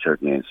on,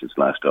 certainly since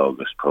last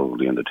August,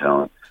 probably in the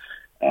town,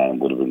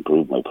 would have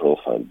improved my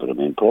profile. But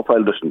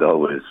profile doesn't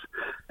always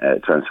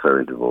transfer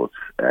into votes.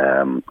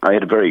 I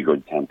had a very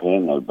good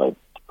campaign. I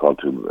called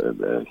to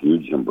a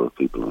huge number of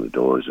people on the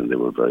doors, and they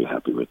were very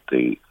happy with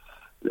the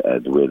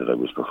way that I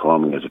was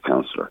performing as a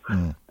councillor.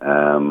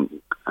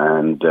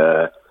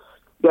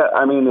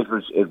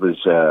 It was.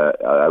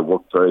 I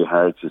worked very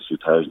hard since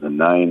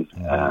 2009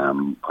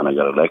 when I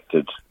got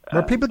elected.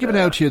 Are people giving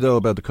out to you, though,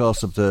 about the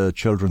cost of the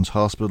Children's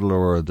Hospital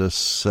or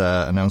this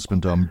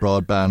announcement on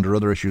broadband or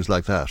other issues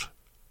like that?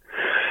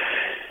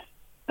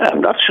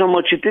 Not so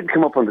much. It did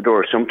come up on the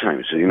door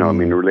sometimes. In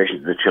relation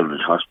to the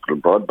Children's Hospital,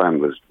 broadband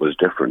was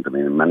different.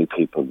 Many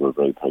people were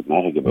very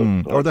pragmatic about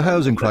it. Or the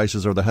housing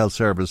crisis or the health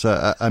service.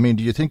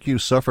 Do you think you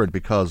suffered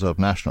because of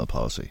national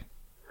policy?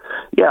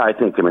 Yeah, I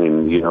think,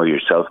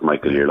 yourself,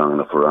 Michael, you're long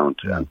enough around,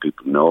 and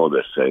people know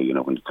that,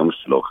 when it comes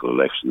to local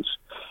elections,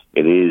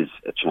 it is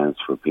a chance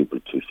for people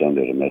to send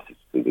out a message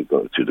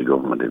to the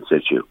government in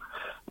situ.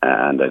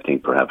 And I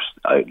think perhaps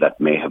that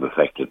may have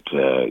affected,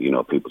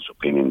 people's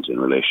opinions in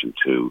relation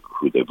to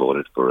who they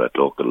voted for at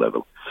local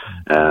level.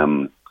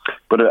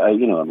 But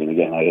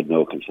again, I had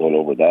no control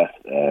over that.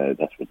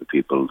 That's what the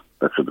people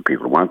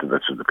wanted.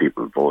 That's what the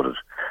people voted,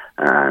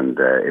 and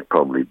it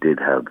probably did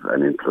have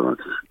an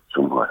influence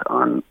somewhat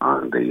on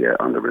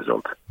the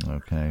result.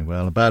 Okay,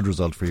 well, a bad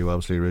result for you,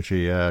 obviously,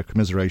 Richie.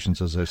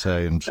 Commiserations, as I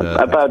say. And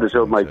a bad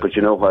result, Mike. But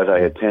you know what? I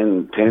had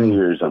 10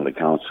 years on the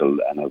council,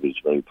 and I was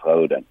very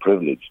proud and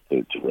privileged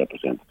to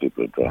represent the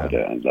people of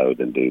Drogheda, and Louth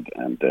indeed.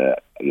 And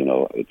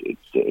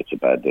it's a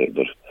bad day,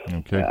 but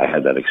Okay. I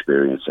had that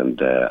experience,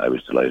 and I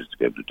was delighted to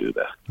be able to do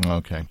that.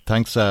 Okay.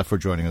 Thanks for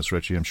joining us,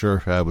 Richie. I'm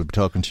sure we'll be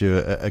talking to you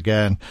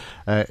again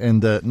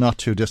in the not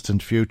too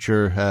distant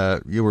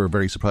future. You were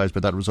very surprised by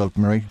that result,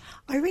 Marie?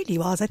 I really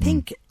was. I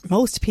think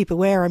most people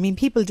were. I mean,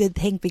 people did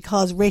think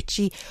because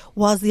Richie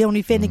was the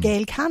only Fine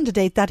Gael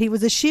candidate that he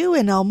was a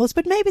shoo-in almost,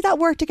 but maybe that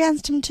worked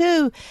against him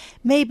too.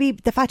 Maybe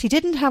the fact he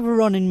didn't have a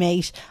running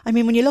mate. I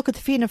mean, when you look at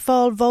the Fianna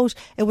Fáil vote,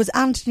 it was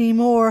Anthony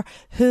Moore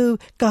who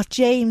got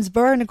James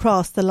Byrne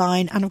across the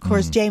line, and of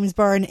course James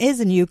Byrne is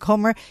a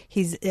newcomer.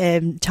 He's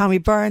Tommy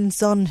Byrne's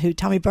son, who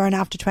Tommy Byrne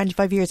after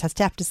 25 years has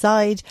stepped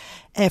aside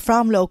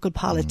from local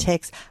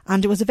politics,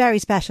 and it was a very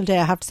special day,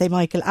 I have to say,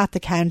 Michael, at the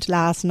count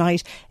last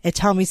night.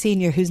 Tommy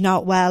Senior, who's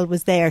not well,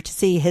 was there to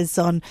see his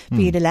son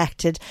being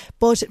elected.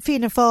 But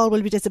Fianna Fáil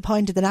will be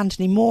disappointed that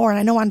Anthony Moore, and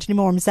I know Anthony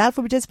Moore himself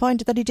will be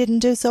disappointed that he didn't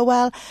do so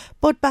well,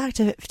 but back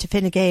to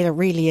Fine Gael, it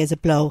really is a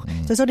blow.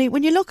 There's only,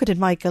 when you look at it,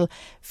 Michael,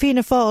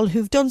 Fianna Fáil,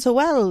 who've done so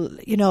well,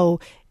 you know,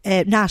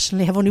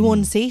 nationally, have only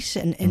one seat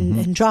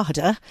in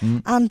Drogheda,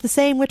 and the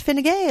same with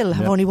Fine Gael,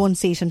 have only one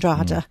seat in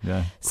Drogheda.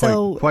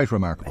 So quite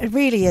remarkable. It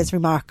really is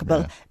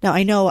remarkable. Now,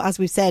 I know, as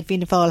we've said,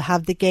 Fianna Fáil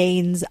have the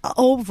gains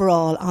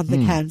overall on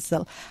the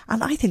council,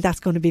 and I think that's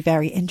going to be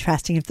very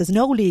interesting if there's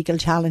no legal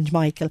challenge,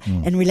 Michael,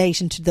 in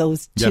relation to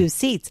those two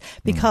seats,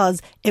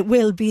 because it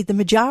will be the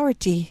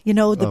majority, you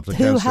know,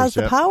 who has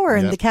the power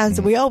in the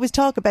council. We always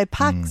talk about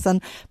pacts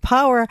and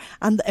power,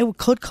 and it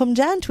could come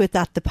down to it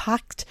that the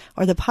pact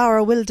or the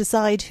power will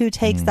decide who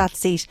takes that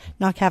seat,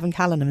 not Kevin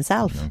Callan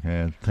himself.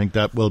 Okay, I think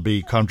that will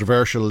be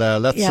controversial.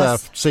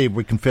 Let's see if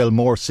we can fill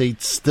more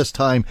seats, this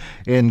time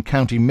in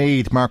County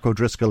Meath. Mark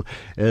O'Driscoll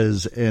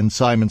is in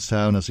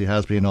Simonstown, as he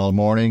has been all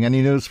morning.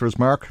 Any news for us,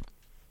 Mark?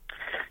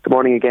 Good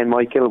morning again,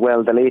 Michael.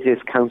 Well, the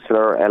latest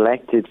councillor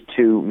elected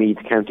to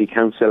Meath County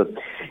Council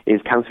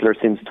is councillor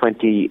since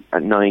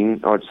 2009, in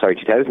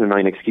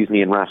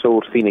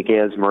Ratoath, Fine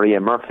Gael's Maria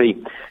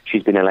Murphy.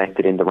 She's been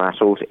elected in the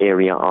Ratoath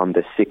area on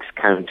the 6th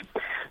count.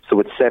 So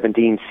with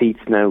 17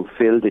 seats now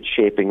filled, it's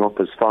shaping up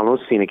as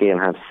follows. Fine Gael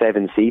have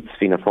 7 seats,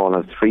 Fianna Fáil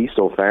have 3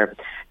 so far,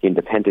 the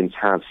Independents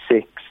have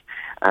 6,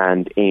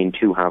 and Aon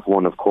 2 have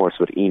 1, of course,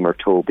 with Emer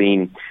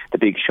Tobin. The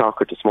big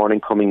shocker this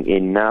morning coming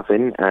in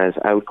Navan, as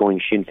outgoing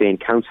Sinn Féin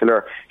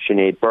councillor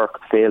Sinead Burke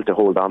failed to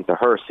hold on to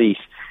her seat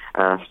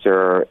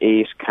after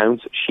 8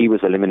 counts. She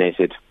was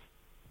eliminated.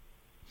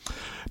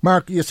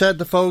 Mark, you said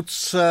the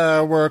votes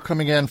were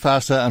coming in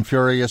fast and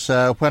furious.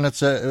 When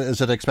is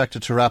it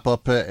expected to wrap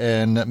up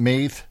in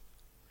Meath?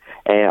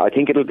 I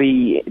think it'll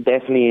be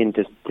definitely in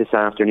this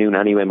afternoon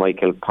anyway,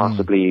 Michael,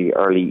 possibly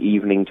early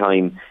evening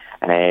time.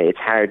 It's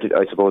hard,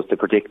 I suppose, to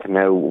predict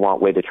now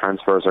what way the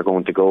transfers are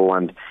going to go,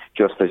 and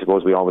just, I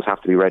suppose, we always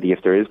have to be ready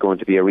if there is going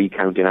to be a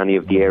recount in any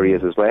of the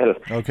areas as well.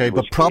 Okay,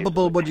 but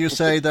probable, would you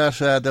say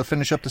that they'll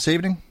finish up this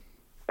evening?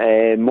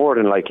 More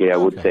than likely, I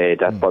would say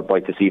that by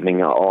this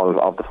evening all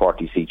of the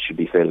 40 seats should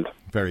be filled.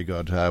 Very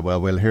good. Well,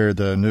 we'll hear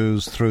the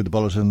news through the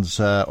bulletins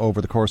over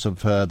the course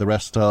of the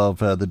rest of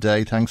the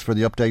day. Thanks for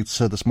the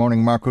updates this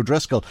morning, Mark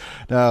O'Driscoll.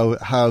 Now,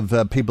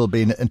 have people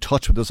been in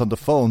touch with us on the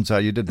phones?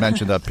 You did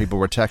mention that people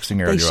were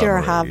texting earlier. They sure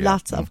have.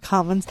 Lots of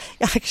comments.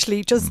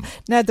 Actually, just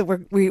now that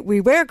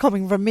we were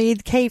coming from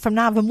Meath, Kay from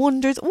Navan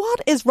wonders, what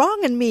is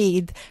wrong in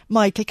Meath,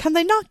 Michael? Can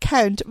they not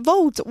count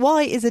votes?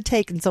 Why is it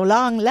taking so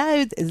long?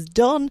 Louth is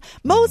done.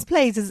 Most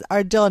places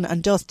are done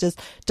and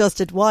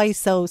dusted. Why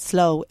so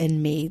slow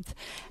in Meath?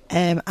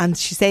 And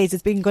she says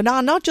it's been going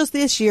on not just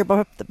this year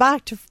but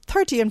back to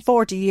 30 and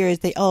 40 years.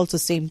 They also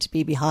seem to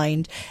be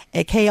behind.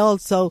 Kay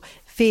also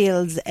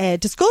feels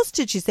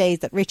disgusted, she says,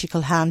 that Richie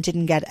Culhane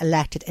didn't get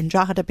elected in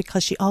Drogheda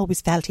because she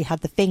always felt he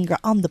had the finger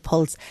on the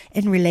pulse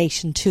in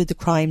relation to the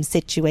crime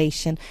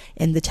situation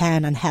in the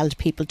town and held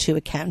people to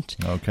account.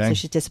 Okay. So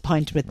she's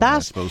disappointed with that. I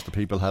suppose the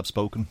people have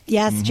spoken.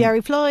 Yes,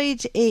 Jerry Floyd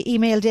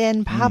emailed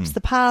in, perhaps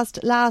the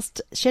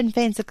last Sinn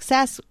Féin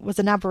success was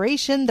an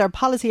aberration. Their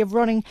policy of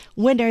running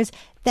winners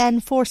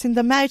then forcing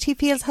them out, he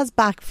feels, has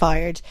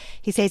backfired.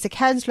 He says a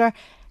councillor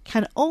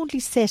can only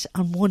sit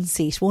on one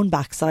seat, one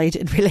backside,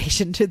 in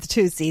relation to the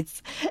 2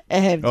 seats,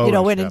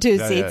 winning 2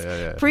 seats.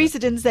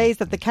 Precedent says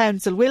that the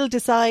council will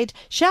decide.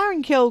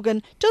 Sharon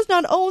Keoghan does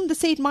not own the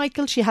seat,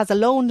 Michael. She has a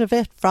loan of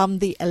it from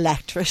the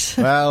electorate.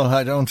 Well,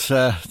 I don't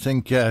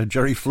think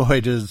Jerry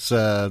Floyd is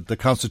the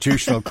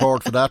constitutional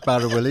court for that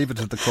matter. We'll leave it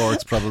to the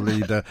courts,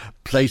 probably the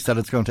place that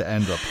it's going to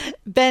end up.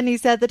 Benny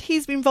said that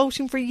he's been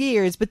voting for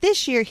years, but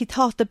this year he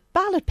thought the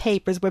ballot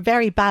papers were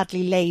very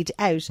badly laid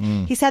out.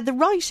 He said the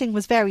writing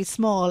was very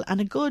small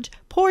and a good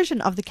portion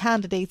of the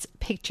candidates'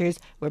 pictures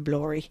were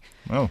blurry.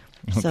 Oh,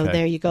 okay. So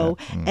there you go.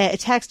 A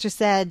texter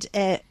said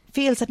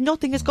feels that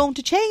nothing is going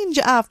to change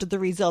after the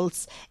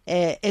results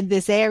in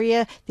this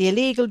area. The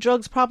illegal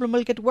drugs problem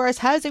will get worse,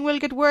 housing will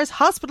get worse,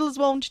 hospitals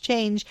won't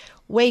change.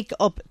 Wake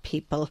up,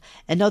 people.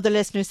 Another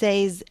listener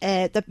says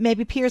that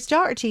maybe Pierce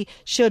Doherty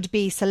should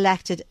be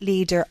selected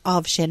leader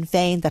of Sinn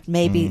Féin, that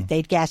maybe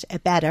they'd get a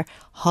better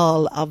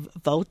haul of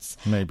votes.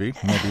 Maybe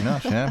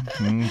not, yeah.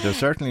 There's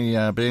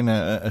certainly been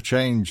a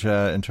change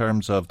in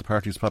terms of the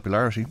party's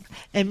popularity.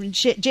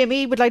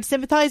 Jimmy would like to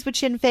sympathise with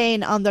Sinn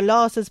Féin on their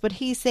losses, but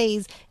he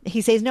says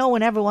no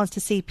one ever wants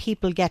to see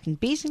people getting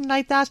beaten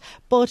like that,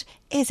 but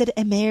is it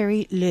a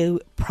Mary Lou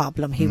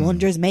problem? He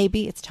wonders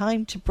maybe it's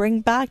time to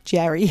bring back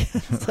Jerry.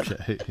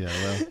 Okay, yeah,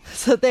 well.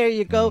 So there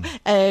you go.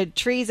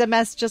 Teresa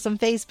messaged us on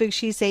Facebook.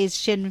 She says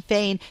Sinn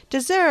Féin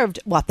deserved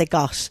what they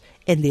got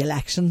in the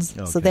elections.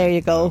 Okay. So there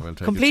you go. We'll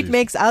complete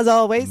mix as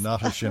always.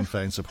 Not a Sinn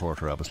Féin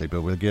supporter, obviously,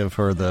 but we'll give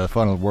her the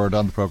final word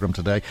on the programme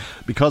today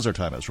because her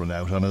time has run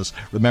out on us.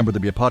 Remember,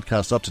 there'll be a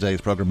podcast of today's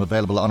programme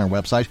available on our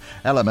website,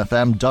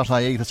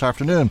 lmfm.ie, this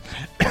afternoon.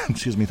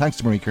 Excuse me. Thanks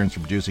to Marie Kearns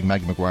for producing,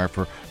 Maggie Maguire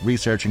for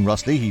researching,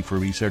 Ross Leahy for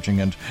researching,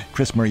 and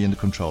Chris Murray in the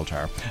control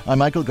tower. I'm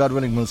Michael. God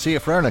willing, we'll see you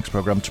for our next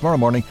programme tomorrow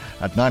morning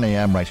at 9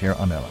 a.m. right here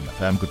on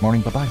LMFM. Good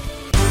morning. Bye-bye.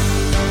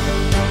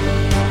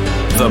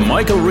 The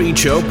Michael Reid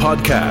Show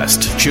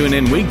podcast. Tune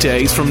in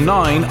weekdays from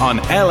 9 on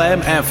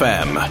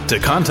LMFM. To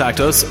contact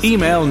us,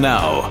 email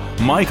now,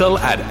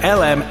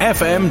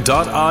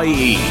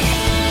 michael@lmfm.ie.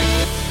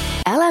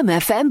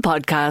 LMFM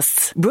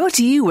podcasts, brought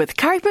to you with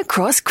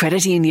Carrickmacross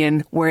Credit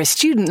Union, where a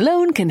student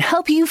loan can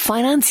help you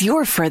finance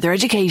your further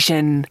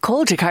education.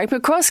 Call to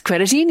Carrickmacross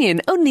Credit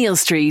Union, O'Neill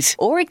Street,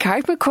 or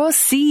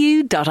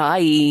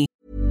carrickmacrosscu.ie.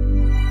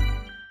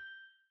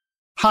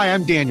 Hi,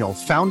 I'm Daniel,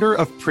 founder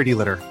of Pretty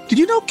Litter. Did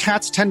you know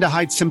cats tend to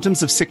hide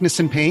symptoms of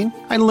sickness and pain?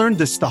 I learned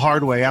this the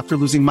hard way after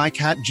losing my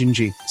cat,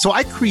 Gingy. So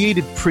I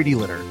created Pretty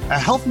Litter, a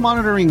health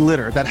monitoring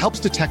litter that helps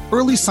detect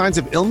early signs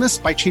of illness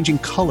by changing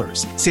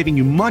colors, saving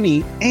you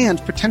money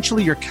and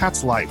potentially your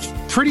cat's life.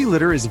 Pretty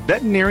Litter is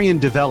veterinarian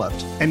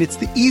developed, and it's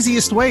the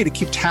easiest way to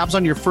keep tabs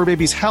on your fur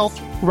baby's health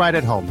right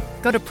at home.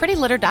 Go to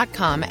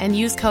prettylitter.com and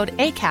use code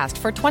ACAST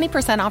for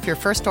 20% off your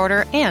first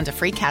order and a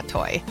free cat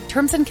toy.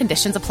 Terms and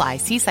conditions apply.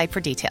 See site for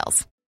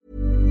details.